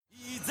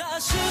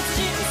Hello,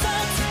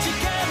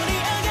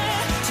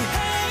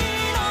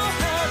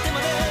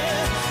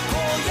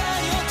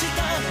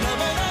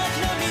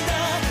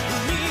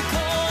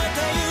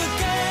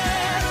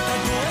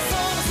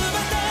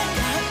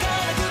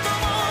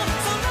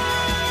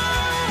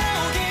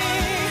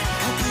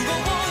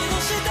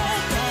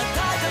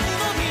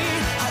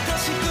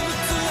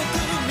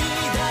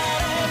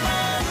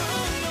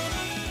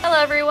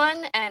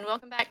 everyone, and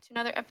welcome back to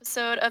another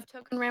episode of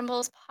Token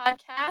Rambles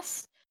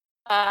podcast.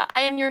 I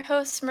am your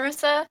host,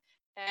 Marissa,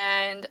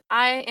 and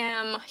I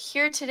am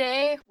here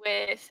today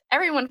with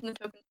everyone from the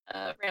Token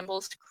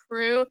Rambles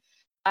crew.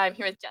 I'm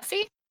here with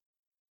Jesse.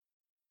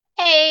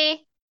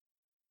 Hey!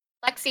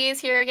 Lexi is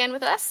here again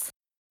with us.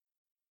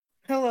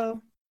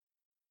 Hello.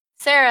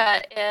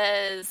 Sarah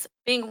is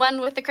being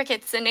one with the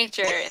crickets in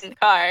nature in the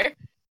car.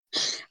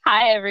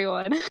 Hi,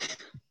 everyone.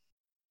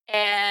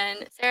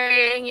 And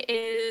Sarah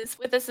is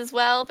with us as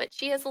well, but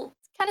she is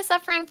kind of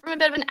suffering from a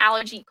bit of an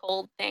allergy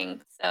cold thing,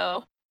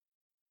 so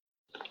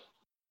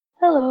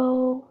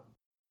Hello.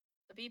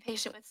 be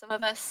patient with some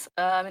of us.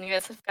 And you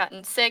guys have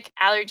gotten sick.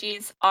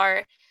 Allergies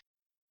are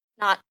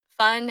not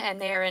fun,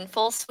 and they are in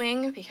full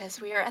swing because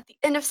we are at the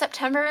end of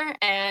September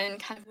and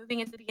kind of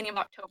moving into the beginning of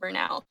October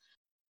now.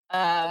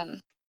 Some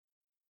of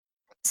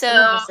So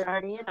us are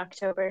already in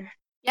October.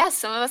 yes,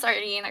 some of us are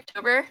already in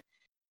October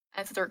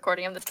as the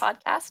recording of this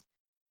podcast.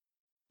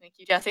 Thank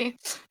you, Jesse.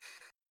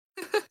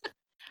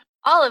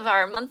 All of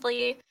our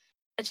monthly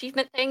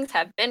achievement things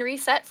have been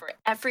reset for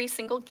every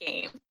single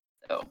game.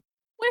 So,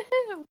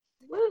 woohoo!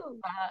 Woo!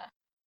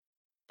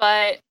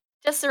 But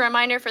just a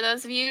reminder for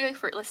those of you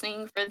for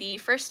listening for the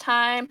first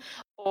time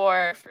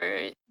or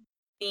for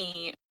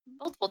the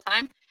multiple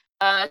time,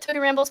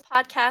 Token Rambles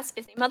podcast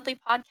is a monthly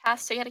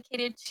podcast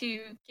dedicated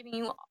to giving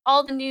you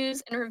all the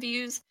news and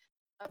reviews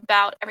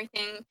about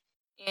everything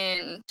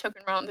in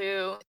Token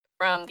Rambu,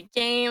 from the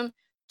game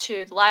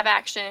to the live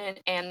action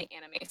and the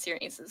anime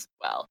series as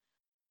well.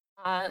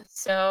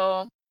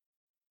 So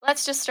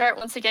let's just start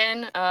once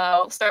again.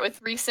 We'll start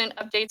with recent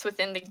updates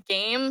within the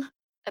game.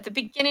 At the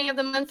beginning of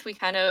the month, we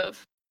kind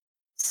of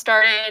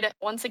started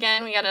once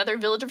again. We got another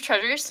Village of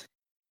Treasures.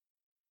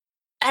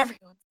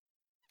 Everyone's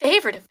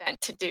favorite event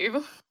to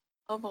do.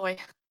 Oh boy.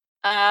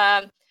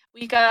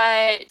 We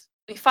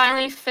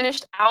finally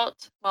finished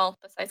out, well,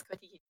 besides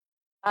Kotiki,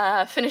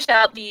 finished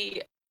out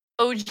the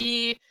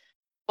OG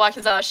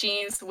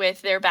Wakizashis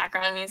with their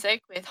background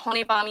music with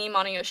Honibami,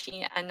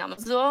 Monoyoshi, and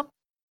Namazuo.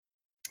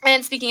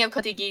 And speaking of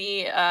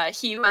Kotegiri,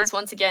 he was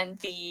once again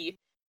the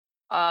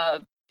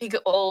big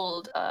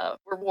old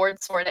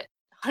reward sword at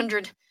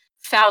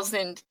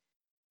 100,000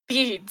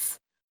 beads.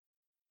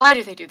 Why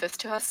do they do this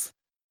to us?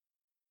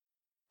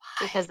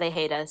 Why? Because they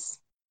hate us.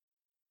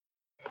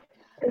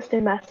 It's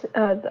their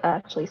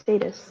actually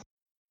status.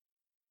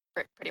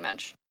 Pretty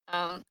much.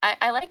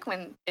 I like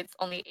when it's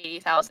only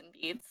 80,000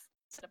 beads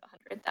instead of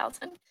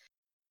 100,000.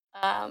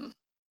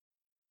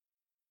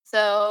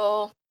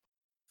 So let's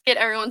get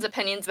everyone's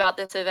opinions about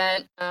this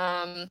event.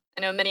 I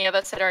know many of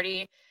us had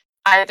already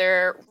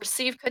either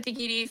received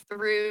Kotegiri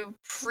through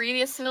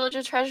previous Village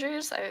of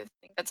Treasures. I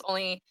think that's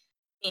only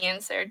me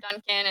and Sarah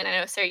Duncan, and I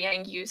know Sarah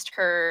Yang used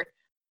her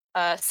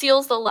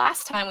seals the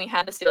last time we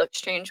had the seal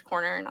exchange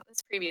corner, not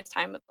this previous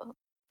time, but the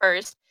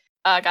first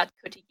got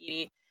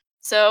Kotegiri.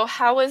 So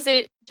how was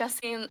it,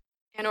 Jesse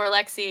and or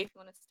Lexi, if you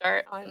want to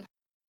start on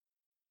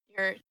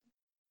your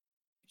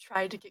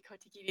tried to get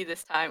Kotegiri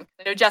this time?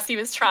 I know Jesse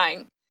was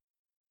trying.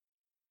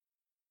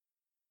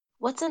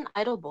 What's an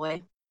idol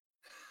boy?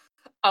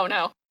 Oh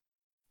no.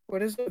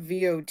 What is a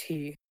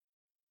VOT?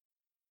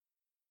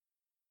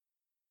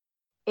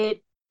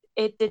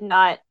 It did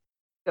not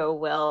go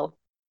well.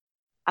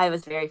 I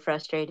was very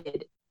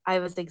frustrated. I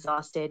was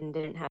exhausted and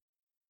didn't have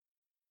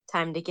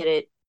time to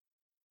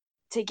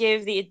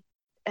give the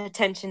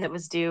attention that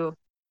was due.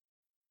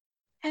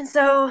 And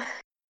so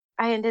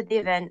I ended the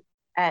event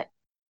at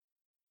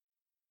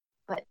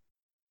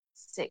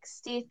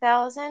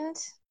 60,000?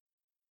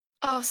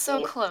 Oh, so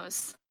Beads.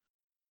 close.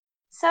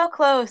 So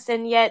close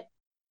and yet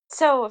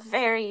so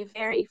very,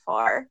 very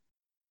far.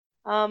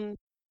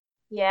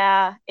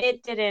 Yeah,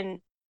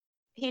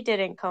 he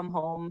didn't come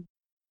home.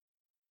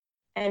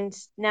 And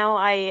now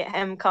I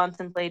am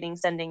contemplating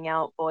sending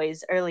out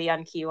boys early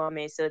on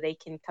Kiwame so they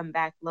can come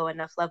back low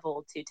enough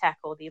level to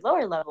tackle the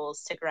lower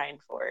levels to grind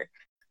for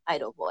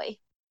Idol Boy.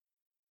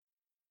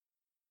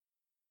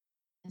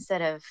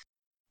 Instead of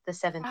the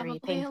 7-3 Probably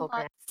painful a lot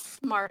grind.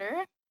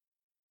 smarter.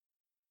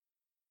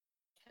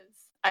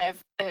 Because I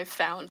have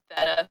found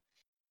that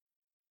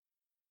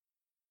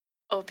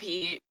OP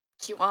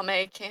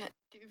Kiwame can't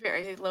do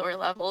very lower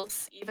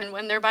levels even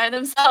when they're by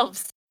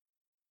themselves.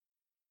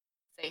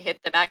 They hit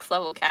the max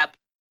level cap.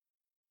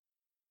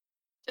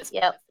 Just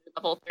Yep.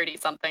 level 30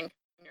 something.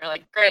 And you're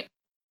like, great.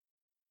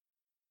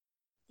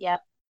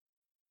 Yep.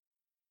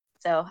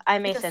 So I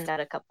may Because- send out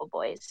a couple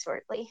boys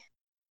shortly,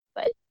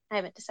 but I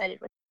haven't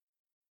decided what.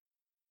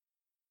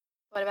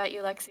 What about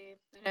you, Lexi?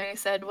 I know you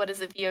said, what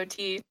is a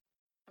VOT?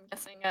 I'm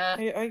guessing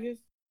I guess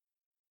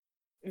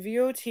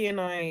VOT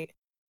and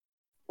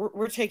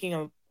we're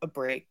taking a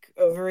break,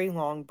 a very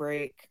long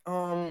break.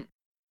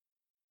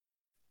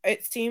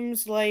 It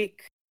seems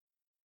like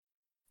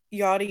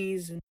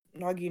Yachties and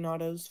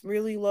Naginatas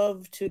really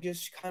love to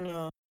just kind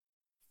of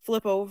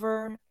flip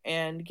over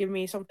and give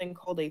me something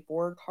called a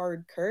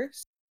 4-card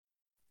curse,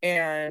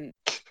 and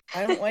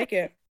I don't like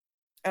it.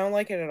 I don't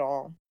like it at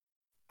all.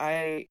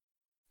 I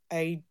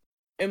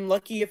am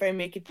lucky if I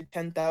make it to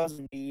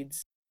 10,000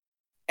 beads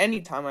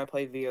anytime I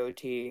play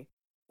VOT.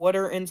 What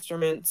are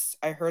instruments?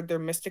 I heard they're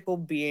mystical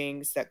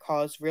beings that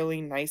cause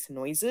really nice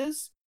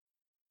noises.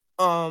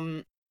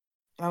 I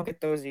don't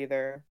get those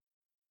either.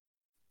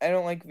 I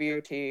don't like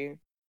VOT.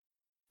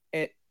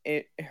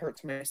 It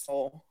hurts my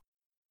soul.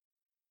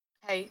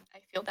 I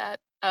feel that.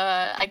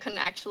 I couldn't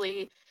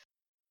actually,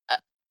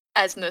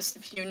 as most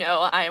of you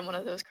know, I am one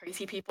of those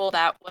crazy people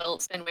that will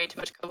spend way too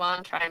much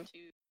Koban trying to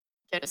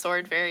get a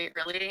sword very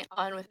early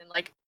on within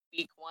like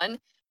week 1.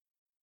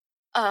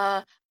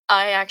 I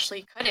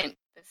actually couldn't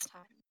this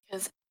time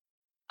because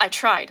I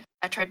tried.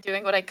 I tried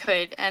doing what I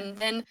could, and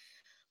then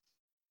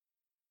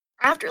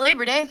after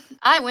Labor Day,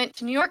 I went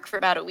to New York for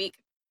about a week.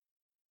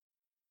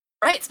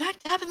 Right smack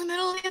dab in the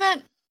middle of the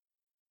event.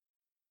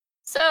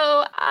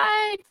 So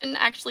I didn't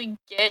actually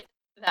get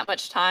that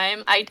much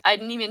time. I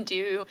didn't even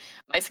do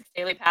my 6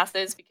 daily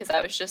passes because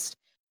I was just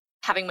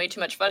having way too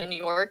much fun in New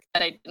York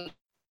that I didn't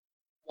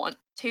want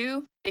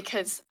to,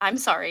 because I'm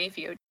sorry,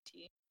 VOT,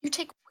 you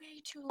take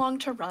way too long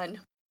to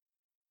run.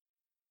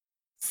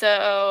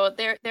 So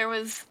there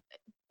was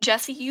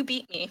Jesse, you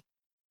beat me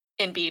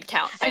in bead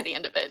count by the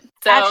end of it.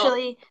 So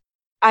Actually,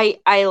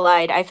 I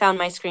lied. I found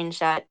my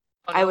screenshot.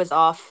 oh, I no. was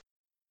off.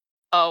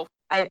 Oh,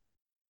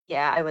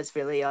 Yeah, I was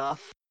really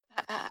off.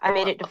 I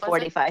made it to what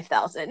was it?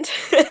 45,000.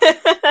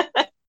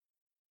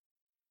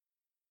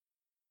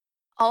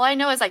 All I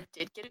know is I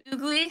did get an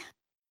oogly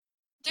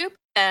dupe,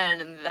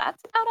 and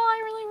that's about all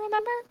I really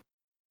remember.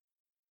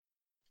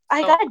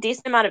 I So got a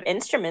decent amount of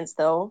instruments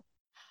though.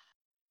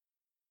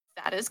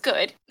 that is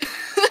good.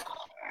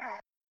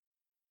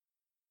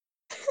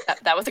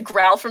 that was a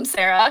growl from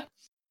Sarah.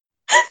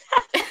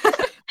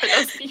 For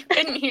those of you who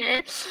couldn't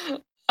hear.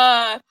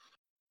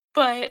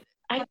 But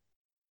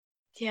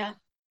Yeah.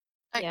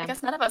 I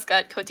guess none of us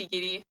got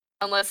Kotigiri,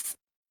 unless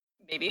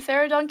maybe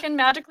Sarah Duncan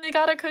magically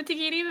got a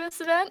Kotigiri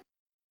this event.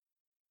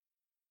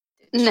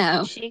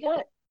 No.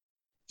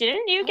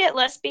 Didn't you get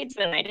less beads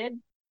than I did?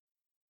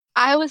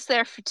 I was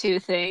there for 2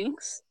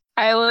 things.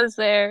 I was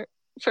there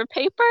for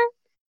paper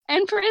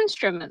and for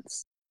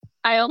instruments.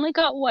 I only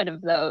got one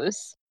of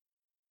those.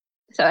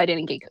 So I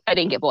didn't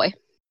get boy.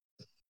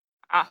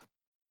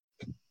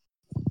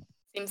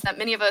 Seems that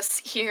many of us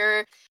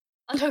here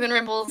on Token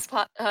Rambles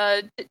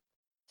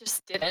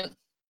just didn't.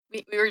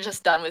 We were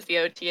just done with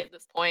VOT at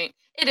this point.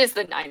 It is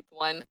the 9th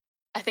one.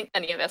 I think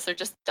many of us are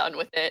just done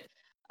with it.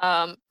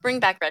 Bring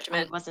back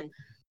Regiment.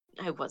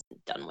 I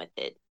wasn't done with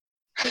it.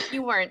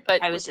 You weren't,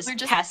 but I was just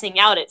passing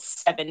out at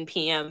 7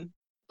 p.m.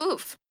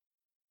 Oof.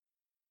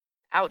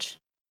 Ouch.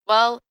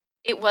 Well,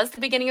 it was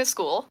the beginning of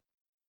school.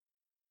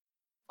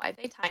 Why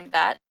they timed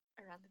that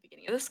around the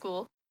beginning of the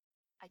school,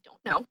 I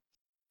don't know.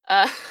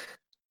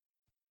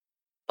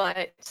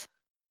 But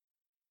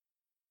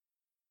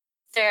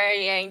Sarah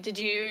Yang, did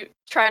you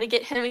try to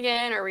get him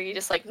again, or were you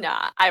just like,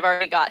 nah, I've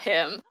already got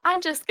him. I'm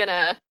just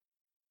gonna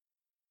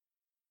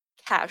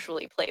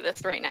casually play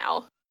this right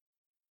now.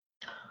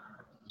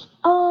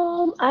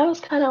 I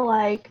was kind of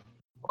like,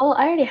 well,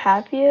 I already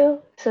have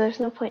you, so there's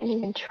no point in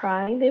even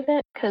trying the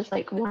event, because,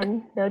 like,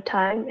 1, no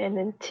time, and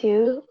then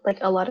 2, like,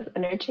 a lot of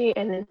energy,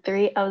 and then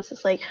 3, I was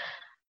just like,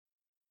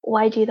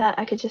 why do that?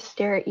 I could just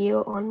stare at you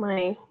on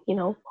my,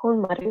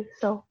 Honmaru,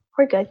 so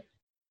we're good.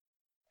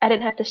 I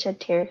didn't have to shed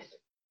tears.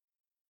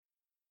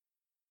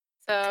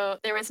 So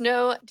there was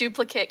no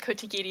duplicate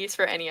Kotigiris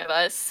for any of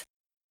us.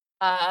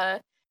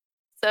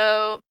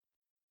 So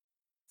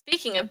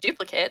speaking of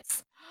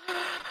duplicates,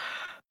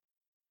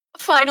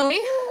 finally,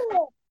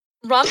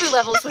 Ranbu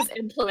levels was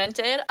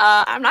implemented.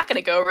 I'm not going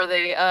to go over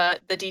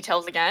the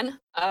details again.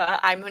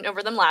 I went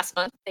over them last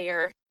month. They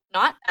are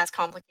not as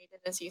complicated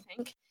as you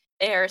think.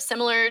 They are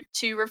similar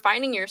to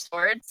refining your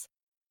swords,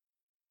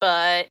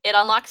 but it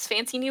unlocks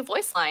fancy new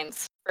voice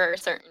lines for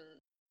certain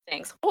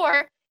things.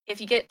 Or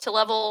if you get to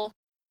level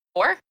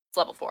 4, it's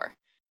level 4.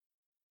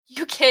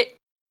 You get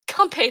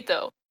Gunpei.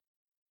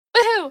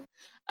 Woohoo!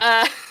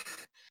 I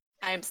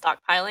am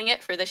stockpiling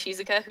it for the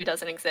Shizuka who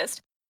doesn't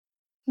exist.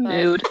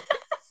 Mood.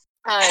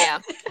 Oh yeah.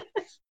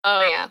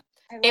 Oh yeah.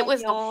 It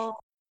was y'all. a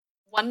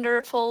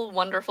wonderful,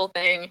 wonderful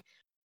thing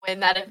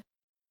when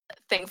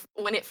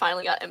when it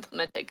finally got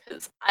implemented,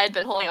 because I had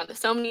been holding on to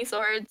so many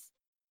swords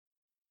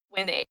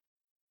when they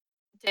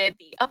did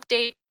the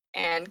update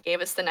and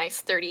gave us the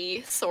nice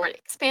 30 sword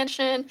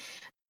expansion,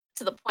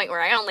 to the point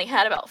where I only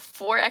had about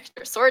 4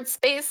 extra sword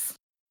space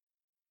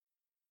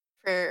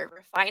for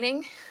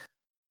refining.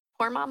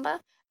 Poor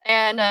Mamba.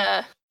 And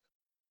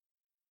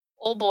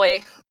oh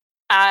boy,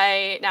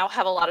 I now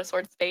have a lot of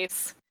sword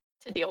space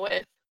to deal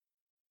with.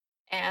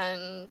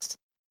 And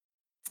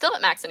still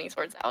at max any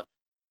swords out.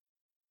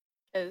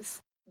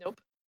 Because nope.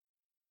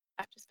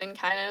 I've just been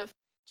kind of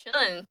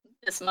chilling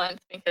this month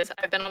because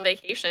I've been on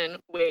vacation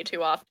way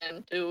too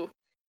often to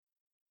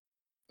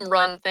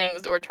run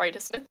things or try to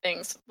smith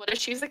things. What is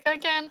Shizuka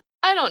again?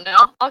 I don't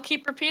know. I'll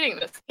keep repeating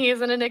this. He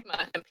is an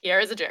enigma, and Pierre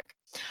is a jerk.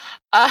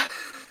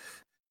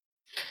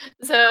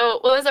 So,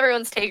 what was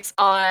everyone's takes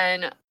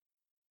on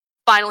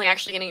finally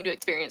actually getting to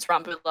experience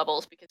Ranbu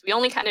levels? Because we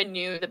only kind of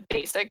knew the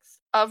basics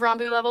of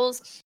Ranbu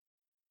levels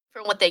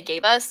from what they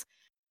gave us.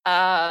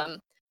 My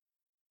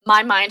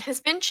mind has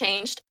been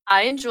changed.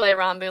 I enjoy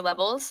Ranbu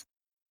levels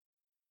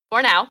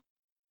for now.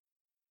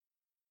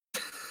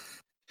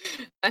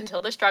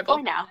 Until the struggle.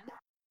 For now.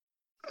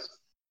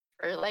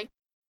 For like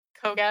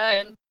Koga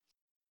and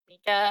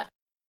Mika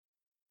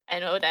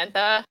and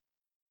Odenta.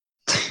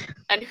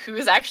 And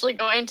who's actually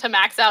going to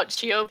max out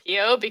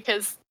Chiyo-Pio,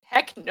 because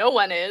heck, no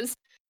one is.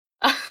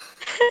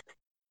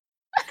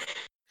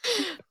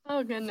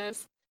 Oh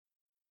goodness.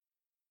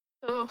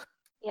 So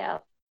Yeah.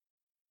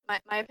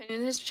 my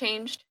opinion has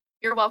changed.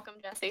 You're welcome,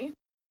 Jesse.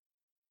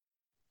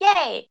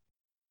 Yay!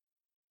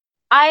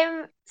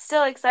 I'm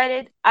still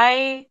excited.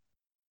 What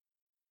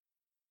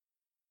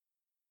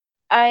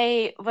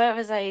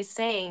was I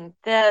saying?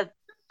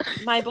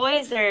 My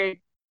boys are.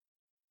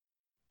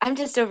 I'm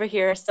just over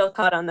here still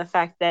caught on the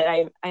fact that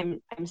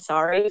I'm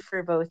sorry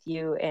for both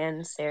you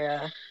and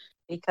Sarah,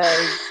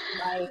 because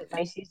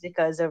my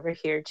Shizuka is over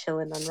here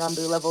chilling on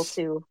Ranbu level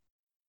 2.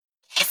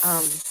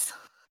 Yes.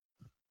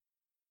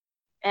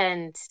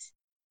 And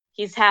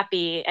he's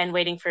happy and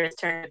waiting for his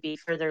turn to be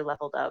further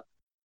leveled up.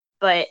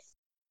 But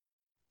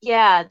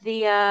yeah,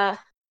 the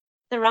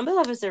Ranbu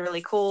levels are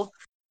really cool.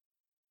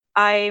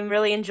 I'm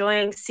really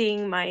enjoying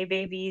seeing my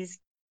babies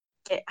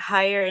get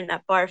higher and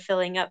that bar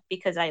filling up,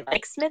 because I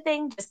like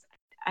smithing. Just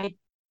I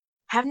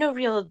have no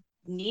real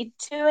need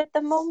to at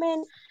the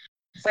moment,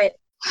 but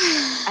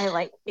I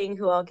like seeing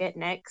who I'll get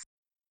next.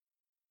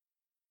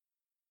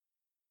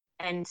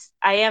 And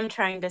I am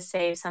trying to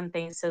save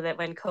something so that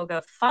when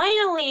Koga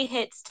finally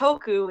hits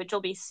Toku, which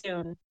will be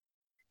soon,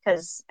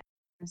 because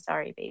I'm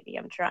sorry, baby,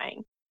 I'm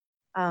trying.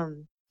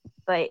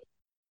 But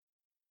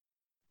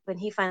when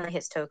he finally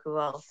hits Toku,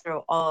 I'll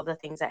throw all of the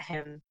things at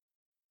him,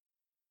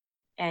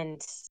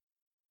 and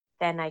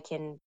then I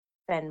can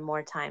spend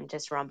more time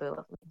just Ranbu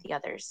with the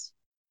others.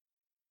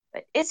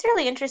 But it's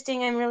really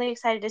interesting. I'm really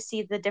excited to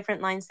see the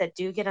different lines that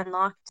do get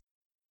unlocked,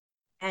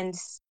 and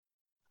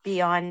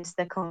beyond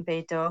the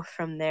Konbeito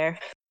from there.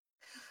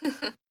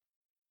 Because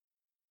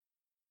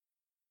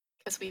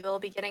we will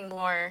be getting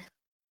more.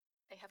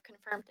 They have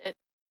confirmed it.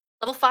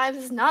 Level 5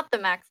 is not the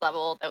max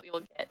level that we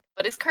will get,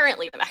 but is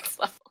currently the max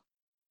level.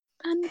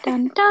 Dun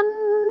dun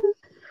dun.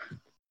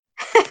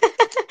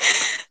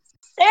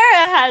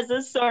 Sarah has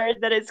a sword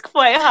that is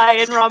quite high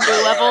in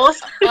Ranbu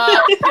levels.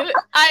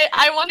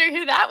 I wonder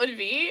who that would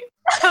be.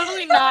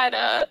 Totally not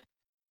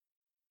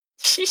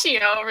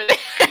Shishio over there.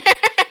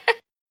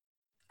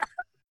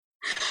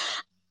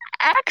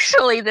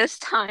 Actually, this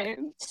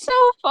time, so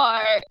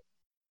far,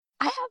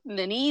 I have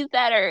many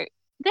that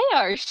they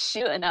are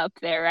shooting up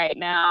there right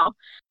now.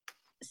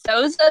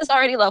 Soza's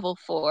already level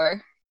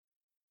 4.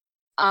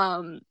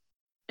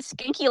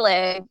 Skinky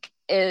Leg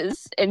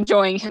is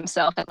enjoying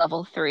himself at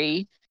level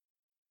 3.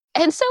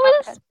 And so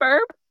is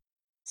Burb.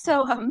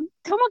 So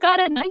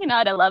Tomogata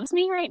Naginata loves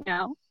me right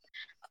now.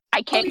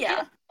 I can't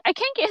get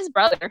his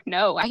brother.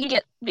 No, I can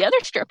get the other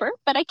stripper,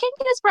 but I can't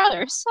get his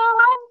brother. So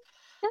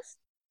I'm just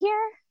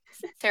here.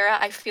 Sarah,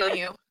 I feel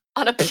you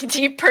on a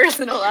deep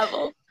personal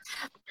level.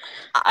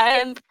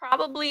 I'm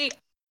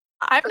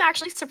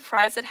actually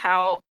surprised at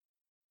how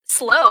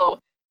slow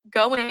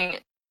going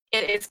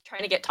it is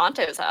trying to get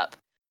Tontos up.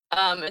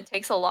 It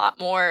takes a lot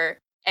more,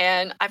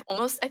 and I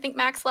think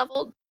max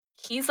leveled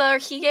Kiza or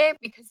Hige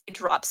because they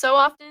drop so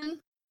often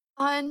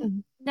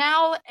on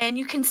now, and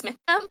you can smith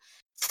them.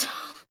 So...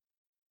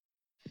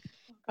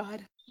 Oh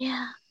God.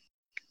 Yeah.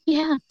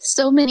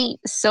 So many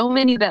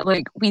that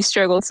like we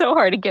struggled so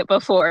hard to get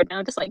before.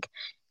 Now just like,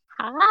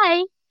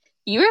 hi,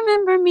 you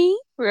remember me,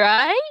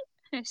 right?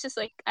 And it's just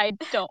like, I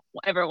don't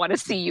ever want to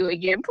see you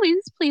again.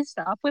 Please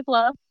stop, with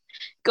love.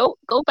 Go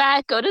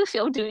back, go to the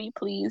field duty,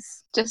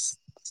 please. Just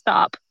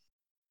stop.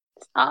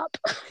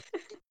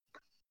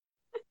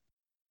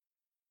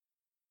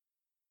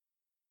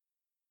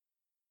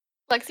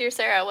 Lexi or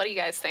Sarah, what do you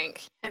guys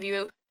think? Have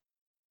you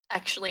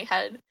actually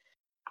had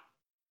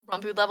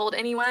Ranbu leveled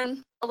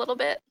anyone a little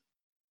bit?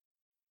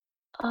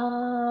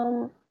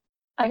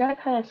 I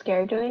got kind of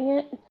scared doing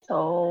it,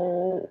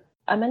 so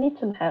I'm gonna need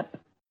some help.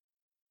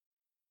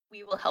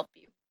 We will help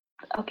you.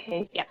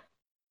 Okay. Yeah.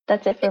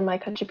 That's it for my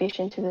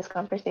contribution to this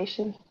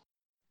conversation.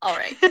 All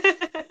right.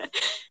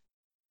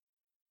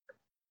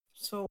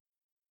 So,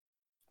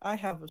 I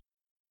have a.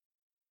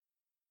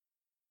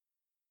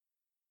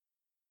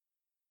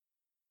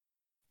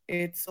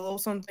 It's a little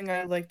something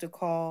I like to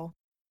call,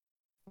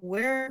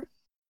 where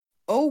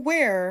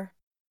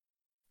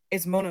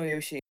is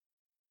Monoyoshi?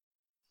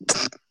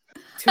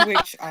 To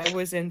which I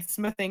was in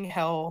smithing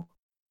hell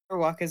for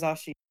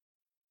Wakizashi,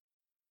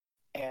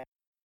 and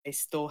I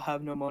still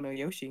have no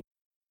Monoyoshi.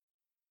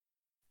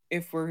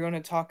 If we're going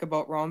to talk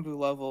about Ranbu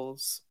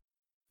levels,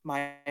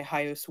 my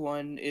highest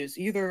one is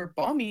either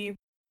Bombi,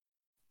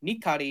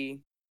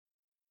 Nikari,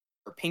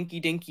 or Pinky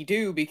Dinky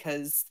Doo,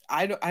 because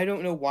I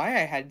don't know why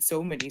I had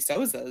so many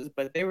Sozas,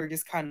 but they were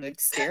just kind of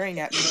staring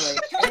at me like,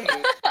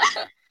 hey.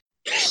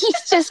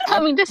 He's just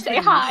coming to say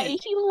hi.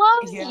 He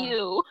loves Yeah.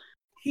 you.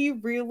 He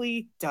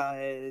really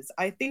does.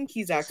 I think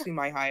he's actually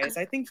my highest.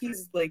 I think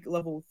he's like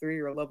level 3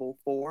 or level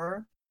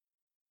 4.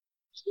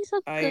 He's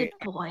a good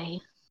boy.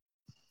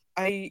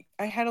 I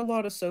had a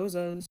lot of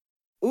Sozas.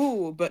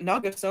 Ooh, but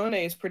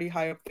Nagasone is pretty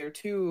high up there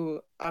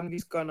too. I'm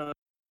just gonna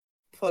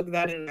plug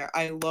that in there.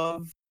 I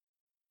love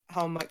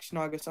how much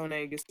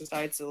Nagasone just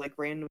decides to like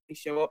randomly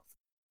show up.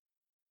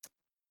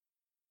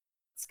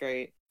 It's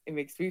great. It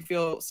makes me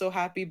feel so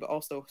happy, but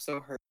also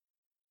so hurt.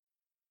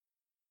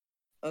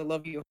 I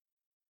love you.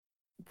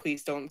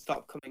 Please don't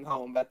stop coming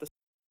home. I'm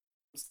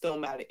still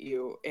mad at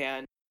you,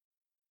 and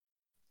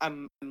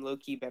I'm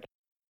low-key better.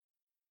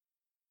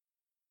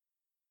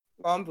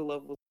 Ranbu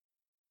level.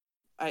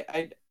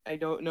 I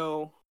don't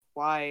know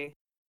why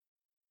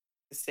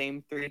the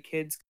same 3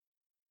 kids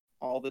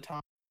all the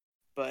time,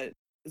 but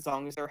as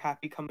long as they're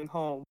happy coming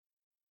home.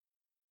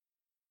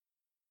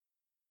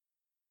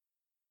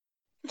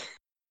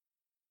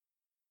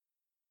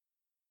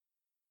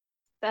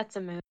 That's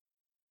a move.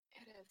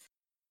 It is.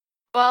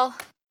 Well,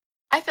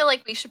 I feel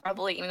like we should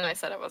probably, even though I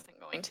said I wasn't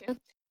going to, I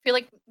feel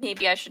like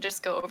maybe I should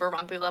just go over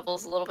Ranbu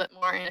levels a little bit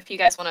more, and if you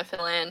guys want to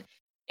fill in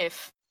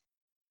if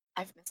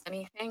I've missed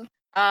anything.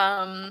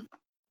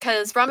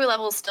 Because Ranbu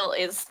levels still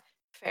is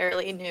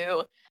fairly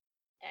new,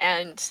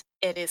 and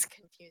it is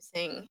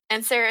confusing.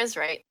 And Sarah's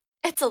right.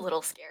 It's a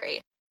little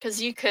scary,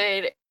 because you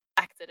could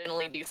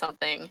accidentally do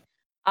something.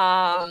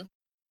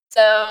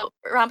 So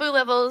Ranbu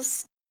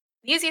levels,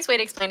 the easiest way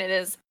to explain it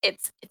is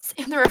it's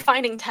in the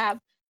refining tab.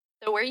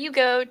 So where you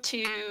go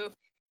to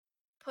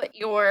put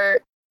your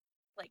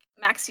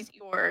max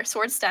your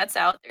sword stats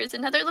out, there's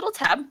another little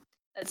tab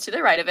that's to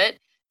the right of it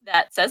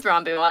that says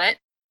Ranbu on it.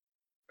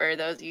 For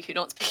those of you who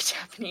don't speak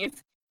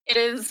Japanese, it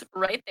is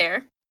right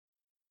there.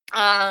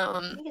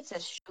 I think it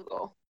says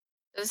Shugo.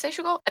 Does it say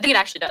Shugo? I think it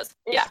actually does.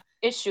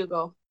 It's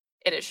Shugo.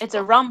 It is Shugo. It's a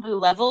Ranbu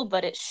level,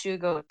 but it's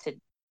Shugo to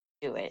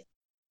do it.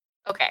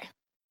 Okay.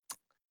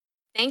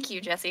 Thank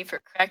you, Jesse, for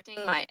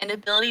correcting my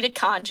inability to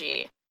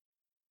kanji.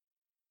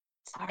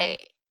 Sorry.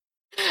 Hey.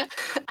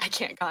 I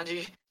can't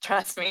kanji,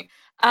 trust me.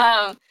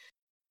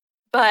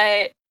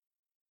 But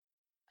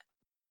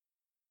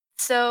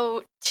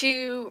so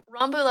to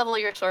Ranbu level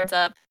your swords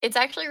up, it's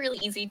actually really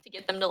easy to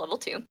get them to level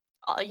 2.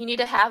 All you need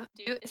to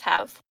do is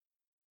have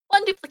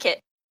 1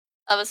 duplicate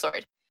of a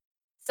sword.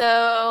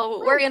 So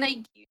Woo. we're gonna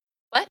use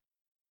what?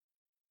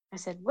 I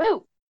said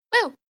woo.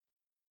 Woo.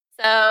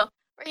 So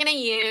we're gonna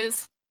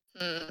use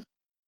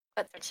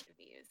what sword should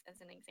we use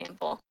as an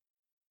example?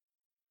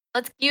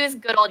 Let's use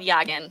good old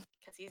Yagen,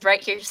 because he's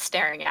right here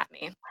staring at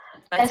me.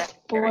 Best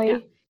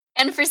boy.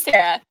 And for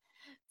Sarah.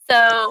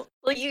 So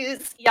we'll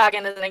use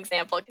Yagen as an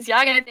example, because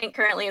Yagen I think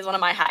currently is one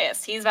of my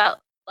highest. He's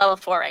about level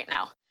 4 right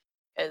now.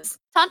 Because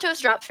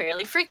Tantos drop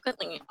fairly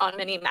frequently on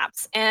many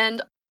maps,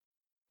 and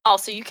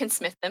also you can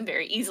smith them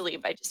very easily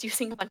by just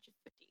using a bunch of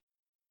 50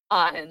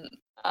 on.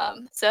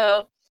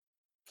 So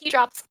he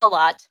drops a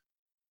lot.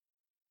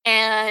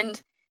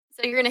 And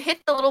so you're going to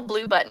hit the little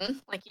blue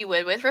button like you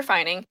would with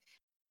refining.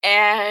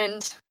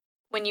 And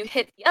when you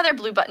hit the other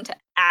blue button to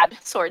add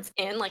swords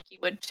in like you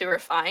would to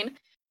refine,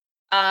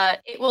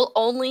 it will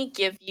only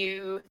give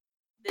you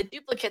the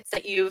duplicates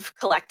that you've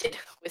collected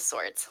with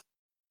swords.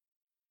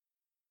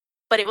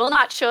 But it will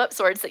not show up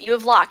swords that you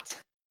have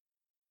locked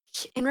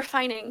in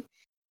refining.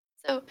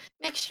 So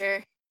make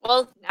sure,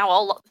 well, now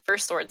all the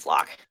first swords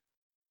lock.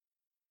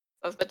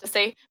 I was about to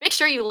say, make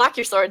sure you lock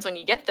your swords when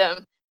you get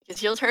them,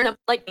 because you'll turn up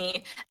like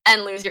me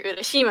and lose your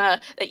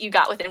Urashima that you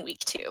got within week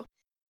 2.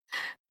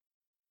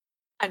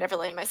 I'm never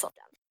letting myself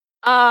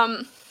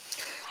down.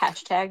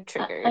 Hashtag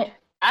triggered.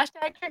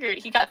 Hashtag triggered.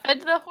 He got fed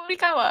to the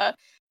Horikawa,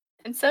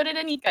 and so did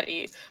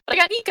Anikari. But I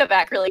got Nika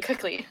back really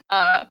quickly.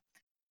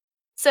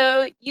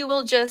 So you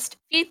will just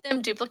feed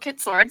them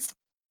duplicate swords.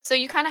 So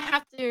you kind of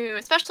have to,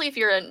 especially if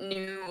you're a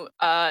new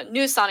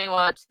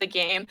Saniwa to the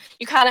game,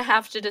 you kind of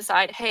have to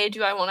decide, hey,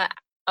 do I want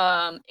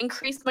to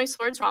increase my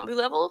sword's Ranbu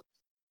level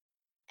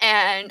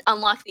and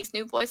unlock these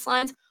new voice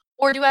lines,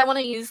 or do I want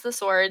to use the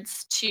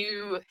swords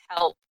to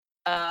help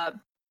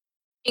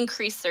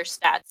increase their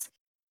stats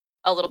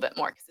a little bit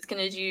more, because it's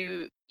going to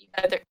do, you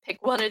either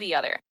pick one or the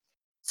other.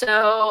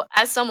 So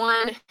as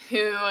someone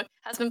who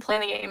has been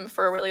playing the game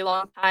for a really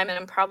long time, and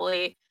I'm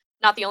probably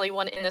not the only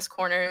one in this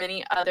corner,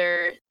 many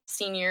other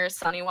senior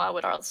Saniwa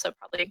would also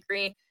probably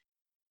agree,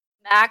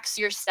 max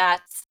your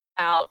stats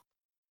out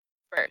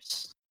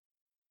first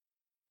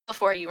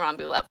before you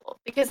Ranbu level,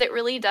 because it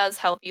really does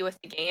help you with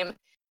the game.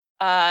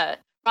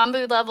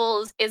 Ranbu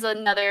levels is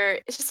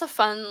it's just a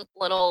fun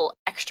little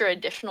extra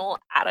additional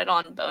added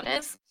on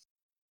bonus.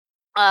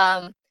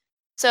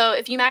 So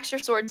if you max your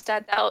sword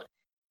stats out,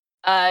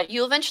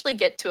 you'll eventually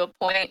get to a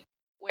point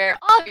where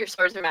all of your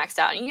swords are maxed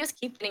out, and you just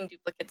keep getting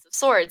duplicates of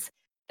swords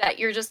that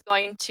you're just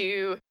going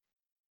to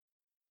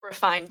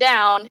refine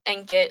down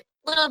and get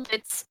little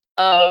bits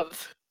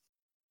of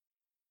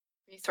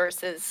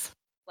resources,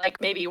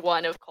 like maybe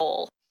one of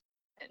coal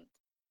and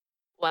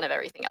one of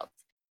everything else.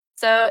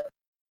 So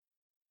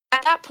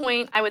at that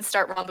point, I would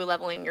start Rambu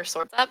leveling your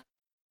swords up.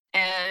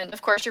 And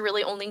of course, you're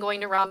really only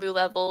going to Rambu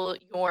level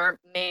your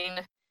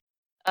main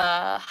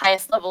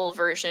highest level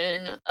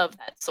version of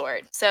that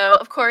sword. So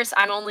of course,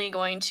 I'm only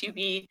going to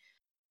be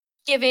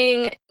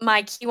giving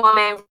my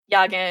Kiwame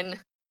Yagen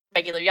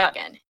regular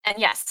Yagen. And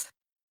yes,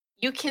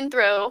 you can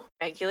throw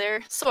regular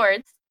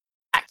swords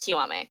at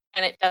Kiwame,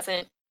 and it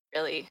doesn't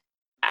really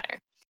matter.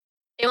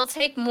 It will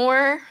take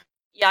more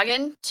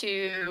Yagen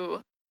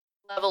to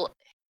level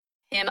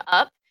him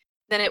up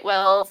than it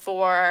will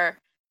for,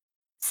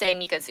 say,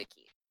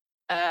 Mikazuki.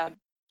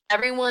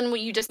 Everyone,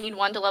 you just need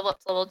one to level up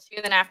to level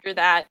 2, then after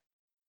that,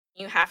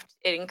 it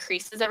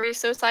increases every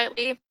so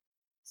slightly.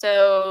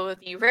 So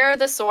the rarer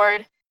the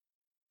sword,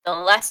 the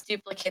less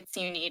duplicates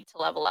you need to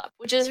level up,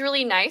 which is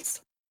really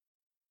nice,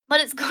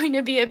 but it's going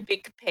to be a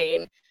big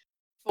pain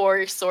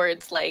for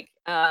swords like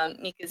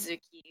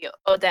Mikazuki,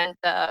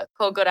 Odenta,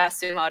 Kogura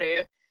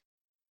Sumaru,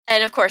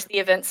 and of course the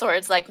event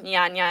swords like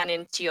Nyan Nyan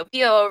and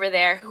Chiyo-Pio over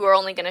there, who are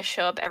only going to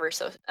show up every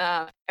so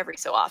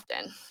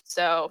often.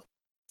 So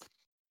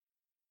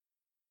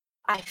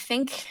I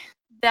think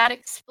that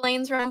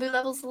explains Rambu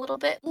levels a little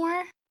bit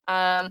more.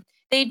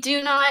 They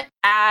do not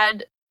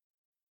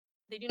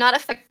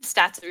affect the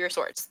stats of your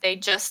swords. They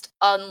just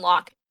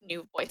unlock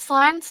new voice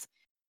lines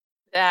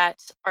that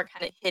are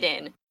kind of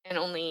hidden, and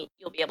only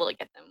you'll be able to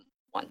get them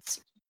once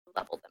you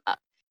level them up.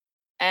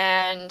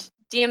 And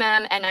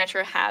DMM and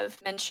Nitro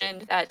have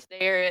mentioned that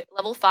their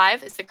level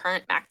 5 is the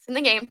current max in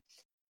the game.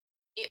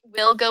 It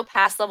will go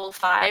past level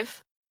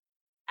 5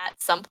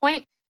 at some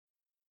point,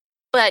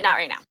 but not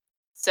right now.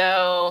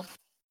 So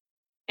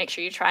make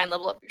sure you try and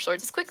level up your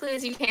swords as quickly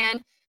as you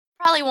can.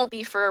 Probably won't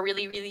be for a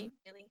really, really,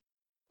 really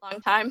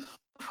long time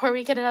before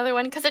we get another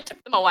one, because it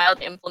took them a while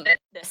to implement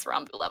this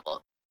Rambu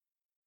level.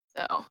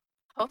 So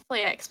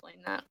hopefully I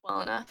explained that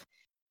well enough.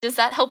 Does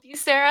that help you,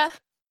 Sarah?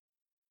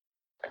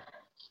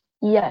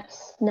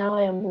 Yes, now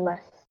I am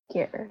less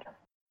scared.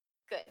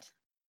 Good.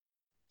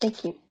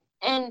 Thank you.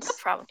 And No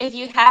problem. if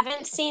you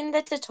haven't seen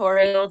the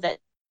tutorial that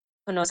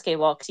Konosuke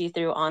walks you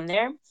through on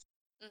there,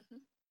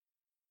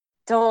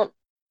 don't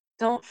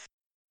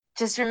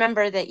just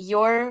remember that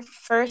your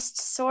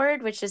first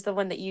sword, which is the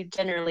one that you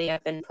generally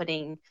have been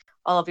putting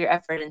all of your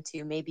effort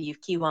into, maybe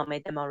you've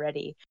Kiwame them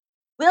already,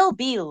 will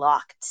be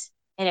locked.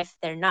 And if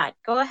they're not,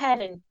 go ahead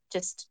and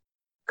just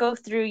go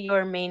through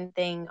your main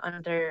thing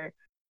under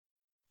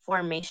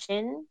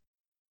formation.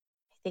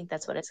 I think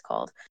that's what it's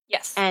called.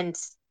 Yes. And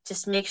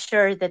just make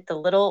sure that the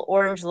little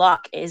orange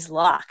lock is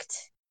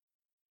locked,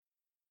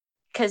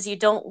 because you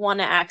don't want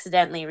to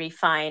accidentally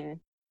refine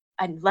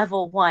a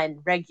level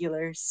 1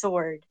 regular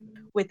sword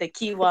with a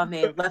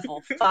Kiwame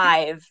level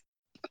 5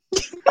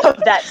 of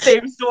that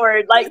same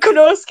sword like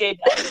Konosuke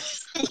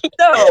does.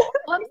 So,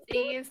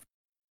 Whoopsies.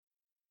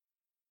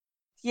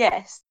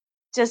 yes,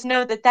 just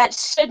know that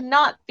should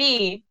not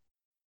be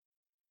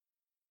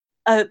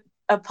a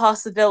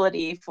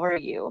possibility for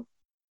you.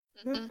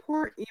 That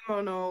poor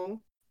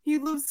Imono. He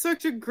lived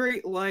such a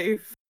great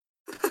life.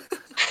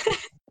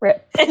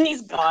 Rip. And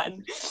he's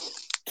gone.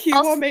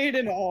 Kiwame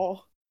and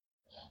all.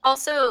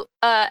 Also,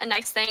 a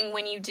nice thing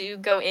when you do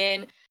go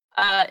in,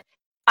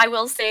 I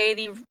will say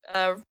the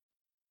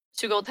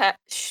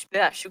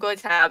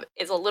Shugoi tab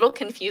is a little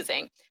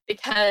confusing,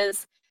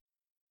 because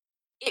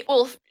it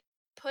will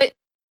put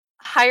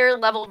higher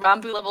level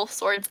Rambu level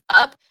swords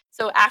up.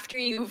 So after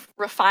you've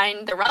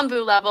refined the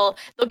Rambu level,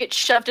 they'll get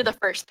shoved to the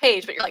first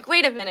page. But you're like,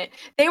 wait a minute,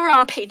 they were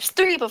on page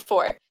 3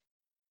 before.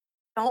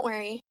 Don't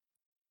worry.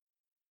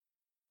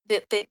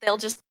 They'll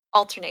just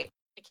alternate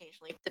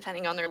occasionally,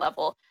 depending on their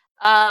level.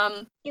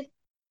 You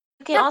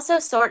can also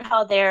choose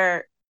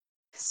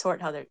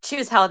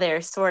how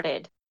they're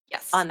sorted.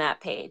 Yes. On that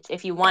page.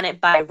 If you want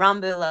it by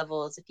Rambu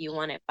levels, if you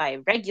want it by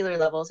regular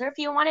levels, or if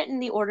you want it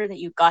in the order that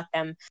you got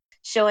them,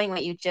 showing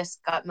what you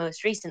just got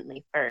most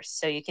recently first.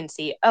 So you can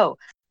see, oh,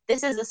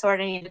 this is the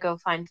sword I need to go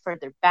find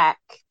further back,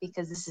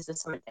 because this is the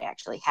sword they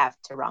actually have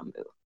to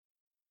Rambu.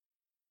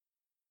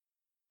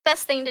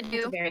 Best thing to do.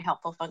 It's a very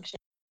helpful function.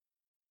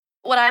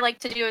 What I like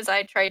to do is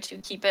I try to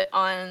keep it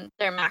on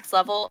their max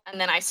level,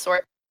 and then I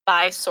sort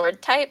by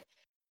sword type.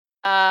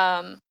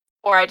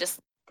 Or I just,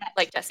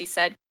 like Jesse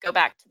said, go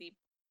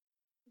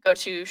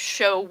to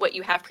show what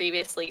you have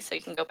previously, so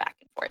you can go back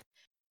and forth.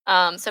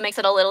 So it makes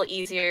it a little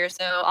easier.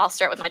 So I'll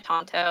start with my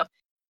Tonto,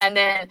 and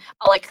then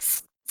I'll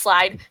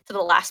slide to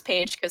the last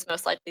page, because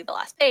most likely the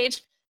last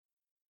page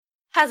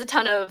has a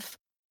ton of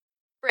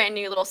brand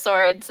new little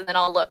swords, and then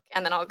I'll look,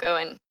 and then I'll go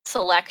and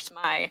select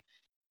my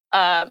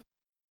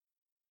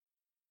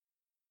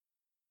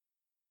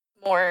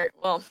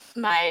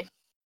my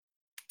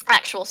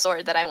actual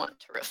sword that I want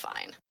to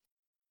refine.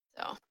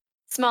 So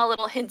small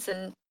little hints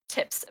and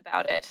tips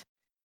about it.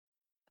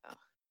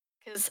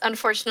 Because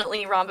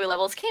unfortunately, Rambu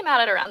levels came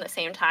out at around the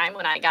same time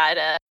when I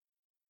got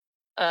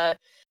a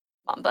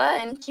Mamba,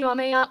 and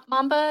Kiwame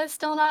Mamba is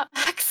still not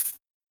max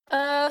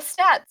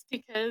stats,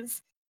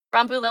 because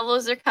Rambu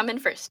levels are coming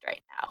first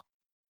right now.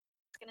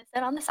 It's gonna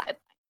sit on the sideline.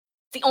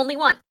 It's the only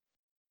one.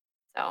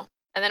 So,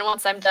 and then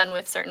once I'm done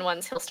with certain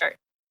ones, he'll start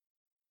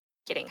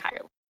getting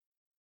higher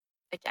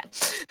again.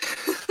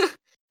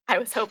 I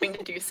was hoping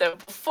to do so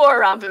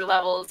before Rambu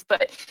levels,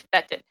 but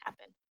that didn't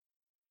happen.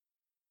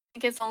 I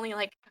think it's only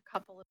like a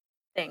couple of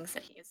things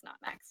that he is not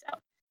maxed out.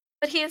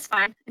 But he is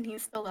fine, and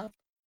he's still loved.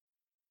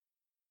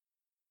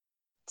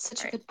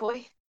 Such a Right. good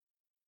boy.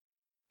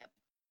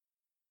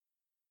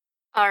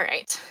 All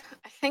right.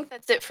 I think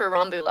that's it for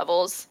Rambu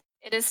levels.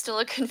 It is still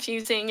a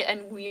confusing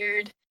and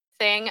weird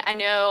thing. I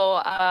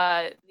know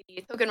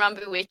the Token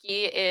Rambu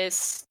wiki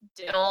is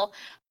still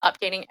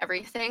updating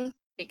everything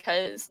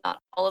because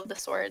not all of the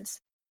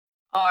swords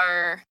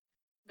are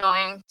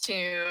going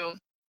to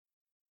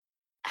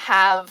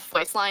have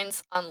voice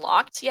lines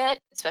unlocked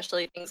yet,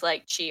 especially things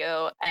like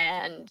Chio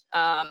and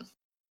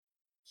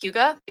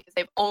Hyuga, because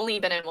they've only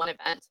been in one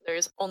event. So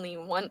there's only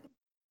one.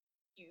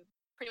 You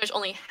pretty much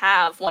only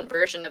have one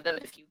version of them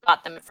if you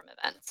got them from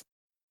events.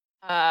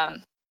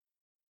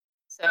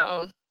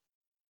 So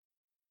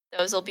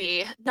those will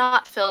be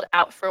not filled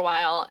out for a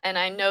while, and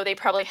I know they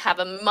probably have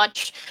a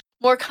much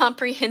more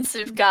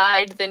comprehensive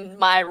guide than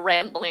my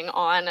rambling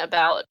on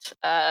about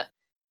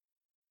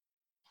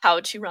how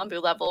to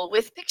Rambu level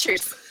with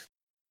pictures.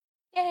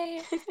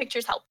 Yay!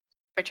 Pictures help.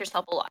 Pictures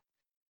help a lot.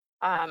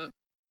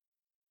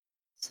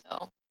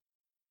 So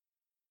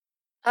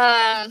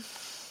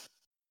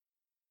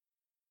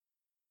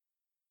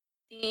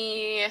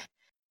the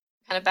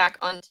kind of back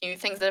onto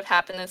things that have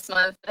happened this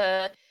month.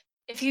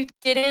 If you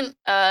didn't,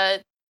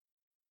 the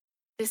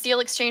Seal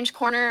Exchange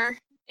Corner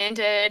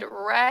ended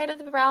right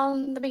at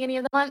around the beginning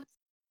of the month.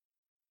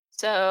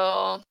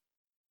 So,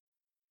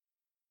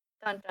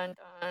 dun dun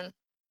dun.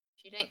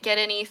 If you didn't get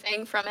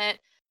anything from it,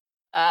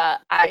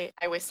 I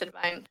wasted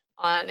mine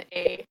on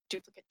a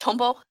duplicate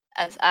Tombo,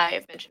 as I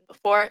have mentioned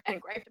before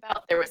and griped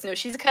about. There was no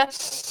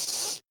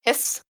Shizuka.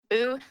 Hiss,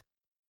 boo.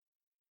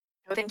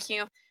 No thank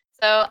you.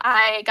 So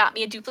I got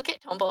me a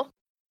duplicate Tombo,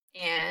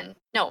 and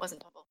no, it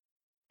wasn't Tombo.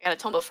 I got a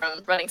Tombo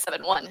from running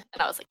 7-1,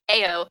 and I was like,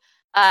 ayo,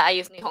 I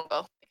use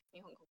Nihongo. Because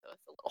Nihongo though,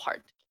 it's a little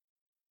hard.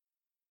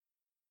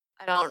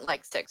 I don't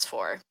like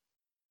 6-4.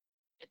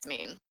 It's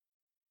mean.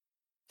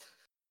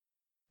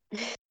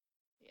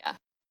 Yeah.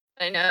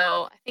 But I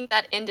know, I think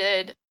that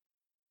ended,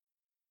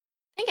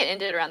 I think it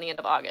ended around the end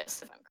of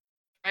August, if I'm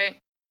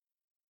correct,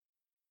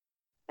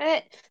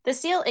 right? The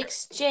Seal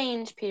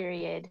Exchange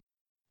period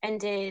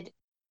ended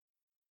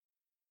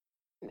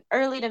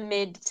early to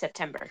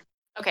mid-September.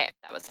 Okay,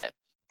 that was it.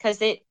 Because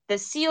the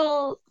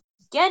Seal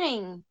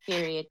getting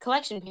period,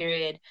 collection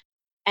period,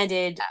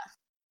 ended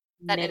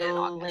That ended in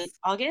middle, late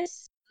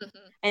August.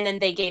 Mhm. And then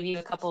they gave you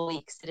a couple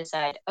weeks to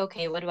decide,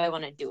 okay, what do I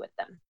want to do with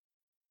them?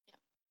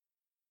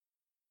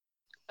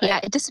 Yeah,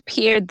 it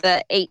disappeared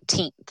the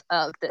 18th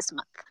of this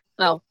month.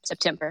 Oh,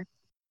 September.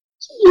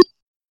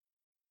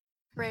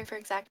 Hooray for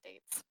exact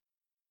dates.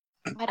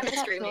 Why I'm a does that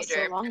history feel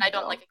major, so long and I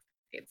don't ago? like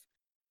exact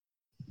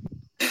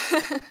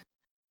dates.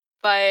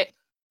 But,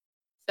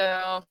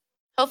 so,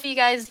 hopefully you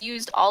guys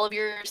used all of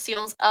your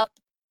seals up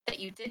that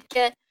you did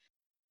get.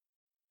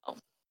 Oh.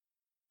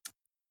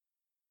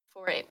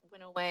 Before it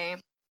went away,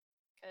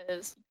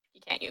 because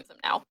you can't use them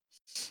now.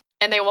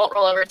 And they won't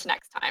roll over to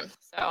next time,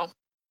 so.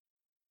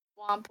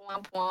 Womp,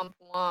 womp, womp,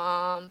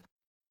 womp.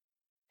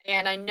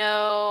 And I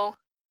know,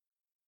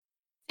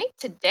 I think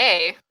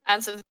today,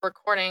 as of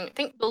recording,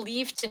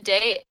 believe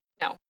today,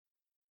 no.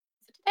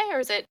 Is it today or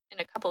is it in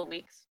a couple of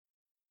weeks?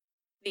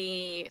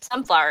 The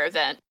Sunflower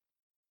event.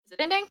 Is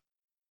it ending?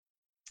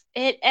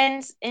 It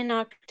ends in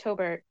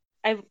October.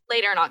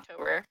 Later in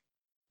October.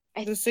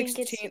 I The think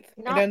it's 16th.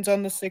 not. It ends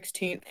on the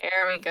 16th.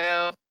 There we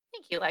go.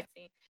 Thank you,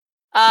 Lexi.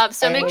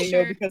 So I make only know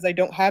sure because I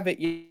don't have it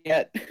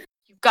yet.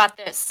 you've got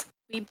this.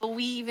 We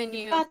believe in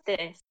you. Got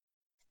this.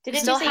 Didn't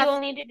still you say have- you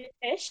only needed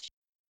fish?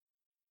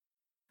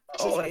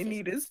 All I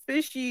need is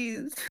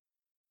fishies.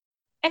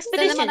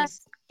 Send them on a-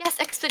 Expeditions. Yes,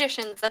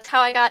 expeditions. That's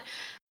how I got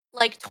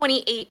like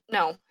 28.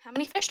 No, how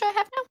many fish do I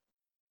have now?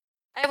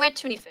 I have way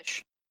too many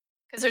fish.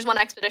 Because there's one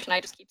expedition I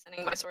just keep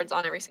sending my swords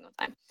on every single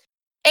time.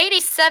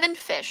 87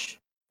 fish.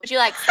 Would you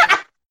like some?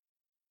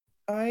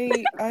 I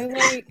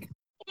like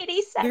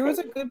 87. there was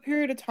a good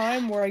period of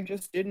time where I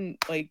just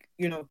didn't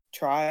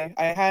try.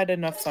 I had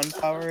enough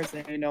sunflowers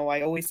and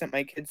I always sent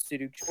my kids to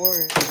do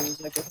chores. It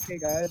was like, okay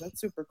guys, that's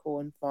super cool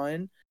and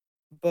fun.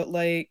 But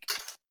like,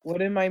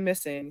 what am I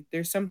missing?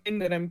 There's something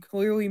that I'm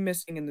clearly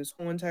missing in this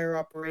whole entire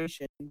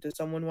operation. Does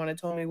someone want to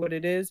tell me what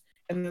it is?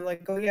 And they're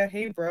like, oh yeah,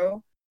 hey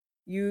bro,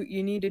 you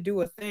need to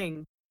do a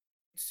thing.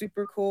 It's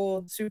super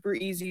cool, super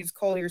easy. It's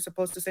called you're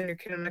supposed to send your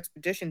kid on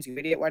expeditions, you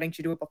idiot. Why didn't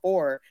you do it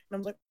before? And I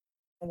was like,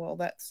 oh, well,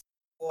 that's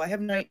cool. I have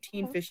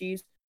 19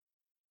 fishies.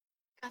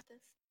 Got this.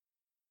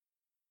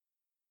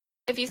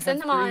 If you I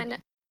send have them 3.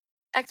 on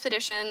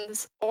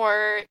expeditions,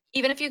 or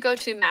even if you go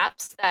to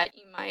maps that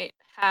you might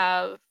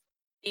have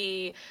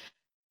the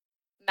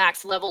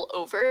max level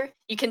over,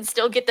 you can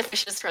still get the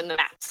fishes from the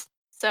maps.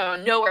 So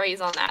no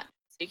worries on that.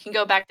 So you can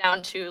go back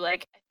down to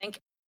like, I think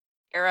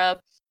era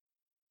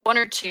 1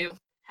 or 2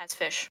 has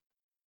fish, I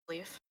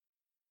believe.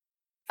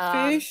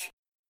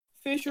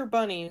 Fish or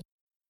bunnies?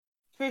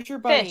 Fish or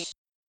bunnies?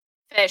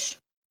 Fish.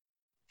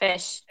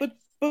 Fish. Fish.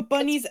 But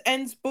bunnies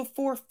ends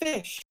before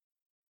fish.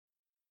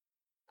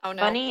 Oh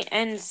no. Bunny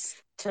ends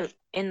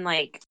in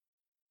like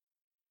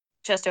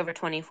just over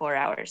 24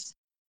 hours.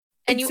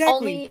 And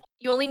Exactly.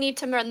 you only need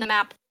to run the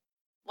map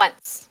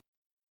once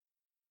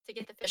to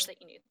get the fish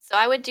that you need. So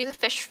I would do the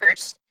fish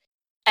first,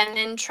 and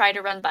then try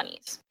to run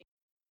bunnies.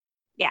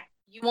 Yeah.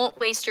 You won't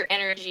waste your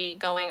energy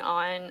going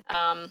on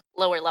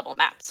lower level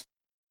maps.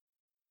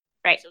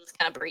 Right. You'll just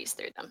kind of breeze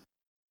through them.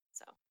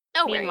 So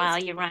no Meanwhile,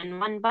 worries. you run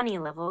one bunny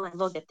level, and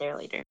we'll get there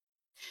later.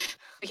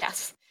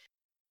 Yes.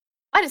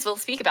 Might as well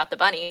speak about the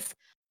bunnies.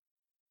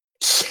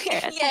 Yeah,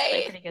 it's actually a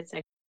Yay! pretty good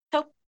segue.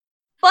 So,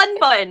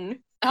 Bun.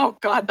 Oh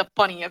god, the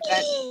bunny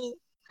event.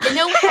 You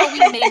know how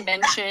we made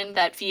mention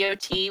that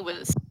VOT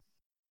was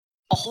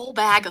a whole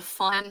bag of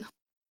fun?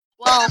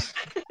 Well,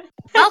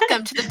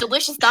 welcome to the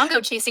delicious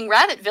Dongo Chasing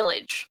Rabbit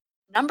Village.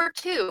 Number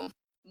 2,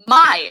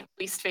 my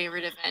least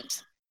favorite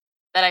event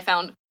that I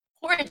found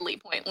horridly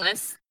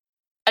pointless,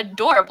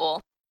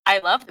 adorable. I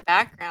love the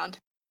background.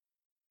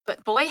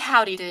 But boy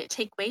howdy did it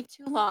take way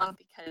too long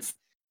because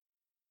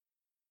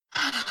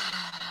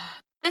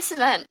this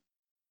event,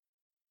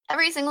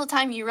 every single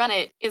time you run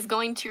it, is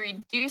going to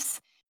reduce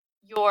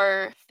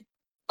your,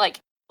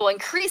 will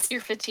increase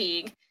your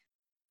fatigue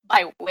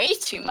by way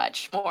too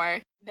much more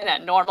than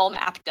a normal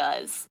map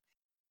does.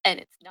 And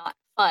it's not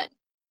fun.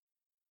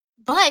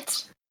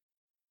 But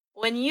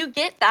when you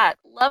get that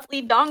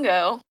lovely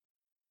dongo,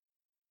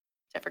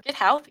 which I forget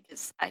how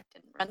because I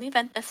didn't run the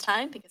event this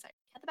time because I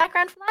had the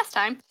background from last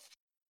time.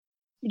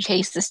 You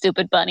chase the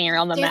stupid bunny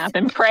around the Yes. map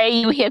and pray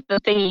you hit the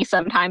thingy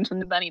sometimes when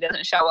the bunny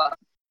doesn't show up.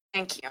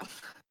 Thank you.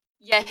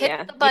 Yeah, hit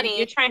Yeah, the bunny.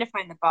 You're trying to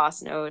find the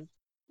boss node.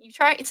 You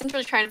try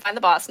essentially trying to find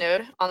the boss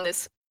node on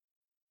this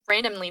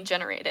randomly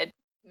generated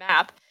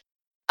map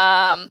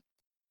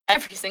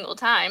every single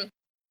time.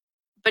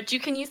 But you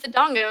can use the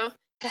dongo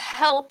to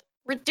help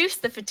reduce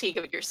the fatigue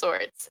of your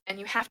swords, and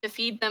you have to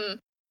feed them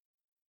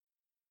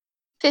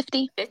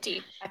 50.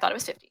 50. I thought it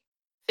was 50.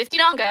 50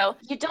 dongo.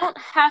 You don't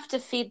have to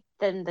feed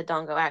them the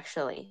dongo,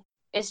 actually.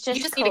 It's just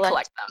You just need to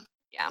collect them.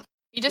 Yeah.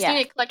 You just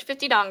need to collect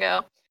 50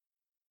 dongo.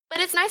 But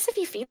it's nice if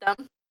you feed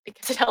them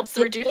because it helps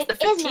reduce the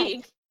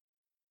fatigue.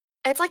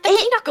 It's like the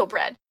Kinoko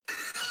bread.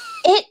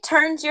 It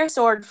turns your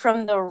sword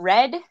from the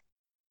red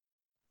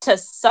to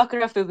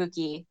Sakura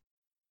Fubuki.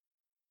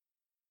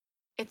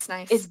 It's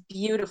nice. It's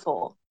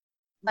beautiful.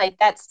 Like,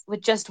 that's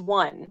with just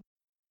one.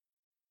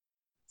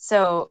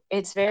 So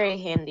it's very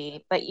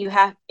handy, but you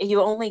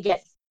only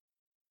get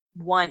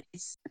one.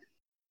 It's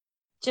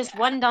just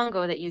one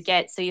dongo that you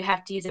get, so you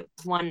have to use it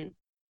one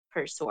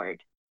per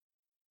sword.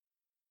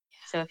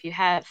 So if you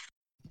have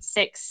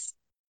 6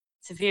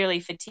 severely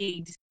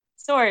fatigued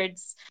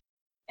swords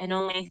and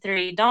only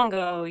 3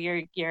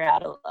 dongo, you're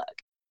out of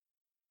luck.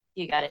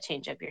 You gotta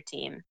change up your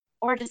team.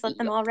 Or just let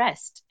them all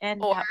rest.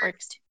 And that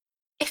works too.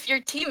 If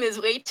your team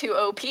is way too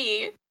OP,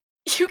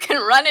 you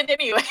can run it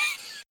anyway.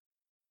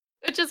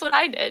 Which is what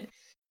I did.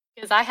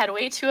 Because I had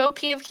way too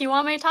OP of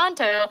Kiwame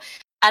Tanto,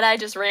 and I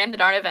just ran the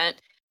darn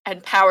event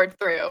and powered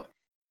through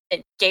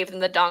and gave them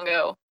the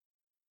dongo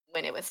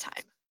when it was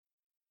time.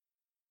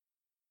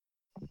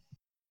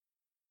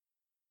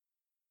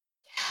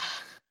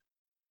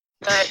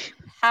 But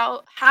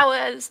how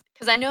is,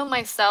 because I know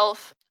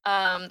myself,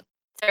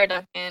 Sarah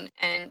Duncan,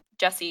 and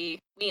Jesse,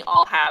 we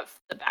all have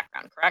the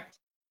background, correct?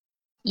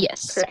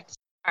 Yes. Correct.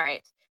 All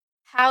right.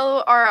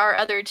 How are our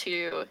other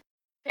two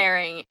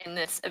faring in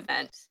this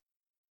event?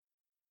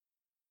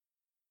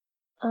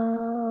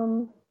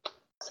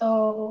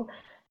 So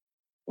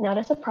not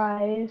a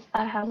surprise,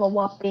 I have a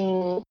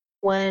whopping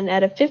 1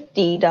 out of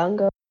 50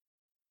 dongo.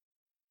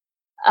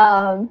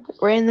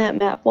 Ran that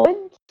map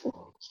once.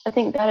 I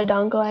think got a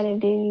dongo I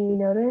didn't even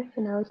notice,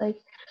 and I was like,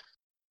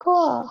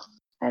 cool.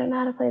 I don't know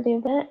how to play the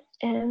event,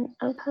 and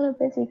I'm kind of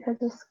busy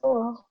because of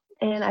school.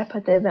 And I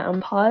put the event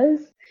on pause,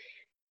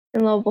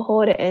 and lo and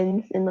behold, it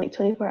ends in like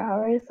 24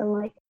 hours. I'm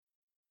like,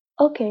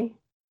 okay,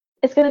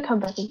 it's gonna come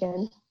back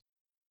again.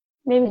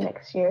 Maybe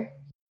next year.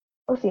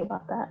 We'll see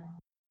about that.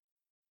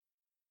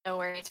 No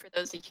worries for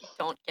those of you who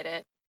don't get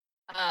it.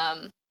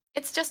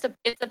 It's just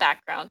it's a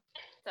background,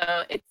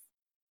 so it's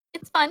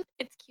fun.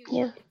 It's cute.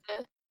 Yeah. It's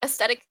an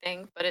aesthetic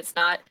thing, but it's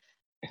not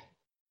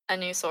a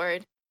new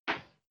sword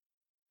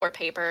or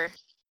paper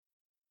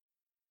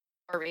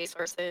or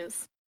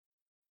resources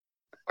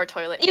or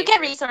toilet paper. You get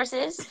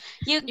resources.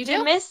 You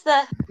do? miss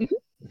the,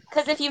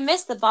 because if you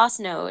miss the boss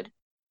node,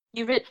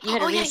 you hit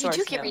a resource. Yeah, you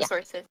do get node.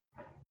 resources.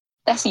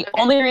 That's the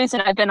only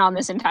reason I've been on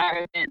this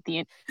entire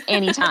event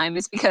anytime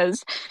is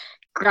because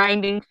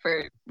grinding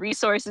for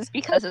resources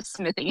because of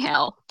smithing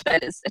hell.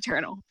 That is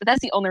eternal. But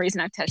that's the only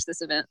reason I've touched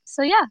this event.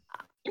 So yeah,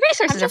 your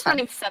resources I'm just are fun.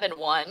 running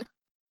 7-1.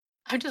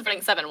 I'm just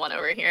running 7-1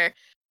 over here.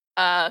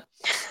 God,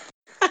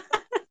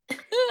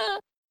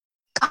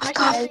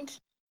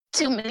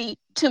 too many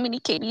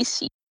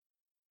KDC.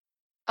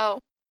 Oh.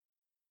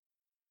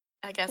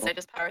 I guess I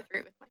just power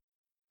through with my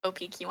OP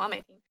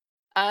Kiwame theme.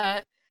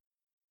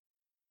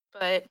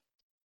 But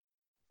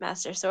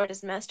Master Sword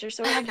is Master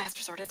Sword.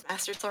 Master Sword is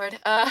Master Sword.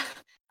 I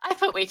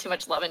put way too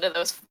much love into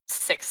those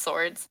 6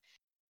 swords.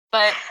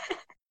 But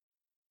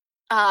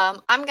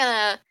I'm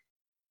gonna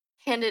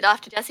hand it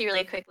off to Jesse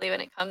really quickly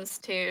when it comes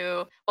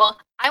to. Well,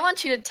 I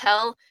want you to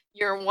tell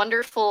your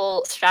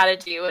wonderful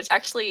strategy, which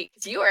actually,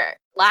 because you were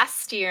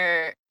last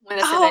year when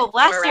this event came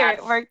last year around,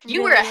 it worked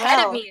you were really ahead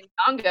of well. me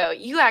in Dongo.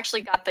 You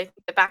actually got the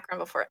background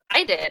before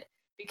I did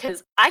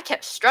because I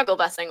kept struggle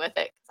busing with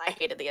it because I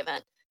hated the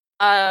event.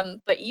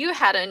 But you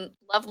had a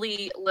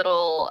lovely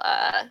little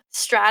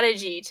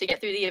strategy to get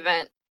through the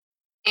event,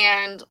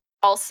 and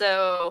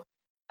also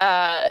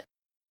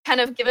kind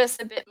of give us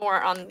a bit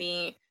more on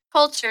the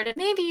culture to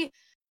maybe,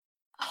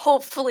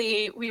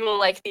 hopefully, we will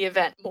like the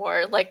event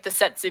more, like the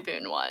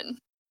Setsubun one.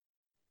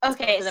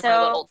 Okay, Both of them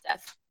are a little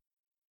deaf.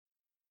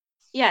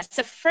 Yeah,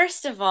 so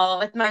first of all,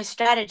 with my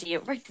strategy,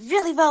 it worked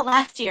really well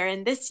last year,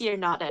 and this year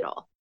not at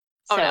all.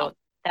 Oh, So no.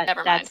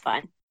 Never mind. that's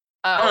fun.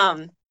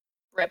 Oh,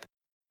 rip.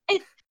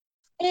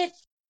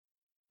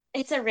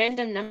 It's a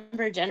random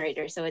number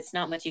generator, so it's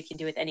not much you can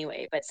do with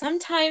anyway. But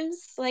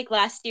sometimes, like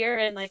last year,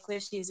 and like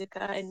with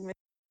Shizuka and with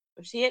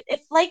Yoshi,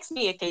 it likes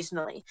me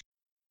occasionally.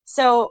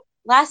 So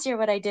last year,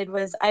 what I did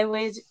was I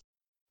would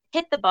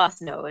hit the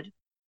boss node,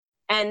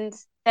 and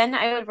then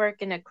I would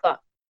work in a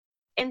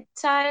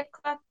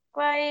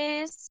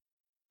anti-clockwise,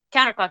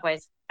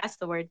 counterclockwise. That's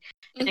the word.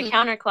 In a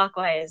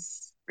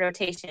counterclockwise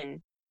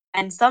rotation,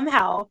 and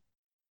somehow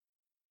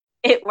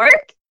it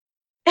worked,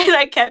 and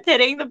I kept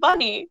hitting the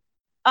bunny.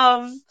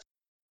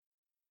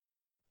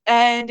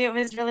 And it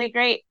was really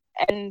great.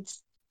 And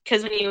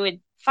because when you would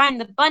find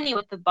the bunny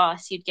with the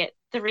boss, you'd get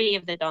 3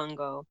 of the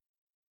dongo.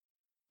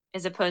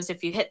 As opposed to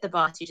if you hit the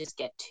boss, you just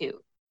get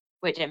 2.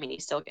 Which, I mean, you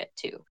still get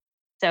 2.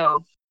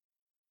 So,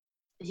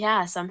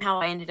 yeah,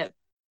 somehow I ended up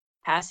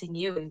passing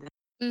you in the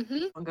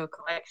dongo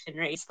collection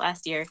race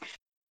last year.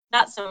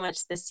 Not so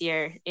much this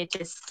year. It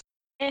just,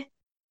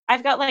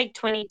 I've got like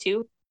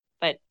 22,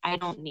 but I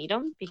don't need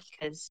them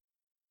because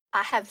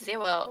I have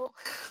 0.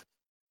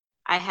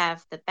 I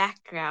have the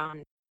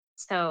background,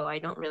 so I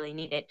don't really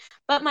need it.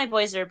 But my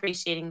boys are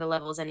appreciating the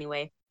levels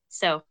anyway.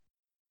 So,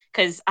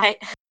 because I'm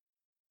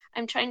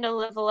trying to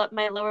level up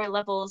my lower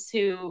levels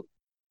who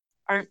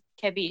aren't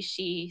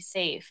Kebishi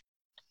safe.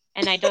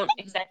 And I don't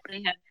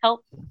exactly have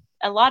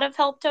a lot of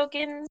help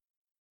tokens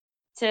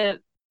to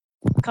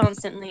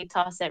constantly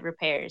toss at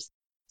repairs.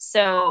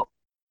 So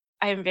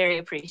I'm very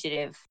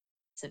appreciative of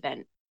this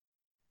event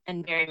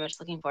and very much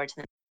looking forward to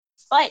them.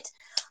 But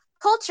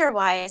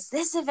culture-wise,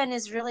 this event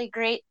is really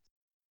great.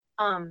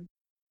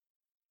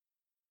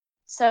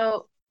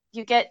 So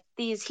you get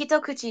these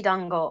hitokuchi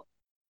dango,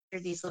 or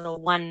these little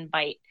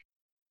 1-bite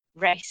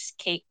rice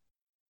cake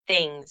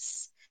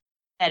things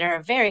that are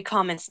a very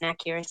common snack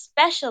here,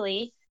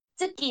 especially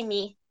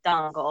tsukimi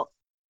dango.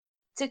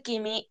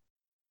 Tsukimi,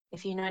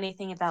 if you know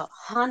anything about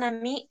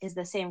hanami, is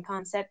the same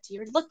concept.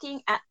 You're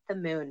looking at the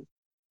moon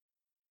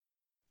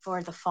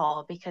for the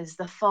fall because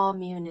the fall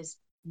moon is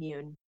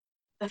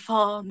The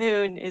fall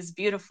moon is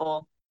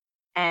beautiful.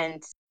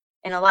 And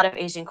in a lot of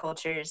Asian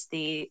cultures,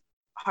 the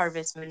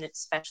harvest moon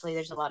especially,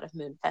 there's a lot of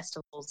moon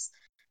festivals.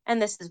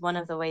 And this is one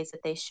of the ways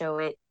that they show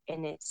it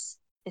in its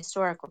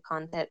historical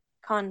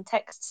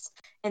contexts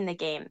in the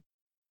game.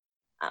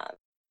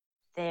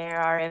 There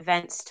are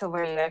events to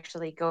where you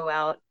actually go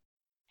out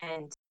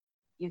and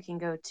you can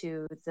go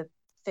to the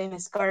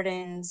famous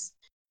gardens,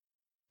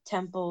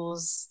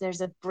 temples.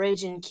 There's a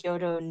bridge in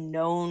Kyoto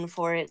known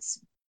for its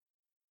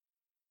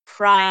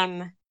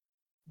prime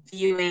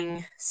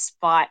viewing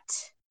spot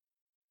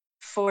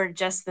for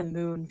just the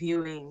moon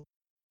viewing.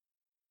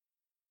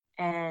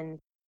 And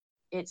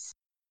it's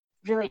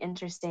really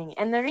interesting.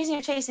 And the reason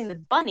you're chasing the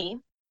bunny,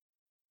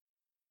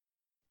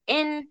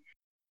 in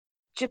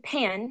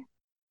Japan,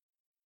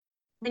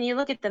 when you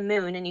look at the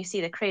moon and you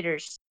see the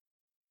craters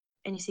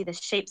and you see the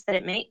shapes that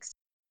it makes,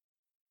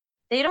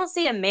 they don't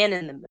see a man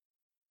in the moon.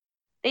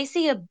 They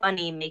see a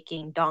bunny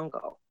making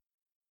dongo.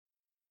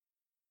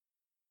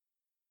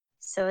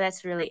 So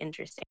that's really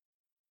interesting.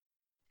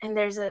 And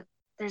there's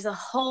a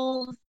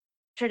whole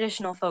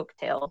traditional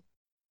folktale.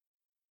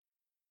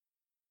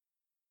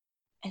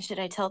 And should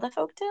I tell the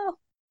folktale?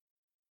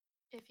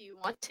 If you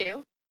want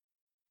to.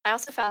 I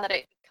also found that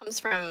it comes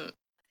from, I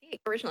think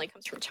it originally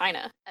comes from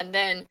China and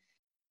then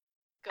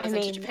goes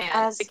into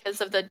Japan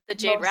because of the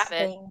Jade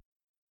Rabbit.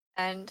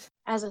 And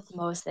as with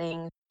most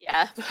things,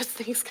 yeah, most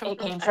things it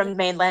came from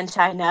mainland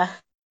China.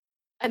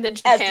 And then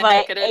Japan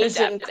took it and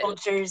Asian adapted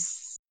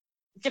cultures,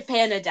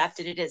 Japan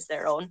adapted it as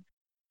their own.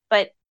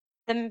 But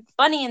the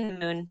bunny and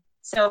the moon.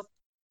 So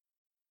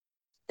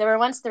there were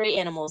once 3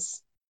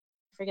 animals.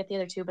 I forget the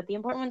other 2, but the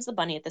important one's the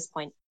bunny at this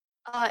point.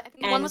 I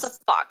think one was a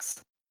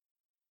fox.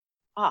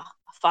 A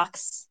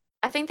fox.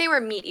 I think they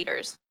were meat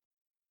eaters.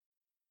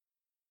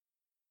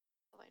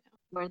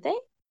 Were they?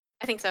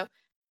 I think so.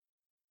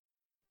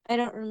 I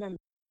don't remember.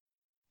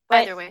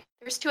 But either way,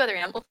 there's 2 other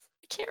animals.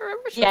 I can't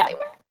remember which ones they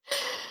were.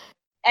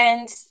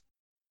 And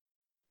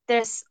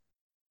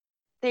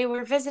they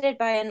were visited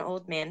by an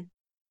old man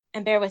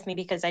and bear with me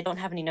because I don't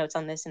have any notes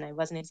on this and I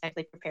wasn't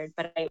exactly prepared,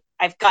 but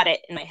I've got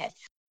it in my head.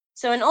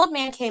 So an old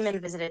man came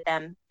and visited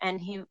them, and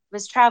he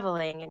was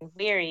traveling and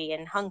weary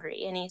and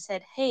hungry, and he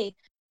said, "Hey,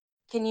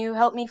 can you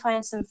help me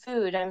find some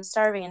food? I'm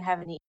starving and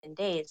haven't eaten in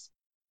days."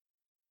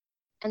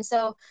 And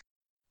so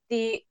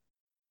the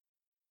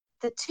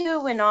two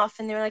went off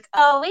and they were like,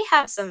 "Oh, we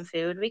have some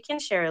food. We can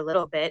share a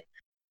little bit."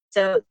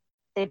 So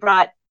they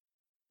brought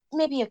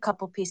maybe a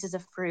couple pieces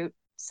of fruit,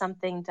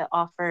 something to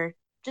offer,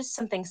 just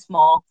something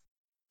small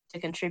to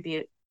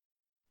contribute.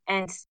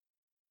 And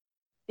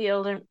the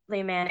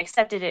elderly man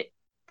accepted it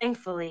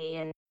thankfully,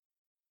 and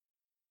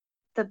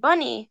the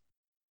bunny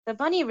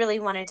really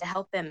wanted to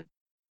help him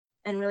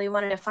and really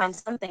wanted to find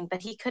something,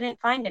 but he couldn't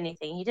find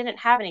anything. He didn't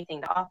have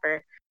anything to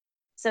offer.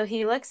 So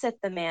he looks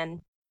at the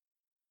man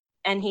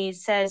and he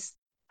says,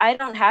 "I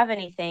don't have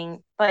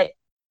anything, but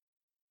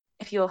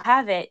if you'll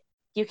have it,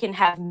 you can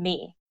have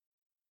me.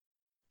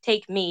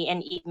 Take me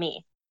and eat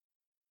me."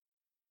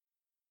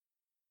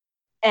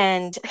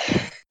 And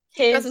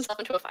He throws himself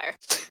into a fire.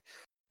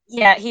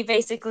 Yeah, he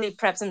basically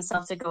preps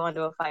himself to go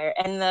onto a fire.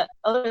 And the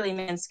elderly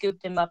man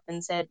scooped him up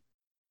and said,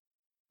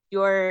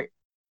 Your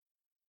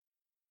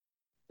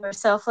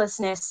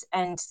selflessness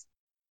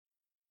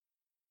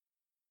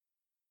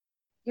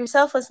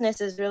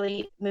is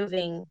really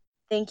moving.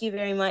 Thank you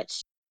very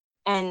much.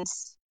 And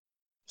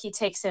he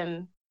takes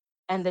him,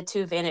 and the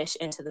two vanish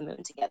into the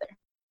moon together.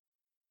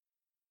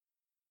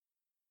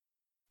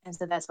 And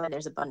so that's why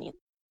there's a bunny.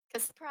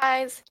 Because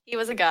surprise, he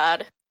was a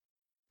god.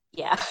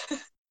 Yeah.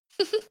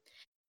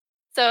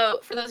 So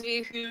for those of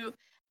you who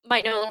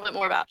might know a little bit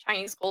more about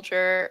Chinese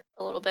culture,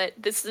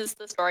 this is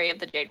the story of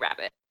the Jade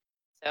Rabbit.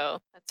 So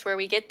that's where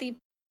we get the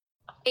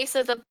base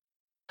of the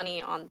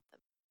bunny on.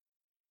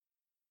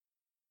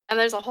 And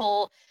there's a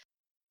whole,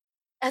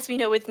 as we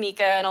know with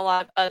Mika and a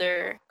lot of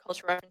other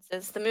cultural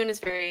references, the moon is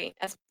very,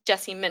 as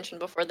Jesse mentioned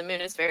before, the moon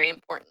is very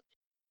important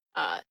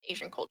in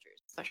Asian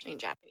cultures, especially in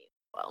Japanese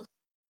as well.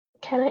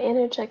 Can I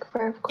interject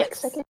for a quick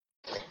Yes. second?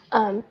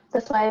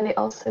 That's why they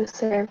also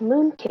serve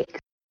moon cake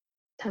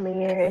time of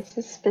year. It's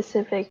a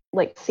specific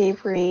like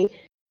savory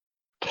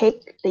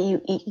cake that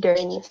you eat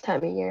during this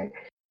time of year.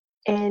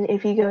 And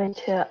if you go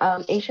into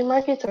Asian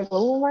markets or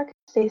global markets,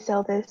 they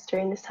sell this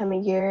during this time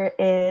of year,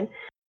 and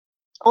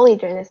only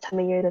during this time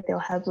of year that they'll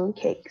have moon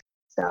cakes.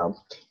 So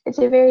it's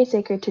a very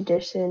sacred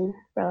tradition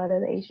for a lot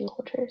of the Asian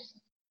cultures.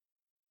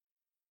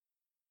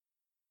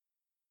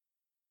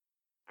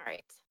 All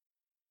right.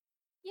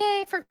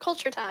 Yay for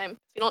culture time.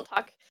 We don't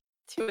talk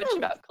too much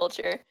about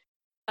culture.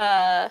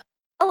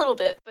 A little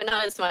bit, but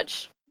not as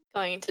much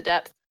going into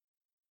depth.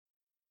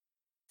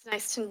 It's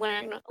nice to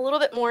learn a little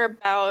bit more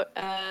about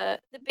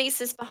the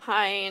basis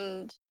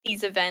behind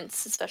these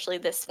events, especially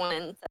this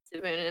one,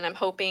 Setsu Moon, and I'm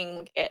hoping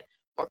we get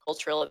more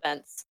cultural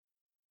events.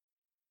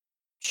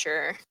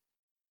 Sure.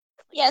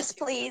 Yes,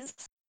 please.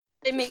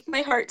 They make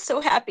my heart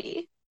so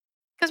happy.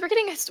 Because we're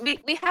getting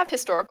we have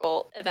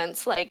historical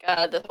events like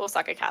the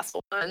Osaka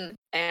Castle one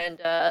and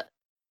the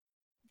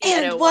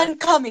Edo one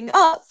coming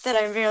up that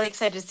I'm really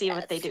excited to see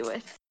what they do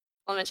with.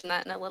 I'll mention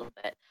that in a little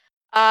bit.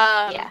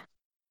 Yeah.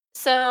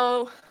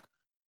 So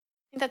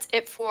I think that's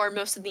it for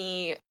most of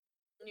the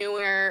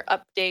newer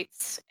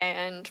updates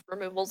and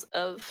removals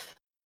of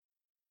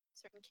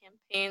certain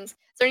campaigns. Is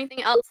there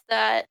anything else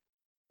that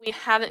we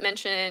haven't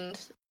mentioned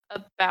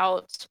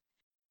about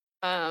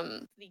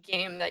the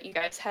game that you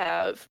guys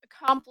have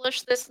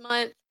accomplished this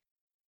month?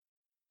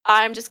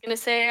 I'm just going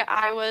to say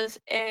I was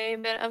a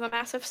bit of a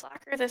massive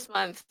slacker this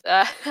month.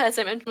 As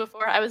I mentioned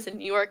before, I was in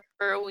New York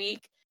for a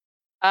week.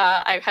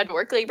 I had to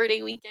work Labor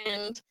Day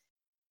weekend.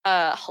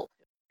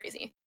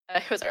 Crazy.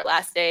 It was our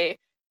last day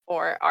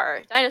for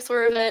our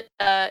dinosaur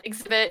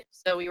exhibit,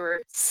 so we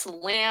were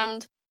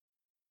slammed.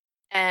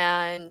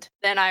 And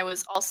then I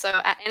was also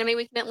at Anime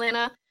Week in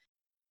Atlanta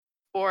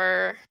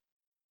for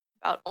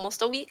about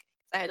almost a week.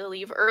 I had to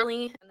leave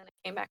early, and then I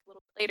came back a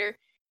little bit later.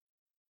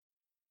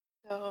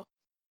 So,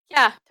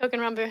 yeah, Token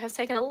Rumbu has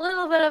taken a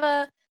little bit of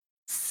a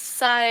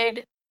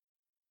side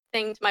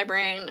thing to my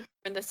brain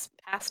for this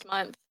past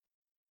month.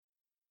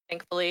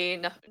 Thankfully,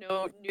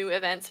 no new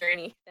events or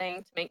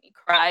anything to make me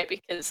cry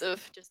because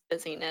of just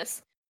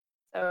busyness.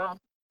 So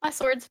my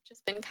sword's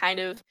just been kind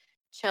of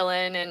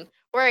chilling and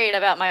worried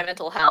about my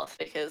mental health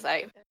because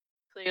I've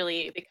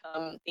clearly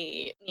become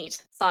the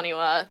neat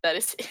Saniwa that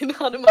is in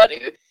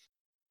Hanamaru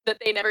that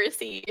they never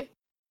see.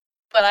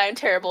 But I'm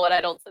terrible and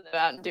I don't send them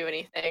out and do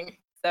anything.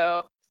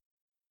 So,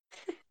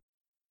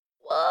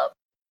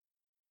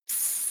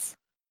 whoops.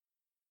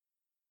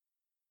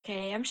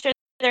 Okay, I'm sure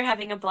they're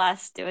having a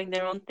blast doing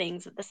their own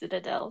things at the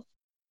Citadel.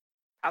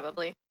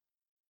 Probably.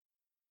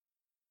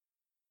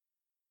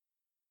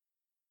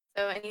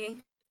 So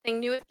anything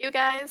new with you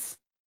guys?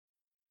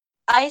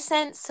 I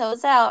sent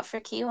Soza out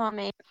for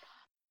Kiwame.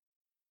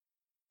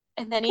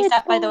 And then he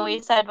sat by the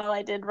wayside while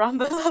I did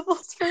Rumba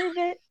levels for a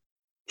bit.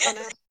 Oh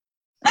no.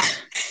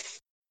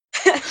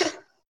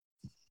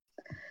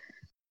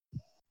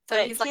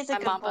 So he's like a my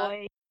good mama.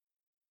 boy.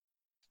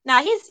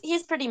 Nah,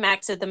 he's pretty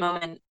maxed at the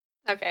moment.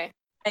 Okay.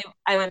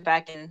 I went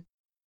back and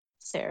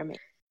Sarah made.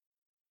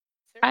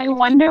 I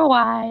wonder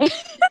why.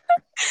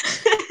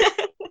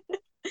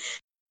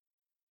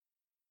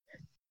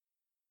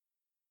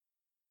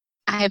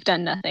 I have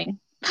done nothing.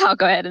 I'll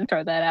go ahead and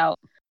throw that out.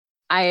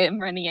 I am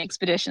running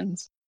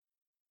expeditions.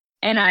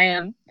 And I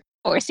am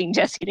forcing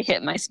Jessica to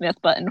hit my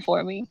Smith button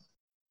for me.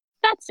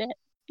 That's it.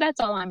 That's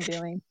all I'm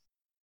doing.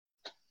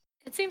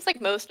 It seems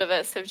like most of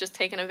us have just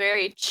taken a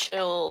very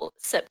chill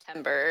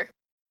September.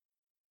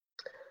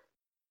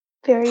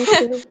 Very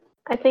true.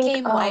 I think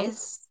Game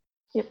wise.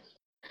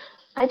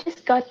 I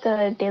just got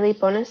the daily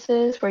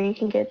bonuses where you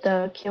can get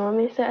the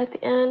Kiyomi set at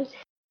the end,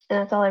 and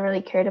that's all I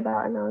really cared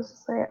about. And I was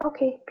just like,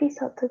 okay, peace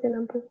out to the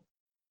number.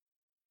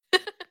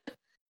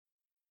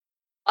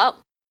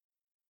 Well,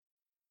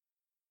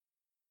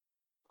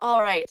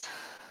 all right.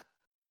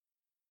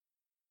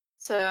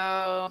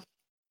 So,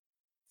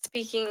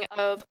 speaking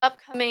of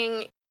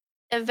upcoming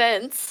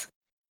events,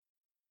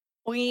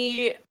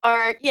 we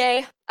are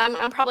yay!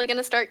 I'm probably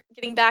gonna start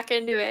getting back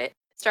into it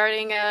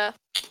starting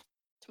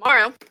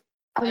tomorrow.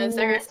 Is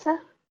there? Melissa?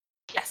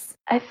 Yes.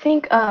 I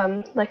think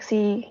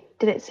Lexi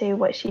didn't say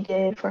what she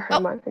did for her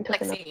month and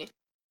took a number. Lexi,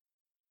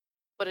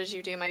 what did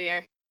you do, my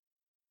dear?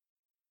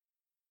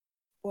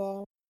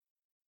 Well,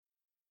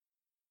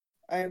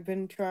 I've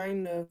been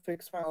trying to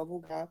fix my level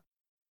gap.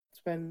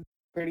 It's been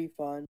pretty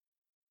fun.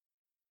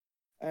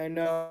 I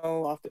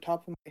know off the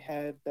top of my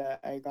head that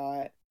I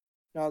got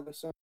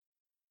Nagasa,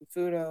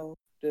 Fudo,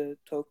 the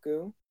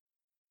Toku,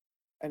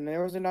 and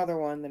there was another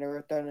one that I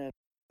wrote down in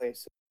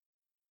place.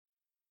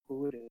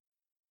 Who it is?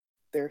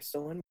 They're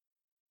still in.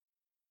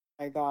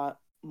 I got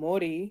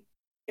Mori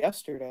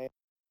yesterday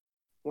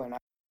when I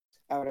was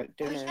out at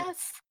dinner. Oh,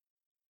 yes.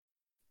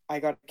 I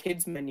got a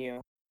kids menu,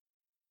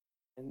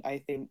 and I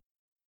think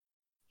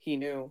he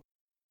knew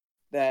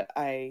that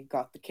I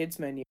got the kids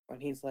menu, and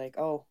he's like,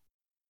 "Oh,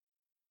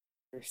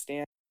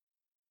 understand."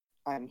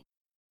 I'm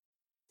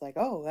like,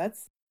 "Oh,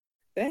 that's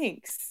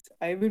thanks.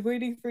 I've been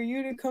waiting for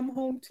you to come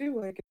home too.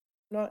 Like,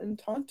 not in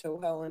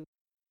Tonto, Helen."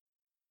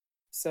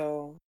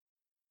 So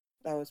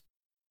that was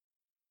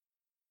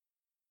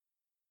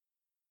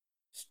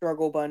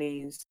struggle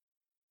bunnies.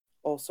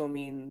 Also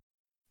mean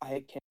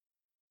I can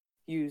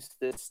use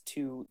this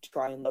to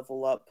try and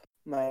level up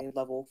my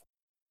level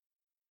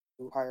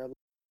to higher level.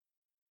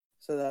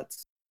 So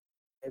that's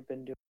what I've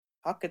been doing.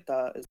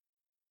 Hakata is,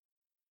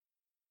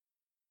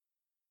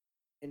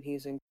 and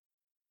he's in.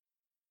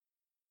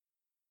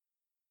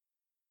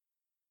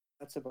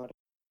 That's about it.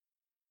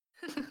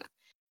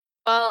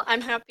 Well,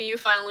 I'm happy you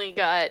finally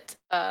got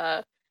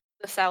the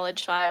salad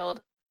child.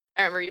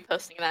 I remember you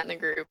posting that in the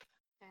group,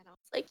 and I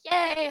was like,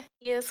 "Yay!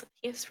 He is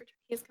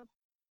come."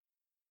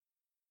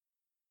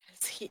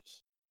 He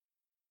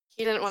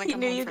didn't want to He come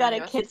knew home you for got any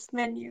a of us. kids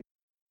menu.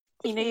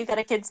 He knew you got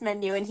a kids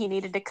menu, and he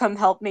needed to come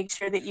help make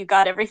sure that you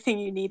got everything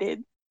you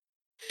needed.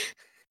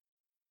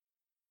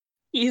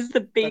 He's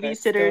the But I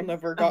still babysitter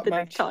never of got the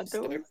my Tontos.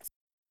 cheese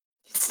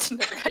You still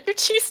never got your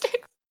cheese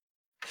sticks.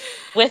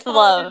 With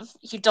love,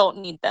 you don't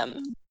need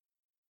them.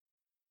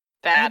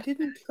 I Bad.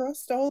 didn't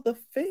trust all the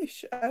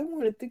fish. I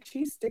wanted the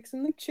cheese sticks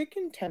and the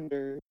chicken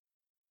tenders.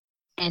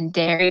 And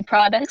dairy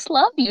products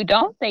love you,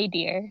 don't they,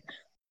 dear?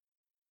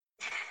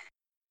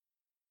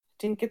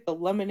 Didn't get the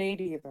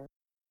lemonade either.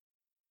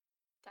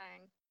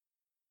 Dang.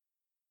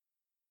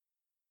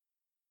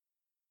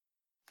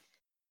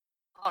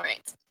 All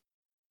right.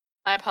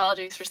 My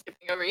apologies for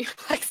skipping over you,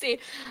 Lexi.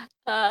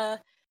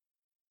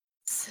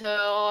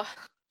 So,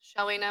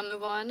 shall we now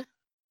move on?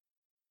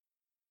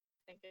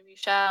 I think we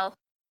shall.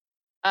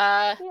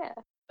 Yeah.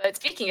 But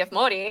speaking of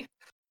Mori,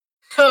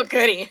 oh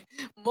goody,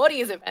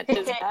 Mori's event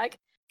is back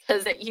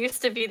because it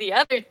used to be the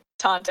other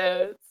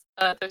Tonto's,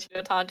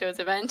 Toshio Tonto's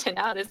event, and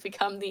now it has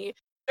become the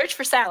Search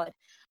for Salad.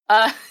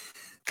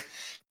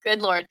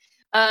 Good lord.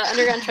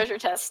 Underground Treasure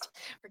Test.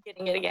 We're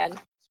getting it again.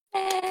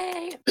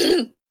 Yay!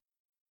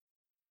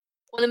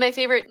 One of my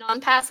favorite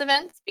non-pass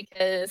events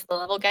because the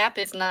level gap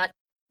is not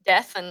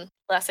death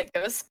unless it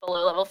goes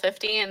below level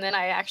 50, and then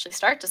I actually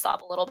start to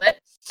sob a little bit.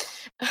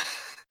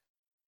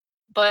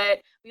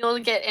 But we will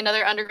get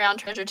another underground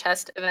treasure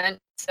chest event.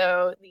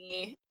 So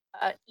the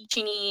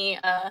Ichini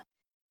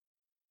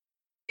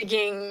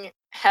digging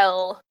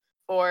hell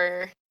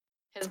for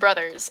his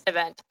brother's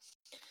event.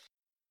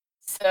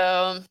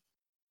 So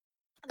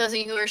those of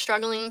you who are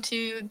struggling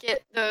to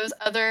get those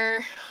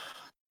other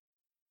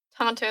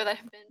Tonto that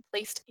have been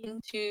placed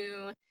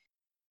into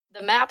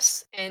the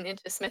maps and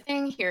into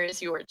smithing, here is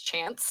your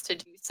chance to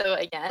do so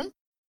again.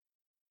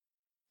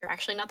 They're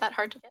actually not that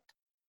hard to get.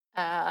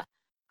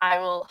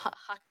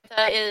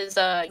 Hakata is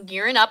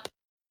gearing up.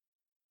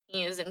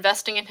 He is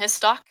investing in his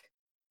stock,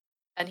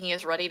 and he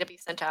is ready to be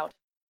sent out.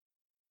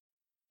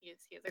 He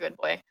is a good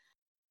boy.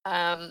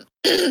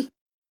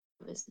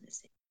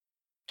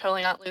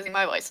 Totally not losing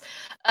my voice.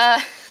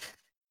 This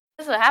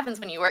is what happens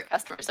when you work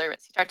customer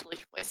service. You start to lose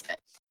your voice a bit.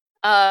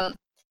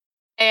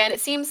 And it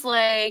seems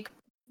like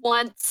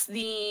once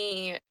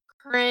the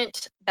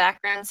current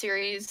background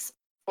series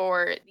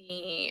for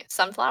the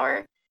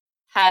Sunflower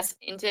has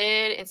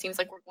ended, it seems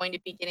like we're going to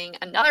be getting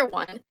another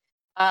one,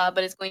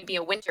 but it's going to be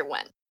a winter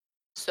one.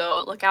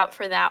 So look out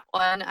for that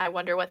one. I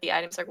wonder what the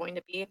items are going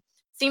to be.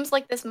 Seems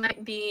like this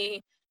might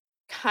be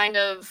kind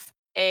of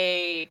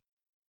a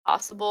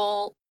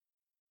possible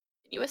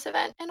continuous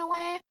event in a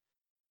way.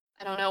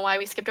 I don't know why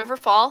we skipped over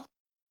fall.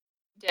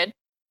 We did.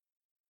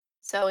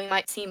 So we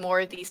might see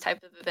more of these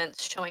type of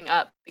events showing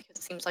up because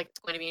it seems like it's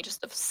going to be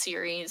just a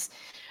series.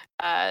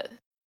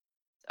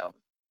 So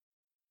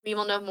we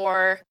will know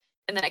more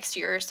in the next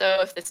year or so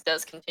if this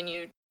does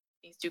continue.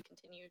 These do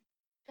continue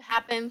to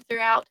happen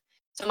throughout.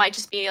 So it might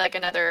just be like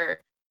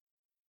another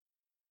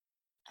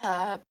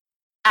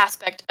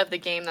aspect of the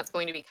game that's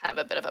going to be kind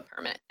of a bit of a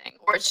permanent thing.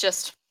 Or it's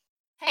just,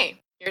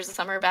 hey, here's a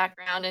summer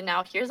background and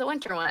now here's a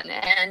winter one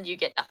and you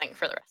get nothing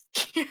for the rest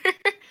of the year.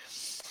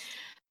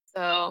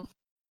 So,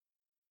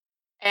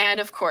 and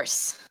of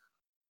course,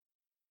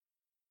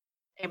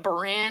 a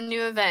brand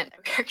new event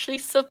we're actually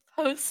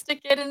supposed to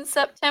get in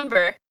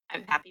September.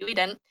 I'm happy we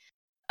didn't.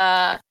 We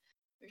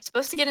were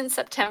supposed to get in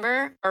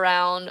September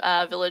around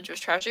Village of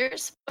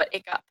Treasures, but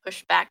it got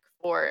pushed back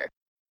for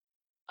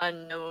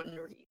unknown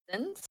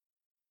reasons,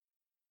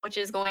 which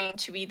is going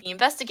to be the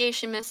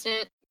investigation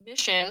mission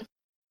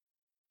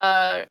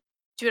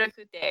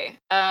Jurakute.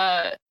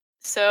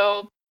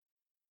 So,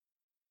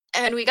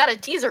 and we got a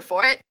teaser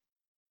for it,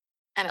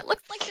 and it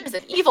looks like there's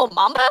an evil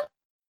Mamba.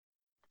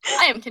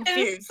 I am I'm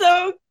confused.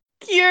 so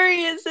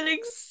curious and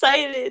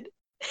excited.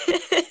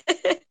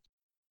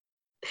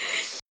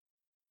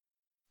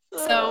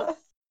 So,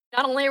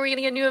 not only are we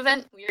getting a new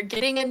event, we are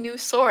getting a new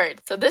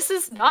sword. So this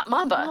is not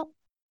Mamba. Well,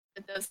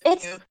 For those of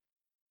it's you.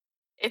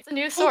 It's a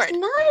new sword. It's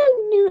not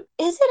a new.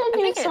 Is it a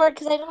I new think sword?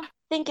 Because I don't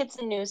think it's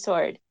a new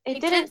sword. It They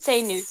didn't didn't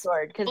say new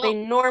sword because well- they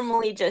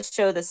normally just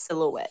show the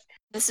silhouette.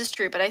 This is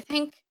true, but I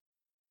think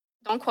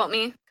don't quote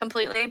me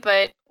completely,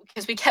 but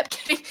because we kept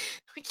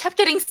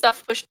getting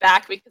stuff pushed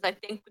back because I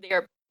think they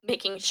are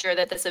making sure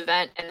that this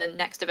event and the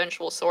next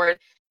eventual sword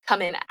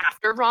come in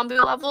after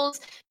Rambu levels,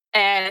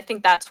 and I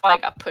think that's why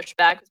it got pushed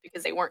back was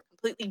because they weren't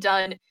completely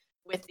done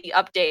with the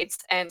updates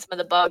and some of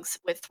the bugs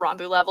with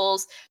Rambu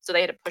levels, so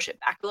they had to push it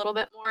back a little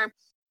bit more.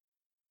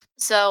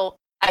 So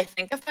I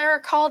think if I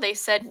recall, they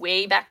said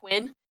way back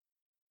when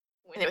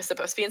it was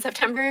supposed to be in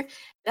September,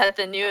 that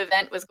the new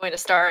event was going to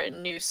start a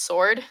new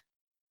sword.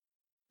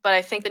 But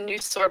I think the new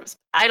sword was,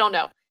 I don't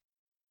know.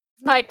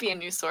 Might be a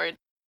new sword.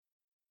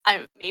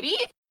 Maybe?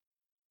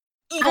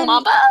 Evil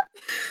Mamba?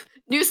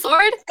 New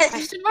sword?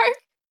 Question mark?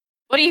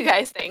 What do you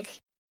guys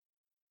think?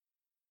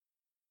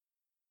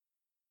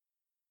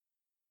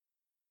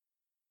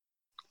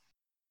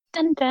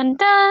 Dun dun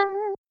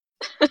dun.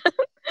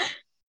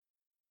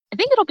 I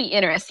think it'll be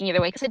interesting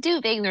either way because I do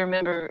vaguely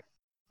remember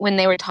when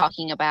they were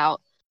talking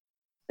about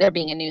there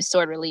being a new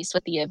sword release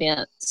with the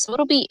event. So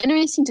it'll be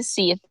interesting to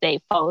see if they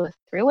follow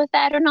through with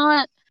that or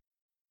not.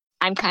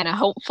 I'm kind of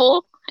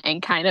hopeful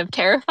and kind of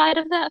terrified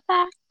of that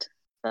fact,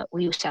 but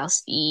we shall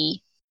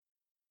see.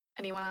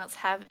 Anyone else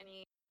have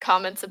any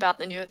comments about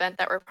the new event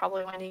that we're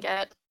probably going to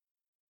get?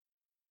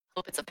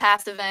 Hope it's a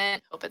pass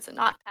event. Hope it's a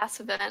not pass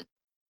event.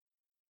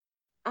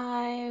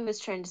 I was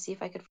trying to see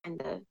if I could find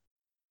the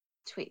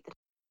tweet that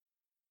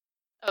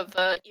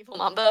Of Evil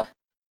Mamba.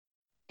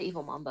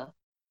 Evil Mamba.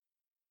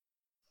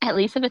 At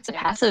least if it's a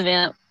pass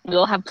event,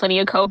 we'll have plenty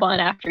of Koban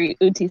after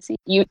UTC.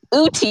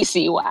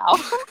 UTC, wow.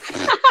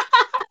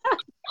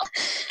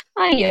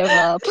 I give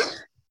up.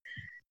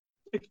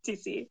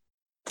 UTC.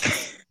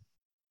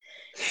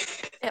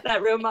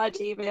 That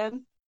Romaji,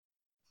 man.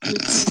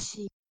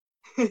 UTC.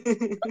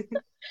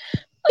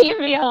 Leave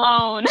me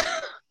alone.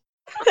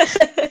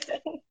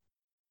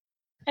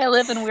 I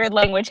live in weird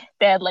language,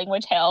 bad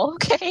language hell,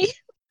 okay?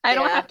 I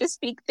don't have to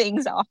speak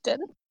things often.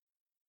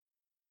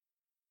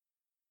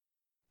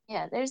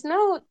 Yeah, there's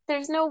no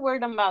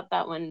word about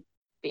that one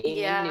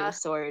being a new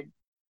sword.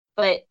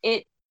 But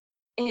it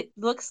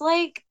looks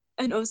like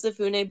an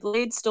Osafune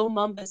blade stole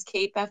Mamba's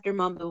cape after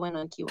Mamba went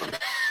on Q1.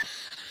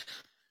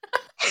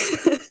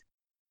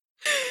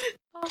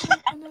 Oh my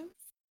goodness.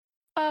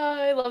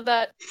 I love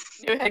that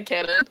new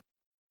headcanon.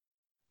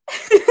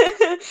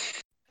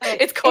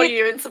 It's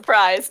Koryu in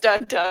surprise.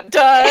 Dun dun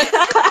dun.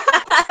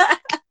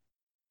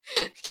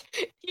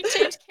 You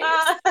changed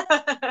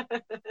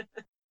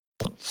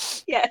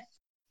capes. Yes.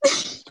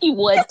 He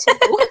would too.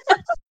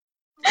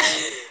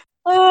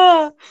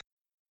 But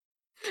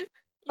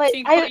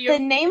the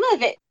name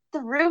of it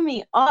threw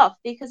me off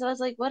because I was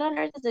like, what on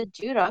earth is a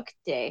Jurok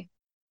Day?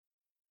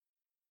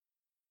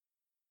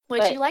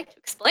 Would you like to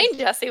explain,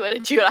 Jesse, what a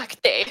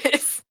Jurok Day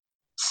is?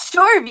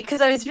 Sure,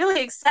 because I was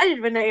really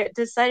excited when I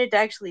decided to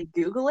actually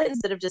Google it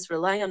instead of just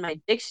relying on my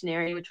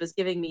dictionary, which was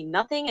giving me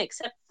nothing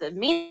except the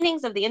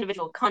meanings of the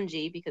individual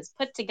kanji, because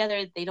put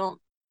together they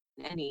don't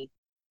any.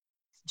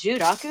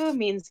 Juraku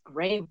means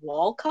gray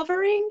wall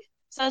covering?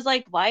 So I was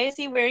like, why is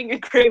he wearing a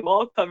gray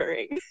wall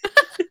covering?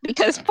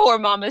 Because poor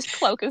Mama's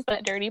cloak is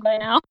that dirty by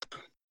now.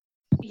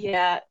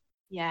 Yeah,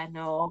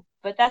 no.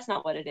 But that's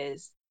not what it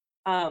is.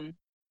 And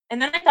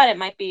then I thought it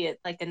might be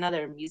like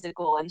another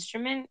musical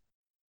instrument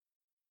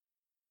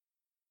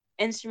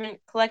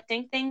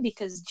collecting thing,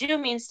 because Ju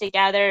means to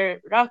gather,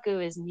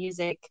 Raku is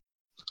music,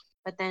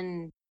 but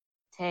then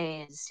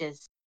Jurokte is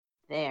just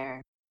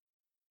there.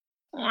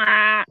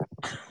 Mwah.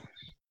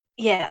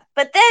 Yeah,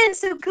 but then,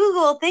 so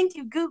Google, thank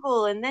you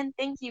Google, and then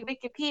thank you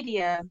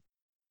Wikipedia,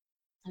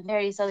 and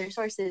various other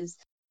sources,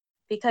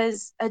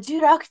 because a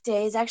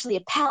Jurokte is actually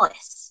a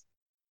palace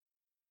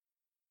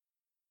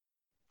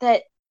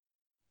that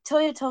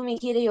Toyotomi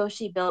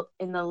Hideyoshi built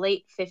in the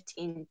late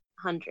 1500s.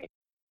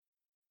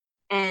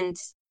 And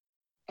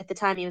at the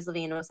time he was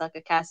living in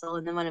Osaka Castle,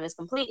 and then when it was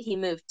complete, he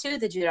moved to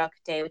the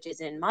Jurokte, which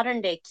is in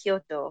modern-day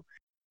Kyoto,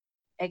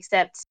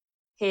 except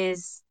a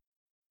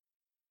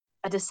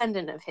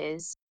descendant of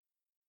his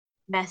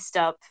messed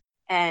up,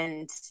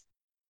 and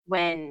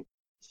when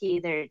he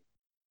either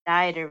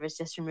died or was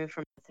just removed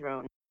from the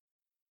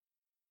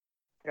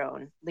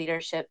throne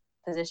leadership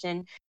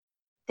position,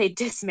 they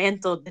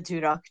dismantled the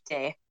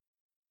Jurokte,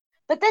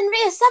 but then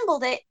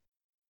reassembled it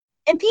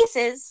in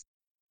pieces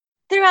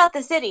throughout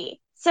the city.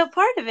 So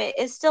part of it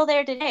is still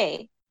there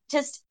today,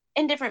 just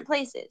in different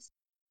places.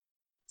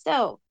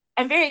 So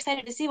I'm very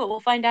excited to see what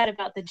we'll find out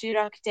about the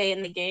Jurokte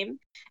in the game,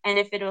 and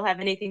if it'll have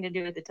anything to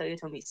do with the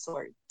Toyotomi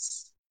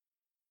swords.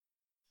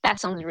 That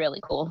sounds really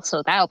cool.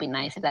 So that'll be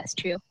nice if that's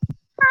true.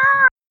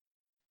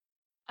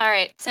 All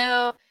right,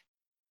 so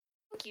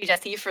thank you,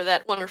 Jesse, for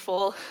that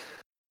wonderful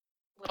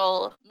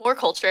little more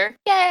culture.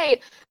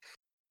 Yay!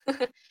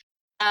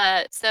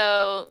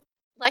 So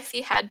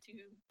Lexi had to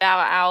bow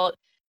out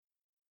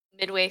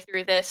midway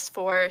through this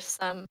for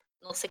some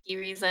little sicky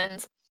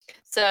reasons.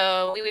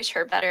 So we wish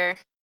her better.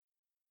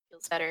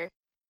 Feels better.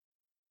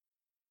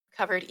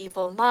 Covered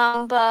Evil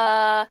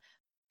Mamba,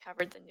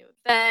 covered the new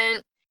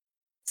event.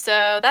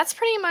 So that's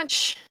pretty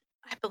much,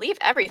 I believe,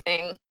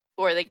 everything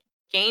for the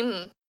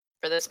game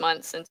for this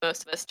month, since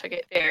most of us took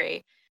it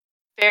very,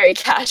 very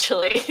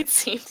casually, it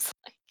seems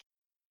like.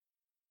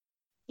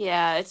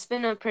 Yeah, it's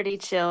been a pretty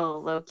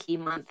chill, low-key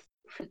month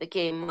for the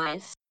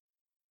game-wise.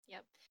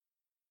 Yep.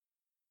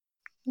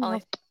 All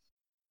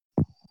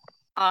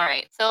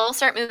right, so we'll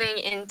start moving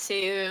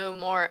into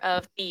more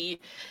of the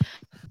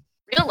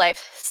real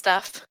life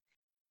stuff.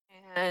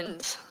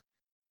 And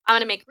I'm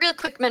going to make real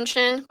quick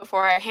mention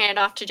before I hand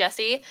off to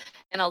Jesse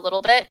in a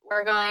little bit.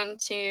 We're going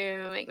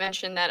to make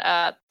mention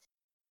that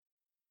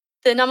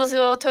the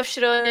Namazuo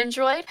Toshiro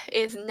Nendroid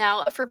is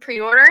now up for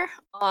pre-order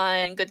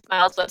on Good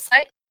Smiles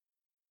website.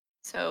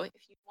 So if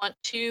you want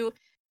to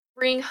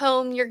bring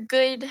home your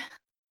good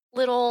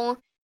little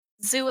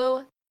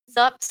Zuo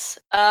Zups,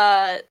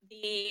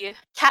 the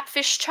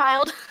catfish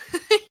child,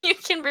 you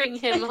can bring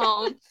him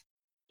home.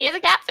 He is a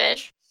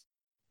catfish.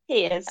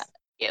 He is.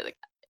 He is a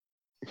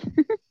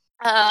catfish.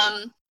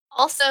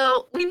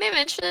 Also, we may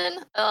mention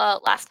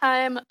last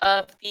time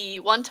of the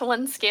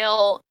 1-to-1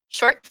 scale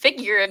short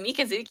figure of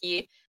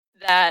Mikazuki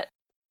that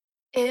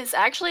is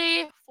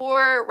actually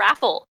for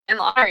raffle and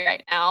lottery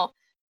right now.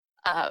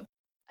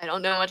 I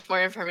don't know much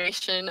more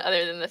information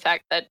other than the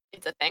fact that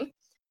it's a thing.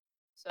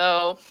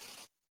 So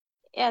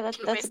yeah,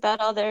 that's about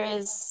all there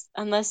is,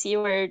 unless you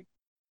were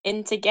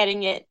into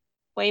getting it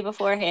way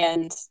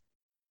beforehand.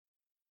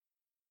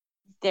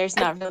 There's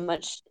not really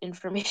much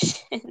information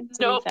to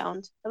be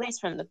found, at least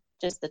from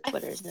just the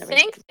Twitters and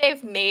everything. I think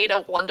they've made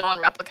a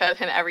 1-to-1 replica of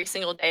him every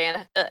single day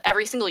and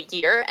every single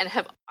year, and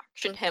have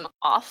auctioned him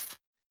off.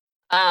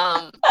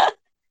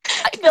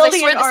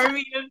 Building an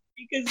army of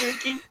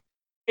Mikazuki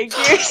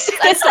figures.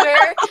 I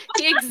swear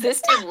he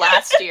existed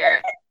last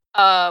year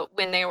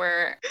when they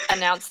were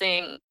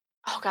announcing.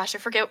 Oh gosh, I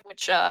forget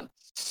which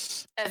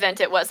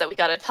event it was that we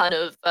got a ton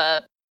of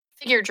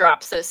figure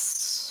drops.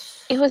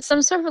 It was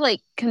some sort of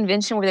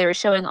convention where they were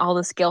showing all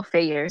the scale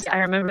figures. Yeah. I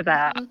remember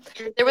that.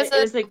 It was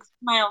like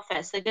Smile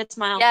Fest, the Good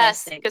Smile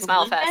Fest thing. Good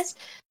Smile Fest.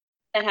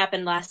 That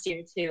happened last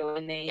year too,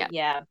 and they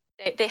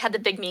had the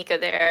big Mika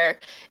there.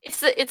 It's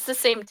the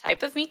same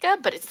type of Mika,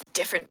 but it's a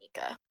different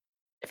Mika,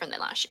 different than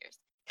last year's.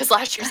 Because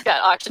last year's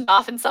got auctioned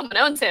off and someone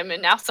owns him, and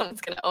now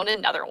someone's going to own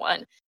another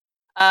one.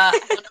 I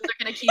don't know if they're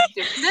going to keep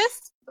doing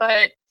this,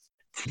 but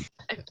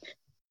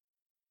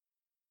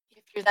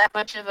if you're that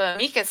much of a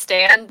Mika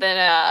stan,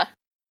 then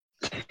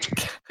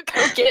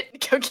go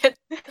get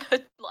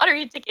the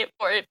lottery ticket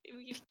for it if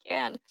you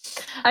can.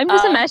 I'm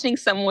just imagining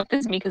someone with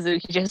this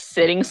Mikazuki just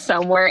sitting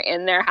somewhere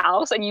in their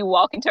house, and you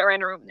walk into a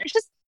random room and there's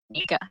just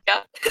Mika.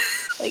 Yeah.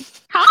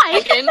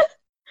 Hi.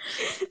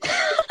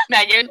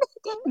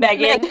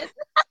 Megan.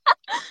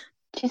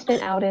 She's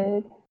been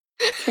outed.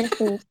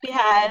 She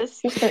has.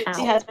 She's been out.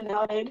 She has been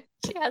outed.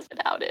 She has been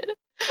outed.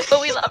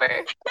 But we love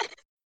her.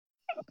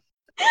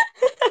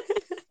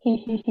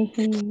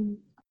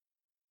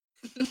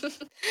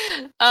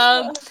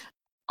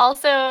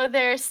 Also,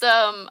 there's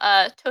some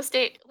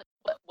Toastate.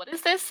 What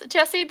is this,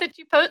 Jesse? That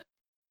you put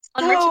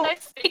on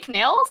merchandise? Fake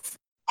nails.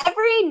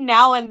 Every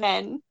now and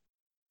then,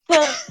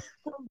 the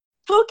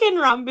Token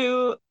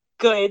Rambu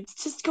goods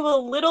just go a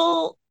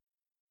little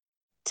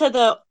to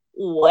the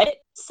what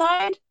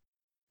side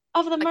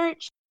of the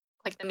merch?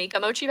 Like the Mika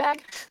Mochi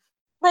bag.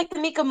 Like the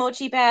Mika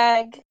Mochi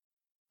bag.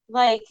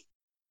 Like,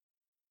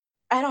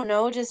 I don't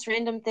know, just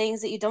random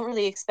things that you don't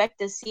really expect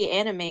to see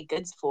anime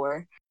goods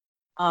for.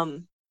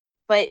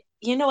 But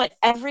you know what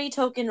every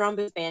token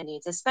Rambu fan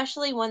needs,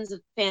 especially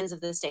fans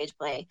of the stage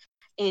play,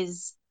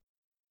 is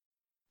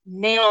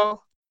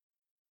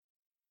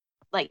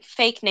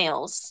fake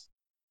nails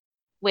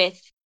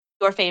with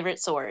your favorite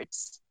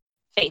swords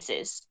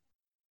faces.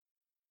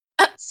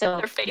 So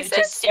Their you faces?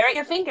 just stare at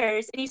your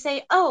fingers and you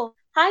say, "Oh,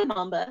 hi,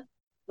 Mamba."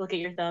 Look at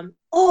your thumb.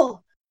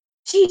 "Oh,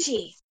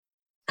 Chi-Chi."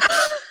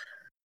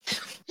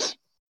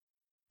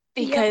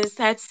 Because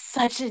that's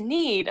such a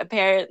need,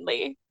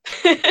 apparently.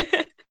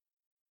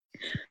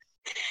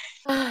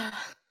 I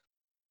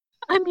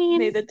mean,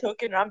 May the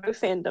token Rambu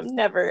fandom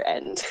never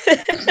end.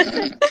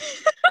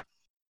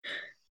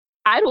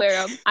 I'd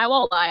wear them. I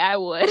won't lie, I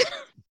would.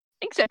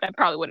 Except I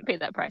probably wouldn't pay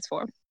that price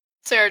for them.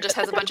 Sarah just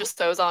has a bunch of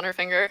sews on her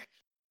finger.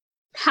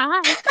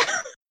 Hi.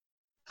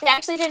 They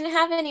actually didn't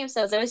have any of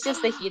those. It was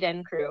just the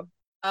Hiden crew.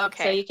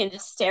 Okay. So you can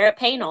just stare at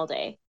pain all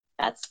day.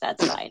 That's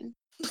fine.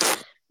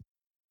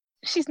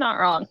 She's not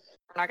wrong.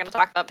 We're not going to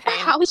talk about pain.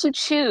 How would you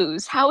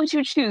choose?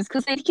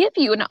 Because they'd give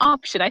you an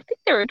option. I think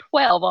there were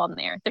 12 on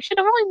there. There should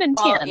have only been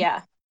 10. Well,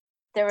 yeah.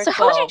 There were So 12.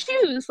 how would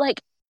you choose?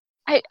 Like,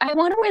 I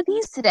want to wear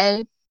these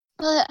today,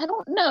 but I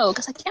don't know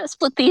because I can't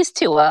split these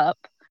two up.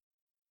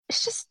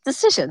 It's just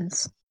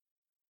decisions.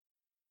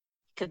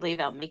 Could leave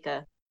out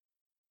Mika.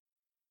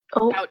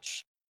 Oh,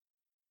 Ouch.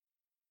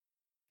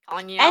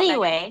 Calling you out, Megan.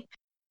 Anyway,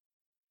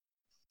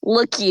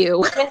 Look you.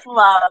 with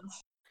love.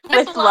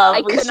 With love.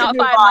 I we could should not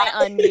move find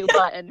on. my unmute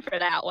button for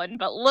that one,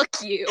 but look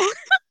you.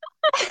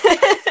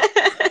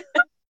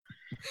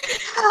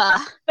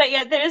 But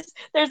yeah,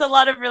 there's a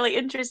lot of really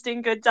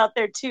interesting goods out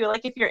there too.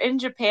 Like if you're in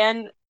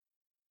Japan,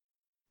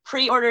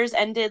 pre-orders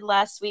ended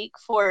last week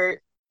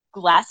for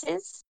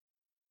glasses.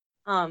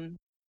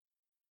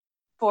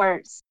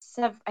 For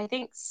I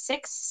think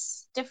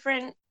 6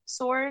 different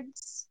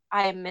swords.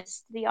 I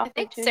missed the I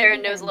opportunity. think Sarah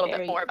knows a I'm little bit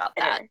very more about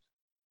that. bitter.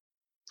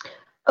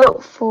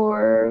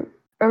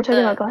 are we talking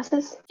about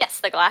glasses? Yes,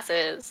 the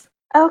glasses.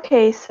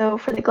 Okay, so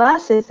for the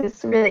glasses,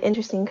 it's really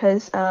interesting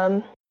because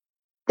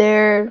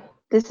they've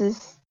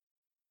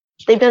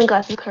done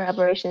glasses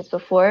collaborations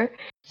before,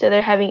 so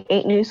they're having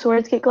 8 new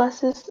swords get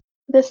glasses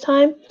this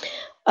time.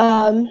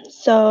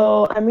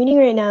 So I'm reading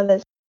right now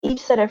that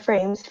each set of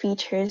frames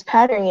features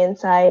patterning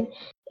inside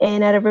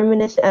and out of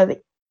reminiscent of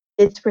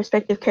its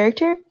respective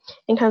character,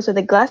 and comes with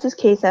a glasses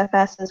case that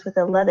fastens with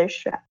a leather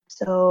strap.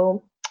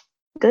 So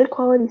good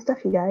quality stuff,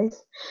 you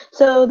guys.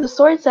 So the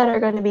swords that are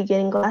going to be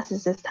getting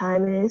glasses this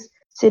time is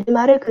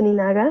Tsurumaru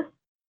Kuninaga,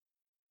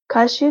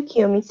 Kashu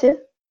Kiyomitsu,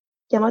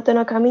 Yamato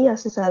no Kami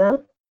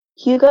Yasudara,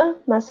 Hyuga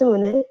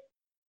Masamune,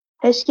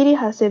 Heshikiri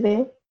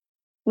Hasebe,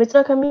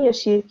 Mitsukami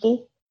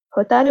Yoshiyuki,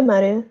 Hotaru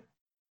Maru,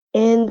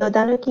 and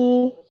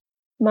Dodanuki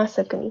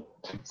Masakuni.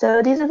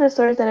 So these are the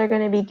swords that are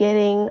going to be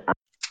getting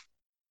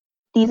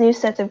these new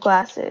sets of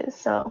glasses.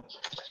 So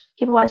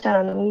keep a watch out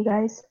on them, you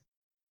guys.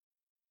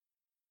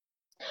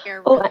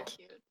 They're Oh, really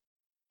cute.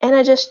 and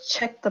I just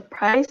checked the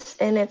price,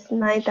 and it's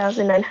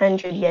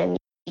 9,900 yen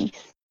each.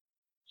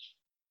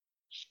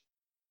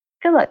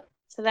 Good luck.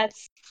 So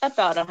that's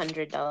about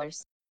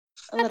 $100.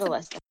 A little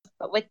less,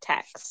 but with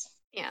tax.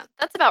 Yeah,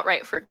 that's about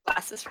right for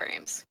glasses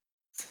frames.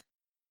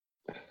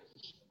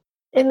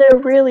 And they're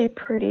really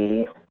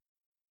pretty.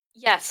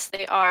 Yes,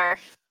 they are.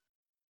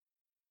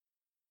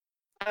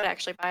 I would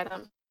actually buy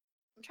them.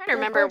 I'm trying to They're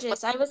remember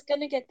gorgeous. I was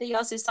gonna get the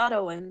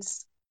Yasusato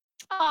ones,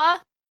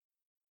 Aw,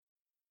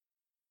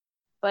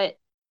 but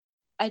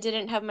I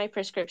didn't have my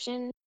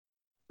prescription,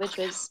 which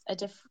was a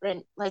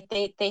different. Like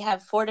they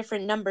have 4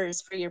 different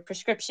numbers for your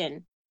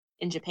prescription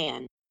in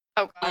Japan,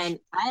 oh gosh. and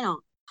I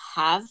don't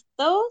have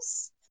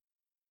those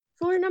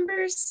 4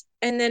 numbers.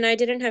 And then I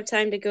didn't have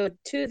time to go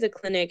to the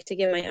clinic to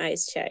get my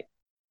eyes checked,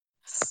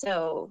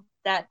 so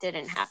that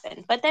didn't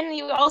happen. But then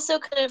you also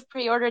could have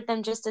pre-ordered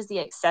them just as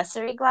the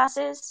accessory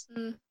glasses,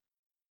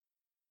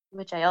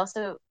 which I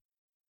also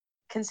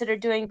considered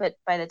doing, but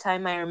by the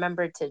time I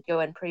remembered to go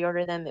and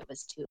pre-order them, it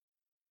was too late.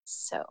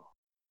 So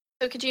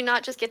could you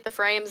not just get the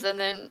frames and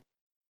then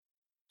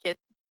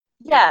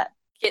yeah,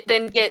 get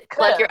could've.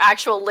 like your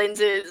actual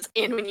lenses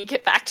in when you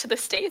get back to the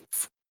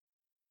States?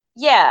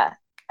 yeah,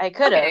 I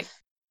could have, Okay.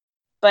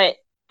 but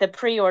the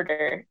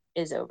pre-order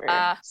is over.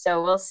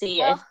 So we'll see.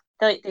 Well-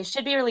 They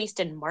should be released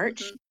in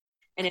March,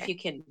 and if Okay. you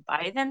can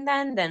buy them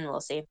then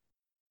we'll see.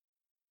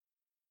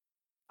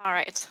 All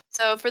right.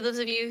 So for those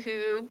of you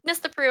who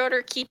missed the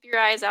pre-order, keep your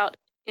eyes out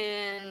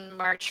in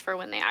March for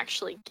when they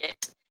actually get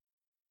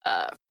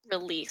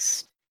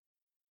released.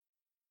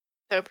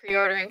 So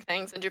pre-ordering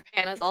things in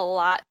Japan is a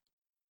lot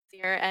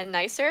easier and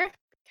nicer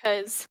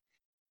because,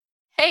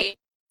 hey,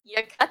 you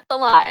cut the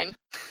line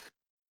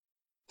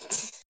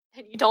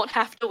and you don't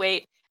have to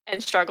wait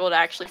and struggle to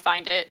actually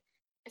find it,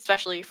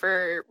 especially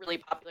for really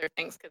popular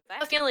things. Because I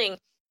have a feeling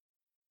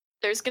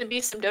there's going to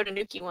be some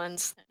Dotanuki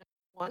ones that no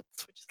one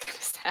wants, which is kind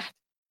of sad.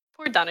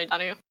 Poor Danu.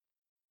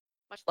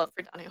 Much love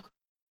for Danu.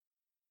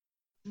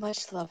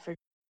 Much love for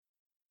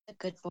a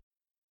good boy.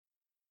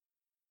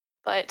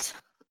 But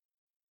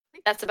I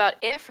think that's about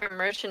it for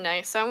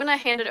merchandise. So I'm going to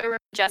hand it over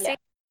to Jesse. Yeah.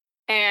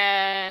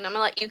 And I'm going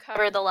to let you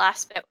cover the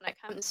last bit when it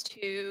comes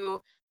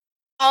to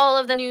all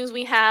of the news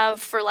we have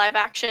for live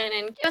action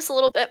and give us a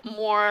little bit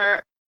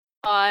more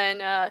on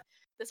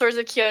the Swords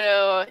of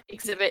Kyoto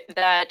exhibit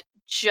that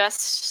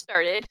just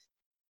started.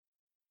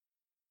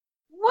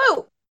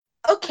 Whoa!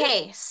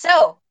 Okay,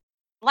 so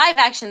live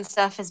action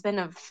stuff has been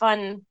a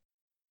fun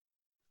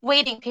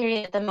waiting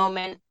period at the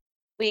moment.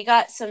 We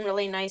got some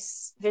really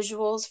nice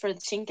visuals for the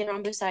Shinken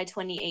Rambusai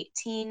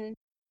 2018.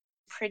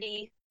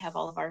 Pretty. We have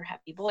all of our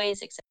happy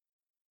boys, except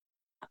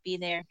not be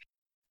there.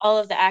 All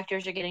of the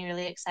actors are getting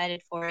really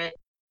excited for it.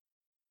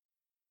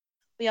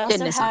 We also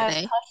Goodness, are have.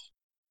 they?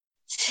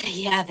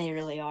 Yeah, they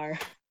really are.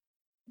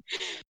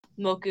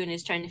 Mokun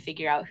is trying to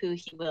figure out who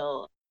he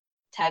will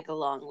tag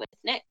along with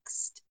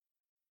next.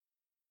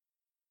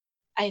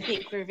 I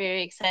think we're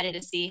very excited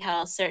to see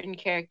how certain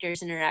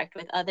characters interact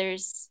with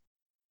others,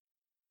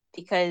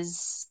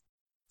 because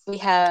we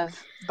have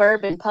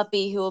Burb and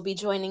Puppy who will be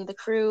joining the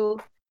crew,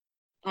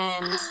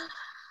 and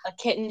a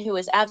kitten who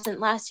was absent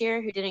last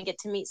year who didn't get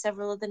to meet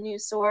several of the new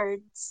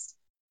swords.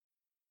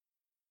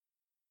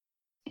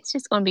 It's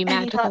just going to be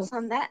Any magical. thoughts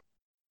on that?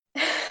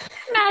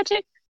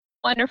 Magic.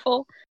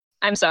 Wonderful.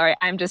 I'm sorry.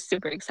 I'm just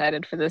super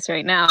excited for this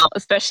right now,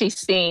 especially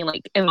seeing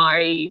like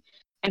Imari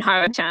and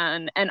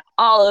Haru-chan and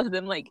all of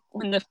them. Like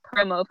when the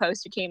promo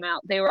poster came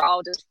out, they were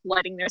all just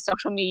flooding their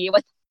social media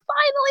with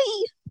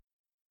 "finally."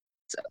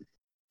 So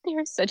they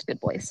are such good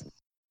boys.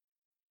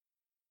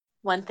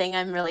 One thing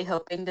I'm really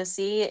hoping to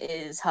see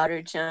is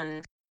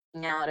Haru-chan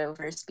freaking out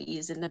over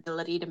Spee's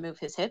inability to move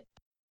his hip.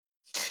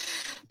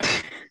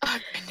 Oh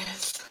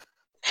goodness.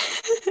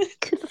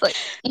 Because like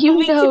you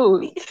We can know,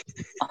 be-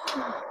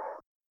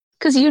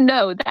 because you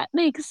know that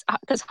makes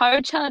because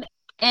Haru-chan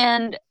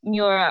and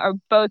Miura are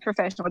both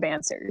professional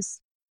dancers,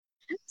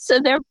 so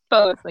they're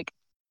both like.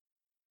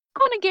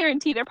 I'm gonna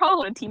guarantee they're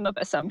probably gonna team up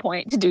at some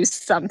point to do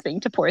something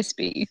to poor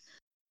Spee.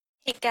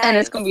 Hey guys, And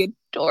it's gonna be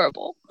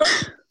adorable.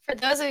 for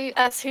those of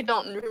us who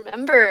don't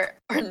remember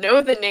or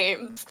know the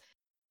names,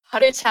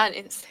 Haru-chan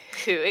is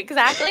who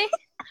exactly?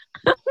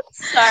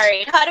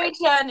 Sorry,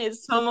 Haru-chan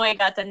is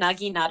Tomoegata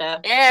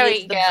Naginata. There He we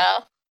is the- go.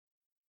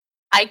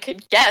 I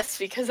could guess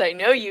because I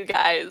know you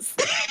guys.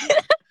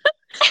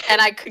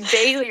 And I could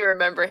vaguely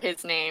remember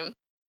his name.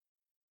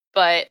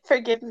 But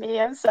Forgive me,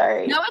 I'm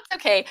sorry. no, it's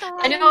okay.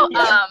 I know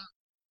Yeah.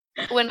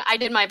 when I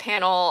did my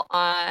panel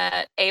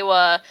on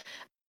AWA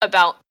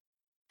about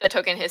the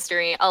token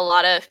history, a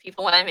lot of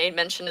people, when I made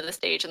mention of the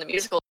stage and the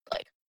musical, were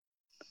like,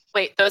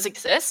 wait, those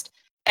exist?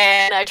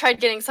 And I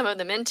tried getting some of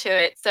them into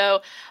it.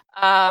 So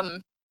I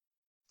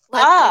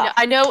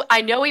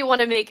know we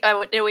want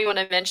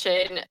to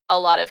mention a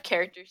lot of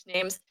characters'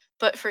 names,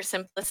 but for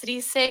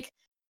simplicity's sake,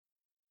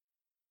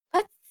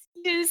 let's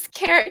use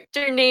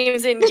character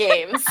names in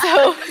games.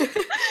 So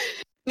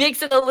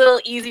makes it a little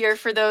easier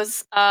for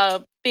those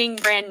being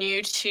brand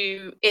new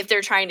to, if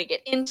they're trying to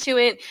get into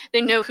it,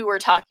 they know who we're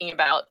talking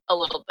about a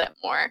little bit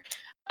more.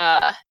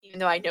 Even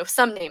though I know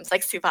some names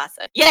like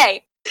Tsubasa.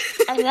 Yay!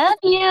 I love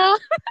you.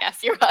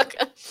 Yes, you're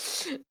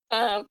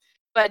welcome.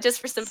 But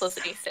just for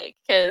simplicity's sake,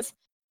 because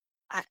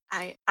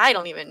I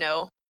don't even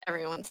know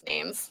everyone's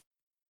names.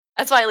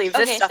 That's why I leave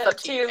this Okay, stuff so up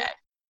to you guys.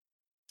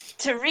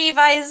 to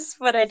revise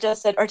what I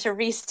just said, or to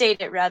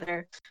restate it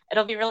rather,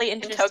 it'll be really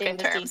interesting token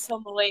to terms. see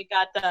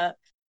Tomoegata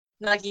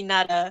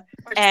Naginata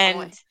Or just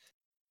and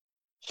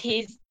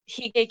Tomoe.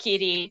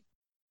 Higekiri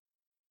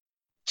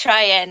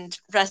try and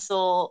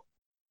wrestle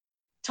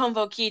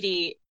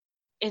Tombokiri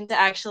into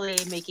actually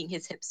making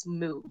his hips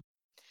move,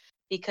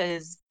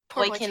 because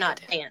Poor boy boy cannot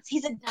can't. dance.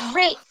 He's a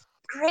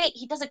No.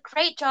 he does a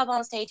great job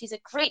on stage. He's a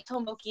great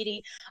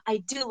Tombokiri. I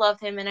do love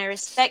him, and I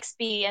respect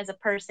Spee as a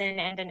person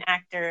and an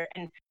actor,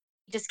 and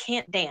he just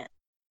can't dance.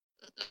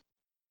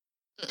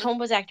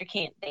 Tombo's actor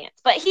can't dance,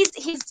 but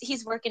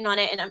he's working on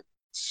it, and I'm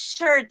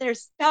sure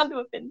there's bound to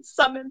have been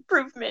some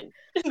improvement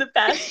in the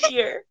past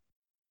year.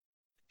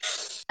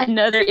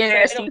 Another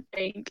interesting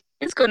thing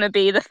is going to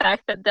be the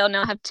fact that they'll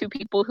now have two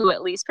people who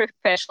at least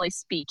professionally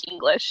speak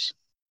English.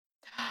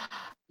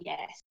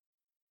 Yes.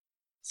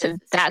 So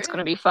This is that's true.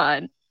 going to be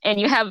fun. And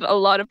you have a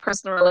lot of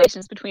personal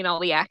relations between all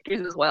the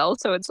actors as well.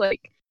 So it's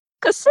like,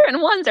 because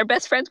certain ones are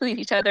best friends with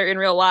each other in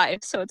real life.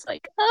 So it's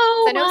like,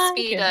 oh, I know my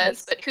Spee goodness.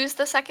 does, but who's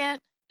the second?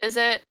 Is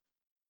it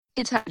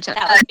It's Haru-chan.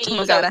 That would be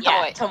Tomoegata.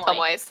 yeah, Tomoe? Tomoe.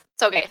 Tomoe's.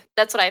 It's okay.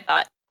 That's what I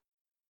thought.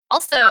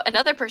 Also,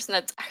 another person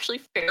that's actually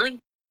fairly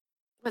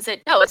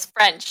it's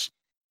French.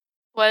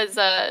 Was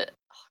oh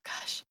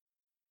gosh.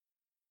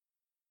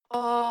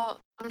 Oh,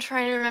 I'm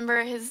trying to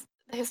remember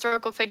the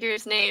historical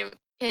figure's name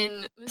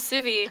in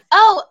Musubi.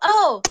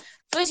 Oh,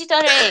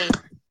 Fujitore.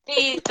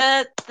 The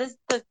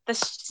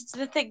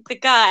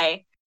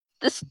guy.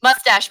 This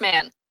Mustache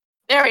Man.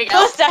 There we go.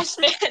 Mustache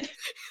Man.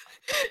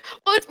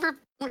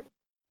 We're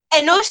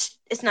Enosh.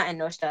 It's not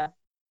Enoshita.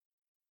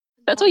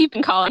 That's what you've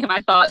been calling him,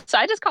 I thought. So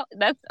I just call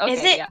that's okay.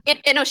 Is it? Yeah.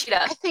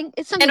 Inoshida. I think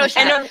it's something like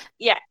Enoshida. that.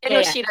 Yeah.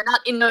 Inoshida,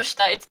 not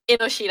Inoshita. It's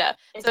Inoshida.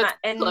 It's So not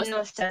close.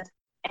 Enoshita.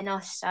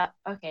 Enoshita.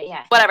 Okay,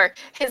 yeah. Whatever.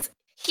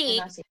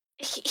 Enoshita.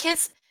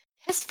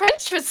 His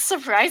French was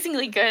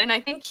surprisingly good, and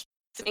I think he's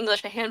in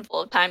English a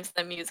handful of times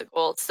in the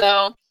musical.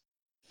 So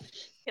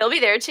He'll be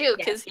there too, Yeah.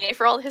 because yay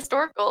for all the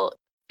historical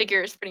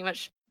figures pretty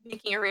much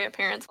making a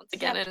reappearance once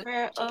again in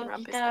Except for Chicken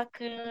Rumpus.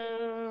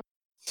 Otaku.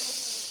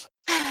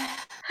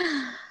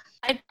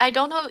 I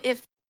don't know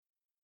if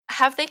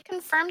have they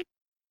confirmed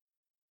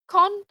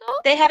Kondo?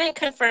 They haven't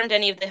confirmed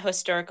any of the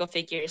historical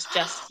figures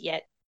just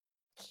yet.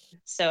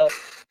 So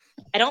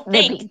I don't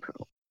They're think being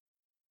cruel.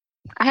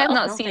 I have I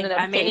not don't seen the think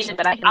I may need notification,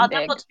 to but I can I'll dig.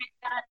 double check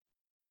that.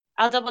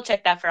 I'll double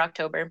check that for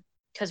October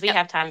because we Yep.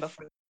 have time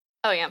before.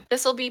 Oh yeah,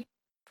 this will be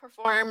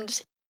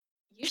performed.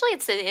 Usually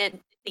it's at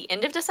the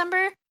end of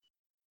December.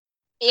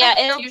 Yeah,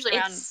 It's usually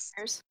around it's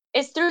New Year's.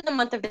 it's through the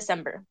month of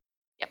December.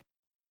 Yep.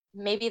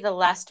 Maybe the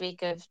last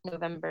week of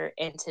November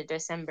into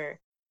December,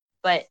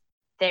 but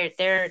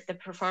the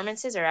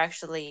performances are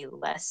actually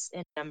less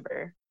in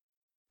number,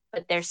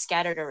 but they're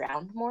scattered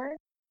around more.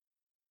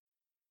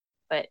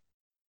 But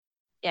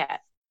yeah.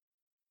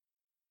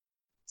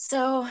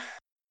 So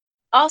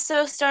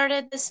also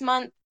started this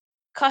month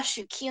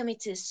Kashu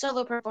Kiyomitsu's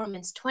solo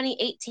performance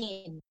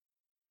 2018.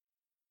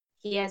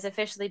 He has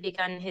officially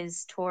begun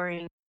his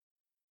touring.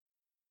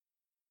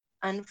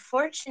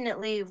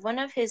 Unfortunately, one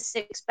of his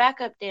 6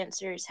 backup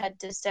dancers had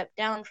to step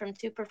down from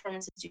 2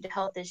 performances due to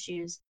health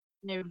issues,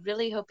 and I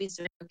really hope he's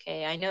doing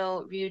okay. I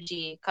know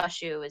Ryuji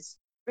Kashu is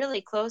really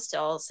close to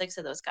all 6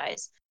 of those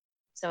guys,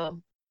 so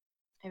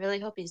I really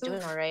hope he's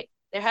doing all right.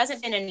 There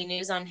hasn't been any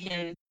news on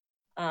him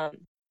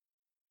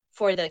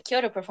for the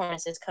Kyoto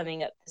performances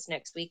coming up this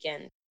next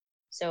weekend,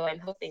 so I'm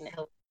hoping that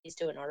he's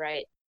doing all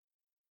right.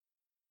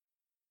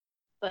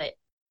 But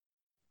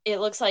it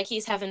looks like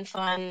he's having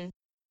fun,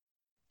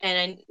 and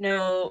I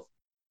know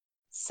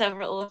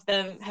several of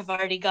them have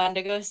already gone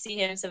to go see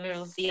him,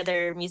 several of the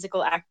other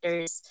musical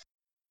actors.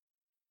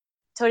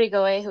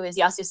 Torigoe, who is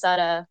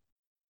Yasusada.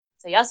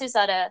 So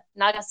Yasusada,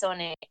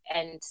 Nagasone,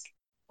 and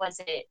was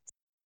it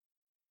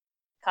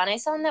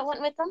Kane-san that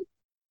went with them?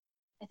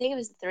 I think it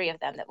was the 3 of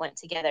them that went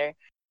together.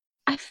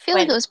 I feel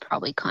like it was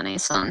probably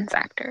Kane-san's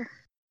actor.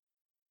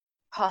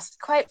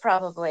 Quite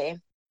probably.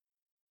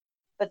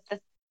 But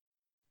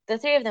the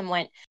 3 of them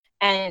went,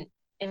 and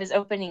it was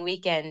opening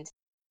weekend,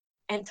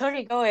 and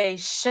Torigoe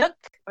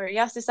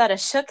Yasusada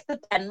shook the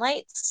pen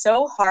light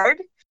so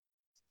hard,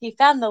 he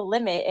found the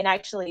limit and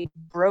actually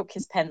broke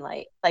his pen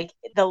light. Like,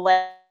 the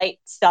light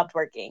stopped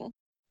working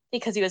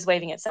because he was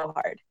waving it so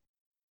hard.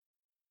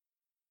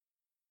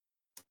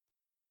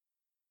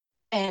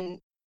 And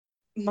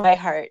my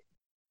heart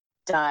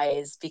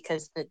dies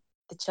because the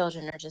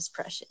children are just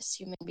precious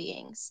human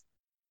beings.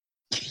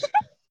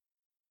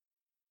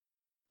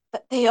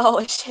 But they all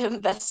wish him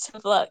best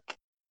of luck.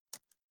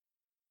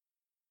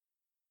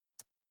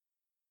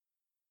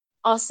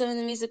 Also in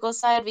the musical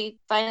side, we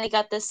finally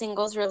got the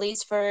singles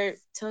released for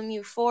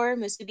Tomyu 4,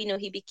 Musubi no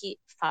Hibiki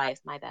 5,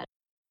 my bad.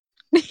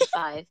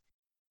 5.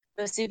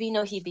 Musubi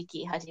no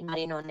Hibiki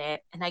Hajimari no Ne,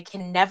 and I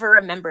can never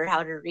remember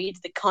how to read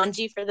the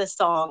kanji for the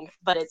song,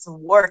 but it's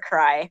War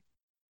Cry.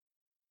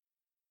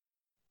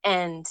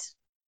 And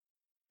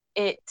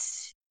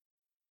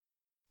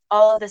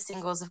all of the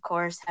singles, of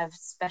course, have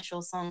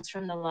special songs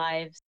from the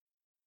lives,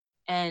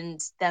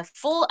 and the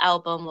full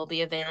album will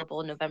be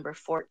available November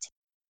 14th.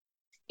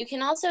 You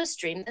can also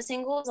stream the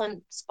singles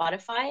on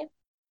Spotify.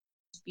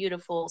 It's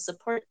beautiful.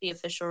 Support the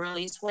official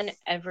release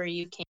whenever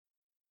you can,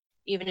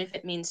 even if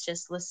it means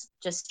just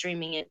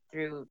streaming it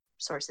through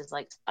sources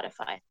like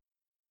Spotify.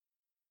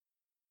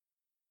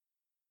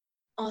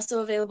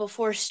 Also available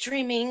for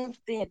streaming,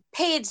 the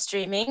paid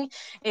streaming,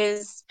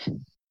 is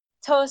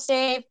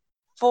Tousei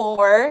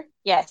 4,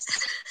 yes,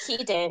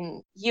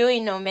 Hiden Yui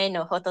no Me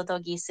no Hototo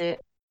Gisu.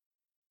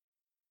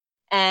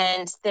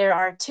 And there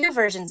are 2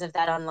 versions of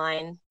that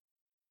online.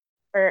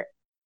 For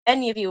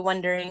any of you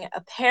wondering,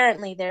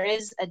 apparently there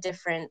is a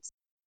difference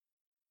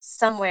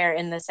somewhere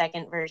in the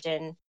second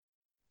version.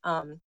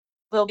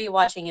 We'll be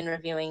watching and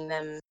reviewing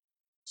them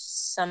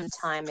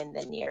sometime in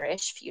the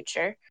nearish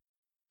future.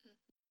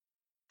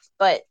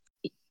 But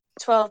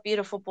 12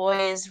 beautiful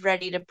boys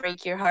ready to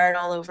break your heart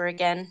all over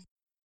again.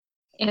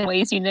 In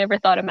ways you never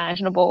thought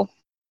imaginable.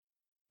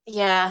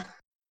 Yeah.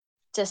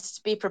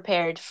 Just be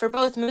prepared. For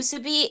both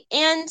Musubi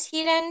and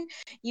Hiden,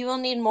 you will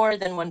need more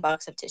than 1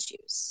 box of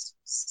tissues.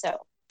 So.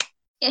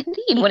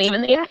 Indeed, when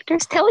even the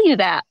actors tell you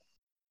that.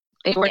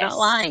 They were not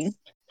lying.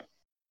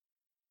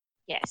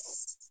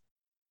 Yes.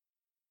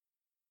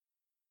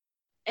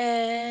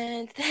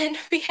 And then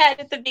we had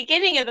at the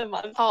beginning of the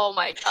month. Oh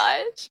my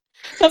gosh.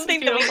 Something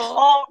that we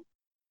all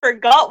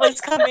forgot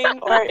was coming,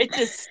 or it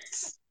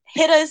just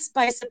hit us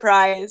by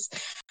surprise,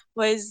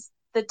 was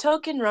the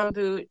Token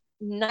Rambu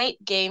night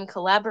game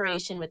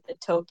collaboration with the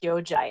Tokyo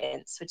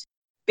Giants, which is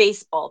a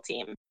baseball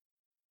team.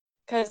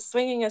 Because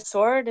swinging a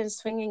sword and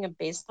swinging a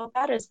baseball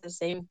bat is the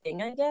same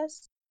thing, I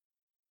guess.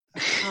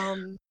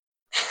 I'm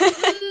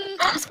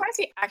surprised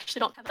we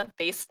actually don't have a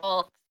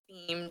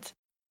baseball-themed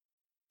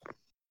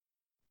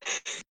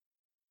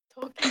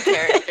Token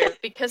character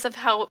because of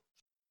how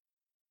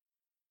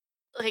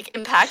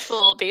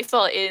impactful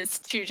baseball is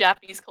to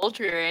Japanese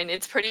culture, and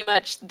it's pretty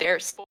much their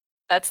sport.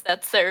 That's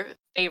their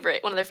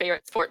favorite, one of their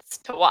favorite sports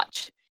to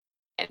watch.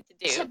 and to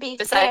do. To be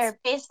Besides, fair,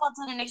 baseball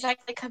didn't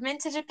exactly come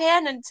into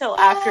Japan until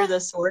after the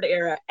Sword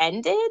Era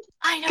ended.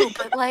 I know,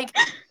 but like,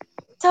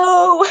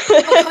 So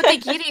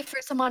Kotegiri for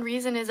some odd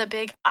reason is a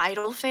big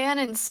Idol fan,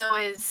 and so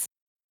is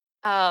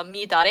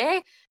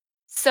Midare.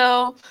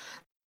 So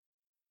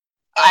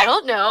I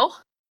don't know.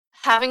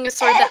 Having a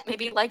sword that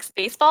maybe likes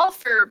baseball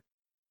for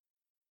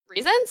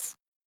reasons?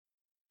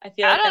 I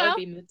feel I like that don't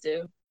would be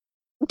Mutsu.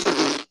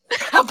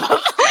 Probably.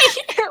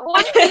 It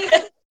would be.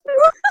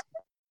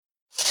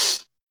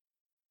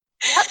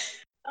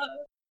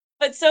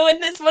 But so in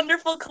this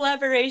wonderful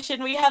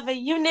collaboration, we have a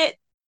unit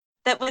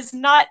that was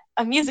not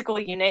a musical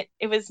unit.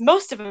 It was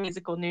most of a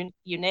musical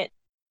unit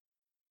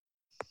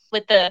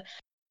with the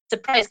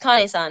surprise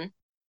Kane-san.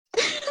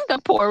 The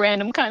poor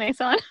random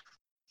Kane-san.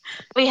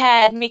 We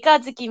had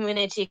Mikazuki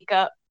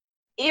Munechika,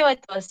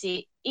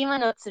 Iwatoshi,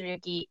 Imano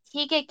Tsurugi,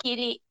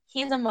 Higekiri,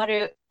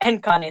 Hizamaru,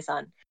 and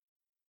Kane-san.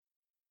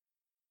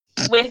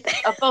 With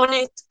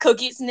opponent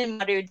Kogitsune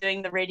Maru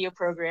doing the radio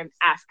program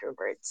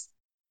afterwards.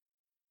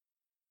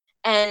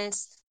 And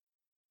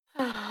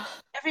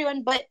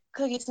everyone but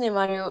Kogitsune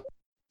Maru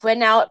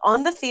went out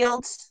on the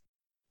field,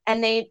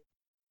 and I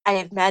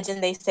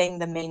imagine they sang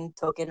the main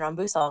Token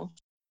Rambu song.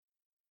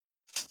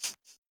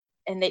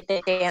 And they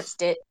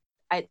danced it.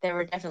 There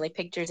were definitely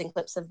pictures and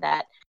clips of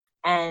that.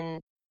 And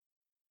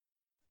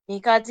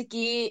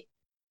Mikazuki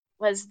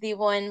was the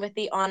one with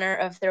the honor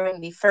of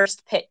throwing the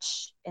first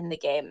pitch in the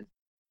game.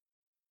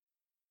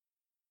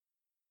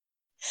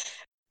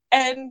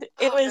 And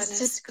it was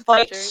just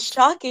quite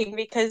shocking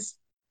because,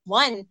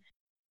 one,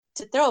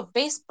 to throw a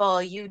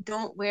baseball, you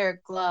don't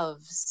wear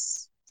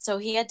gloves. So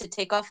he had to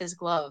take off his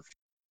glove.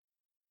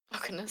 Oh,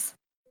 goodness.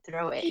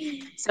 Throw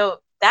it.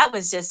 So that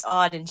was just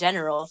odd in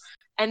general.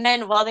 And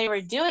then while they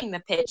were doing the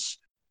pitch,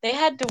 they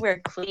had to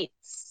wear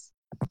cleats.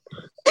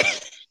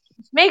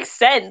 Makes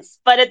sense,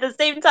 but at the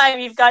same time,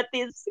 you've got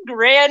these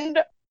grand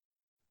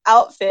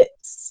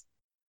outfits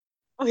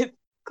with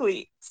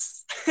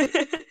cleats.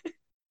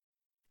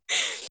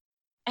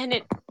 And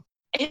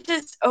it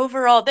just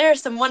overall, there are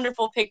some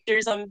wonderful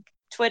pictures on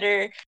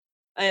Twitter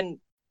and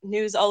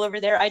news all over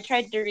there. I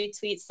tried to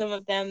retweet some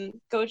of them.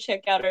 Go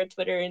check out our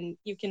Twitter, and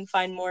you can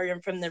find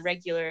more from the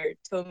regular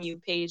Tomu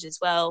page as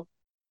well.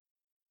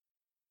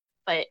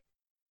 But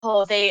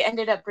they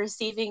ended up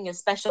receiving a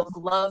special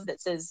glove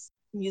that says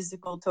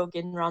Musical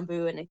Token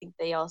Rambu, and I think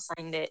they all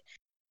signed it.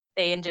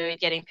 They enjoyed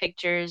getting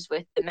pictures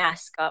with the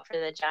mascot for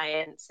the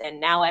Giants, and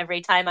now every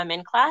time I'm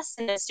in class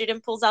and a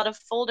student pulls out a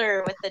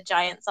folder with the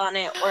Giants on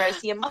it, or I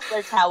see a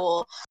muffler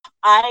towel,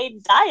 I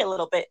die a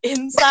little bit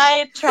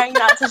inside, trying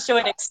not to show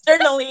it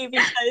externally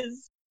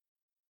because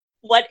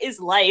what is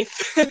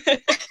life?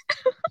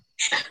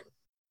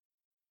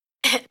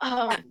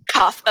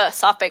 Cough.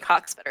 SoftBank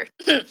Hawks better.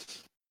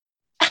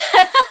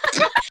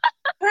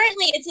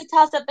 Currently, it's a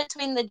toss-up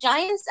between the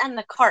Giants and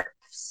the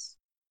Carps.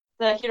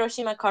 The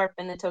Hiroshima Carp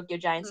and the Tokyo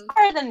Giants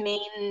are the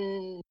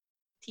main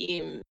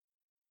team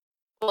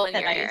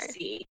that I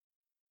see.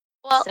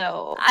 Well,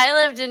 so I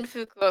lived in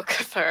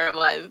Fukuoka for a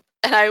month,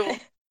 and I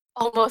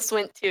almost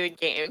went to a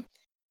game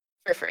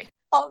for free.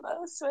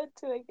 Almost went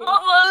to a game.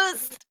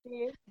 Almost!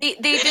 They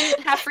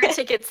didn't have free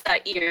tickets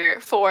that year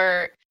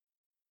for...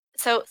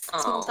 So,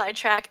 small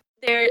sidetrack.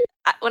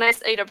 When I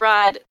stayed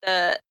abroad,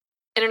 the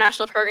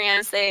international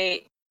programs,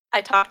 I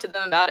talked to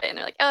them about it, and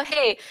they're like, oh,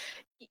 hey,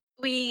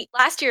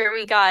 last year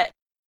we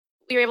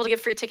were able to give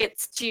free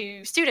tickets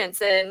to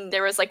students, and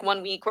there was like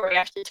 1 week where we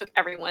actually took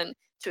everyone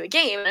to a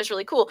game, and it was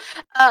really cool.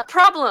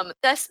 Problem,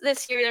 this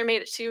year they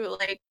made it to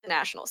like the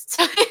nationals.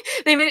 So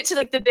they made it to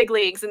like the big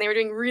leagues, and they were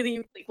doing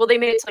really well. They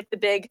made it to like the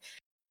big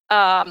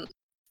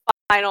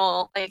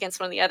final, like, against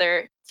one of the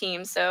other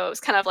teams. So it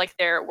was kind of like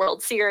their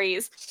World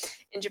Series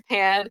in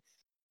Japan.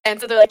 And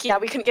so they're like, yeah,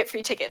 we couldn't get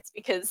free tickets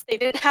because they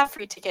didn't have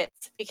free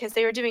tickets because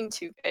they were doing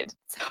too good.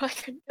 So I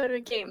couldn't go to a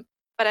game,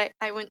 but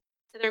I went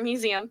to their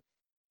museum.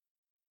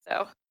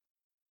 So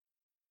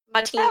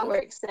my team, that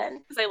works then,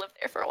 because I lived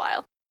there for a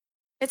while.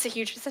 It's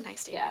a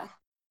nice day. Yeah.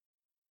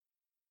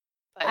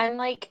 But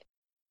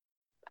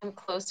I'm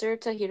closer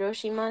to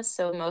Hiroshima,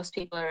 so most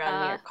people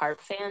around me are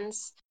Carp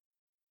fans.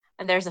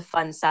 And there's a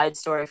fun side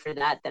story for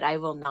that I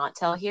will not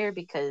tell here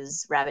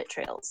because rabbit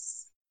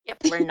trails. Yep.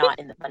 We're not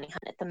in the bunny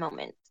hunt at the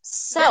moment.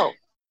 So,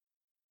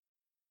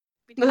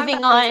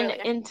 moving on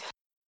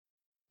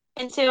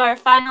into our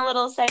final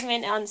little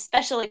segment on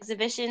special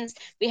exhibitions,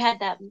 we had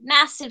that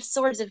massive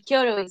Swords of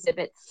Kyoto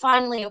exhibit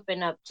finally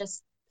open up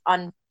just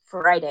on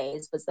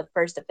Fridays, was the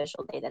first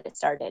official day that it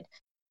started.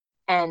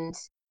 And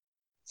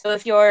so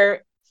if you're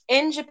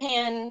in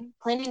Japan,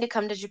 planning to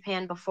come to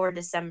Japan before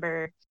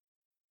December,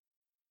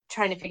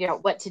 trying to figure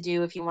out what to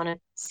do if you want to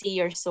see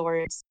your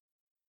swords,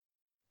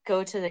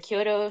 go to the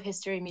Kyoto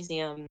History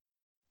Museum,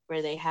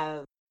 where they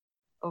have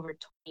over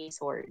 20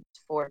 swords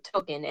for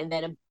token, and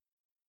then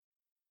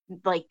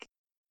like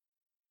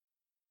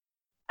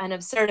an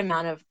absurd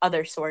amount of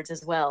other swords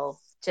as well,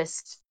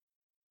 just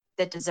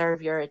that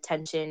deserve your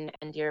attention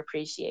and your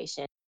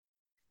appreciation,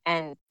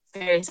 and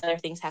various other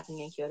things happening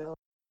in Kyoto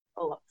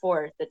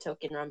for the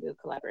Token Rambu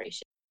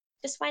collaboration.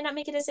 just why not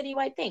make it a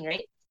citywide thing,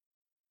 right?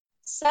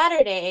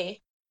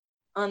 Saturday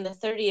on the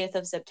 30th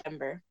of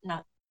September,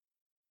 the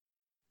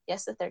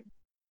 3rd,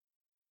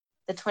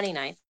 the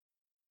 29th.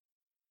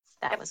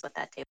 That was what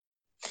that day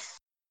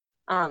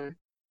was.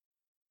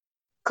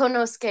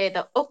 Konosuke,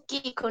 the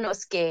Oki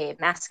Konosuke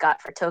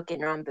mascot for Token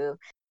Ranbu,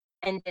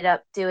 ended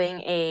up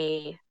doing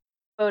a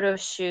photo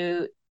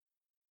shoot,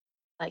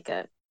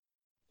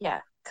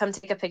 come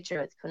take a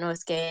picture with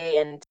Konosuke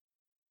and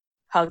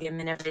hug him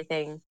and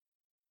everything.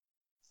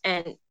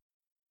 And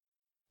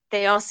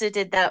they also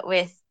did that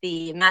with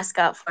the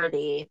mascot for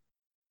the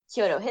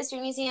Kyoto History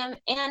Museum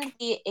and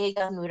the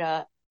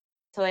Toei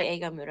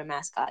Eigamura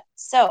mascot.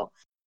 So,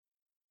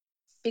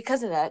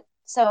 because of that,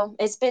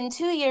 it's been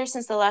 2 years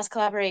since the last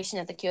collaboration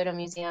at the Kyoto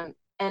Museum,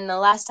 and the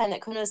last time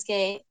that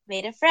Konosuke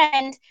made a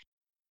friend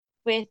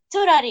with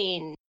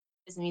Torarin,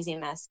 his museum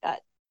mascot.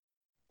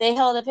 They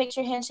held a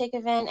picture handshake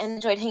event and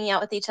enjoyed hanging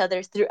out with each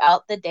other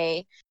throughout the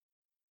day,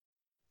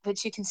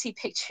 which you can see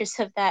pictures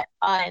of that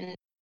on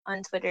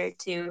Twitter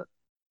too.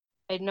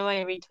 I know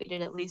I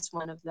retweeted at least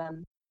one of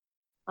them.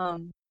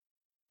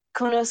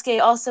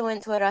 Konosuke also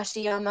went to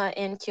Arashiyama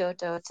in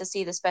Kyoto to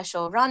see the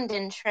special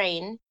Rondon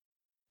train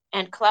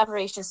and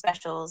collaboration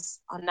specials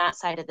on that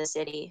side of the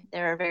city.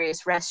 There are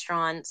various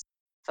restaurants,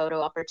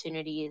 photo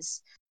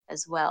opportunities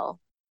as well.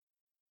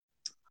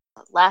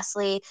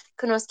 Lastly,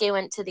 Konosuke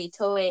went to the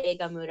Toei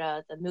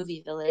Eigamura, the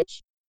movie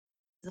village,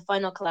 the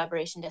final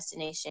collaboration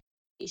destination.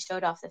 He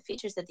showed off the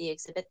features of the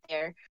exhibit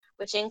there,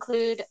 which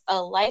include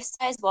a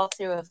life-size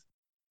walkthrough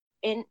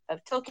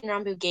of Token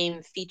Ranbu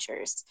game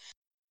features,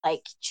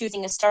 like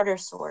choosing a starter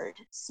sword,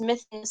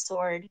 smithing a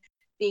sword,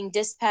 being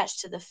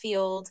dispatched to the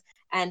field,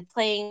 and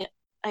playing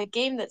a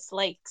game that's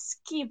like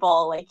skee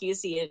ball, like you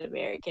see in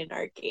American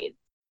arcades.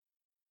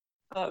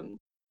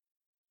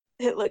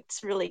 It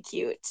looks really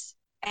cute.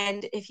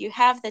 And if you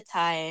have the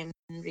time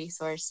and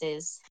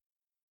resources,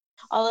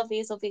 all of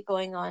these will be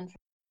going on for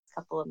a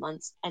couple of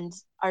months and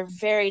are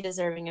very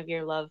deserving of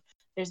your love.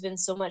 There's been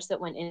so much that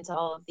went into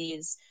all of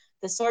these.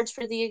 The swords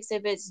for the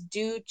exhibits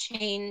do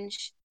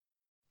change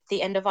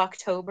the end of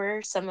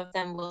October. Some of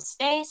them will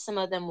stay, some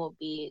of them will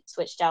be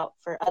switched out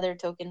for other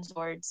token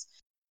swords.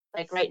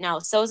 Like right now,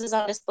 So's is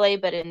on display,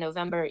 but in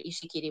November,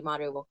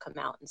 Ishikirimaru will come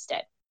out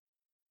instead.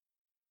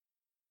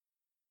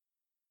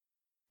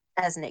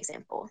 As an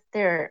example.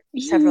 There are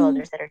several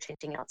others that are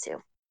changing out too.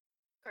 Of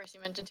course,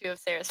 you mentioned two of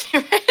Sarah's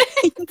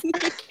favorites.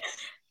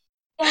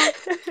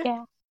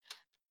 Yeah.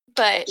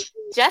 But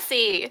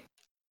Jessie,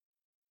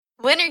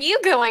 when are you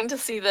going to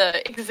see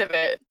the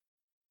exhibit?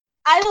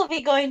 I will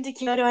be going to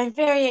Kyoto. I'm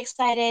very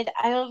excited.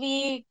 I will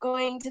be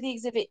going to the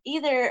exhibit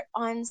either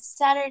on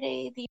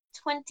Saturday the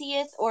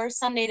 20th or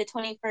Sunday the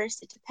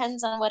 21st. It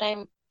depends on what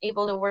I'm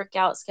able to work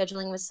out,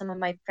 scheduling with some of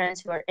my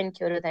friends who are in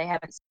Kyoto that I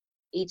haven't seen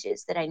in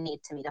ages that I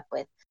need to meet up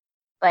with.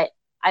 But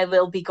I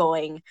will be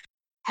going.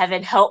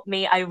 Heaven help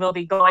me, I will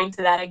be going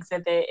to that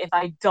exhibit. If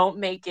I don't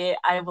make it,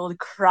 I will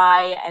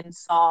cry and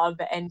sob,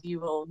 and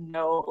you will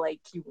know,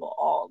 you will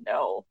all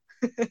know.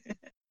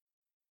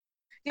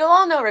 You'll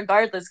all know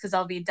regardless, because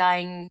I'll be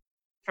dying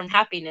from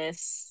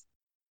happiness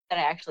that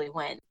I actually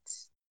went.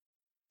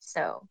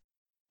 So,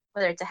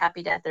 whether it's a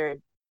happy death or a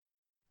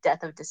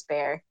death of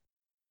despair,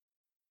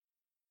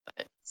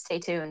 stay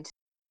tuned.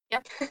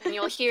 Yep, and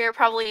you'll hear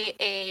probably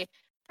a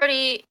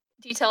pretty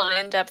detailed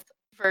and in-depth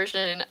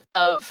version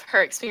of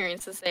her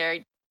experiences there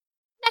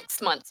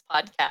next month's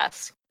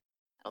podcast.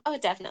 Oh,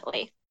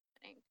 definitely.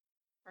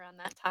 Around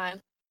that time.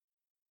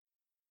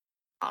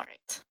 All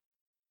right.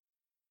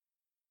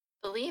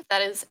 I believe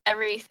that is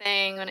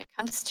everything when it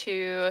comes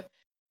to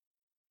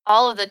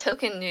all of the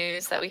token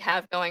news that we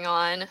have going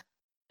on. Is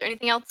there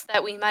anything else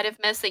that we might have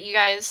missed that you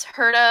guys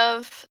heard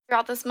of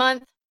throughout this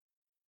month?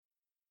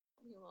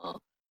 We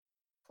will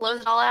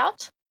close it all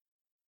out.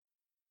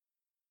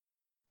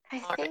 I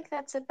think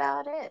that's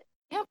about it.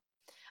 Yep.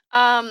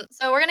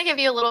 So we're going to give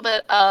you a little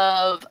bit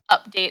of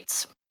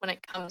updates when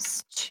it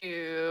comes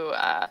to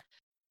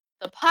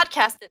the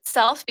podcast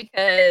itself,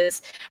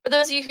 because for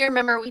those of you who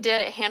remember, we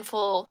did a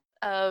handful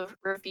of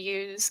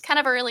reviews kind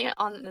of early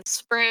on in the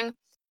spring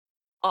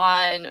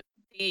on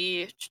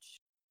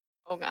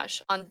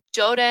on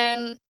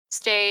Joden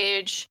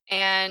stage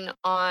and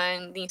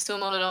on the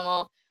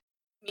Sumonodomo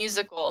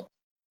musical.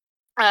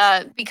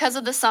 Because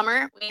of the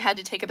summer, we had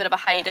to take a bit of a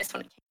hiatus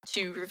when it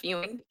came to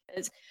reviewing,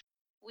 because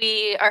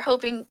we are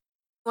hoping, we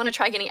want to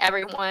try getting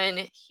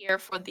everyone here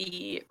for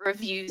the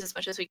reviews as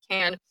much as we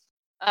can,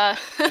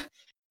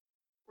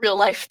 real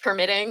life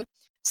permitting.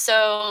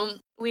 So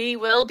we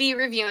will be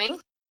reviewing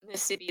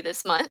Mississippi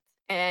this month,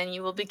 and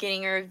you will be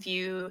getting a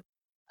review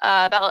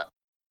about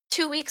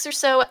 2 weeks or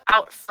so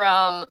out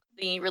from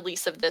the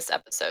release of this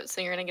episode.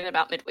 So you're going to get it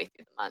about midway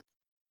through the month.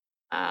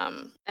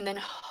 And then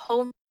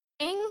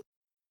hoping,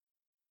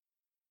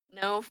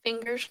 no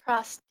fingers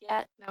crossed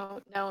yet,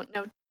 no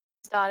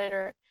dotted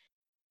or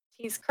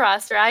T's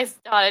crossed or I's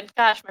dotted.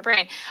 Gosh, my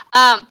brain.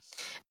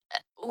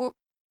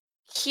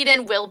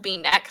 Hiden will be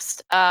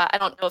next. I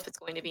don't know if it's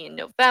going to be in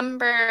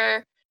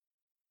November,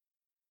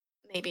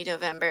 maybe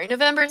November.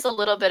 November is a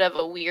little bit of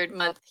a weird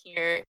month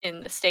here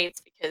in the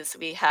States because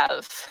we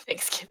have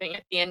Thanksgiving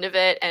at the end of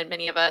it, and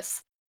many of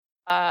us,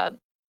 for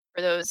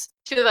those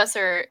 2 of us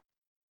are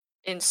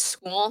in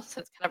school,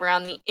 so it's kind of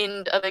around the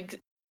end of the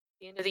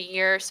end of the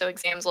year, so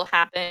exams will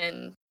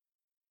happen,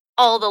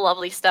 all the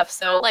lovely stuff.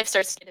 So life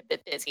starts to get a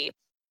bit busy,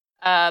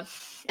 and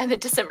then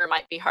December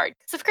might be hard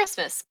because of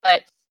Christmas,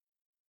 but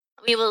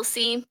we will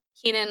see.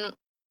 Keaton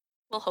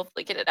will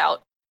hopefully get it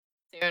out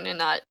soon and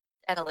not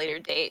at a later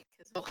date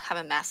because we'll have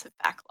a massive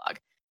backlog.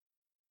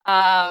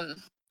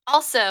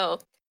 Also,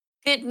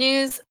 good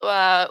news.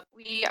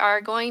 We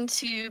are going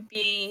to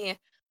be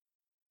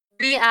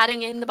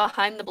re-adding in the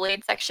Behind the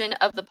Blade section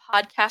of the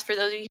podcast for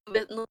those of you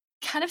who've been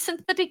kind of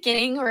since the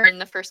beginning or in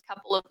the first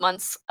couple of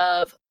months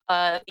of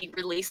the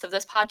release of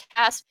this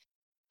podcast.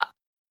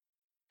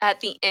 At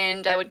the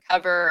end, I would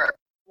cover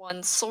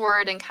one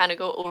sword and kind of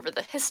go over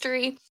the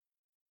history.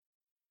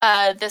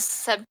 This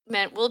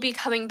segment will be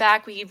coming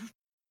back. We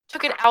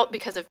took it out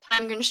because of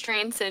time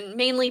constraints and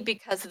mainly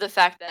because of the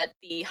fact that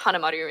the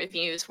Hanamaru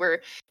reviews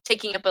were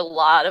taking up a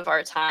lot of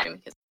our time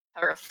because we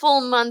cover a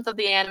full month of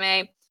the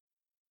anime.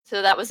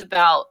 So that was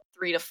about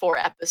 3 to 4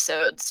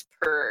 episodes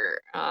per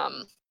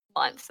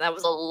month. That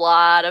was a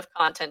lot of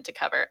content to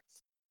cover.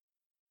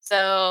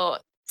 So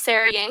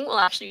Sarah Yang will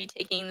actually be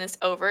taking this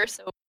over.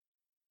 So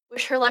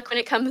wish her luck when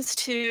it comes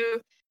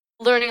to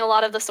learning a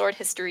lot of the sword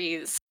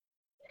histories.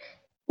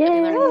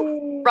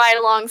 Yay! Right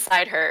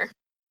alongside her.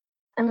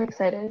 I'm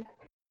excited.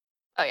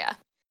 Oh yeah.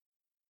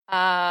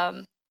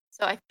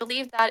 So I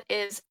believe that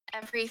is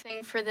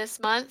everything for this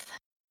month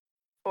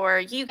for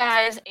you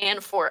guys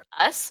and for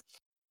us.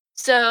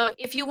 So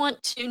if you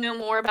want to know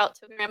more about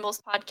Token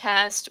Rambles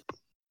podcast,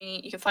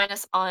 you can find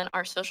us on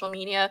our social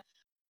media.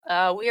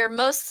 We are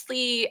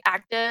mostly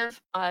active.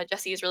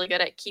 Jesse is really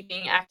good at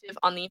keeping active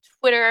on the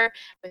Twitter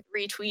with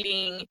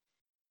retweeting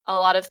a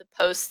lot of the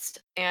posts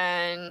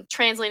and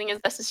translating as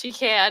best as she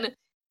can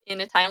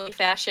in a timely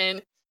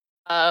fashion.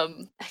 A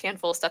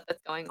handful of stuff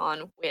that's going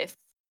on with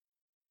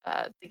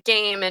the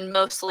game and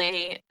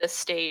mostly the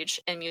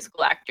stage and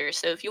musical actors.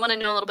 So if you want to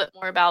know a little bit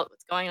more about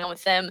what's going on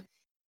with them,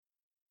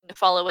 to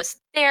follow us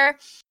there.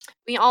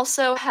 We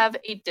also have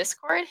a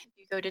Discord. If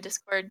you go to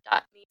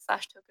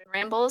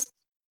discord.me/tokenrambles,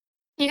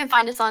 you can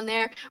find us on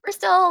there. We're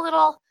still a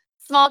little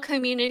small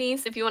community,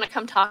 so if you want to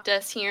come talk to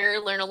us here,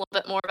 learn a little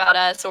bit more about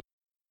us, or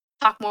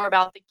talk more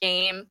about the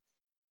game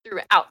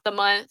throughout the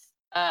month,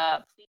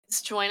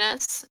 please join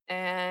us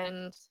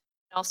and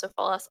also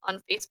follow us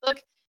on Facebook.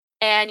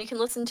 And you can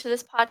listen to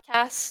this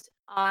podcast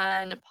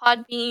on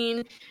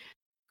Podbean,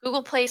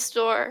 Google Play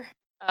Store,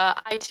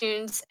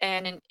 iTunes,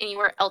 and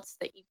anywhere else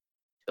that you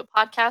do a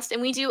podcast. And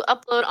we do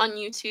upload on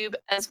YouTube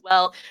as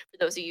well for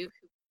those of you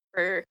who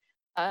prefer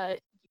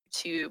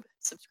YouTube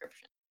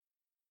subscription.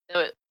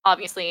 So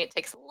obviously it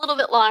takes a little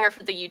bit longer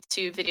for the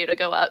YouTube video to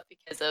go up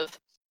because of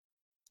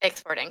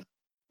exporting,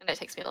 and it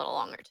takes me a little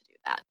longer to do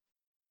that.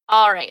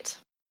 All right.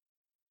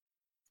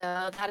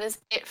 So that is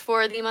it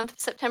for the month of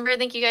September.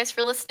 Thank you guys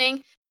for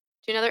listening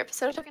to another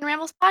episode of Token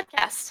Rambles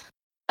podcast.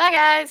 Bye,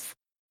 guys.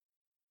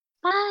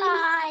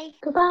 Bye.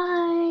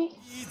 Goodbye.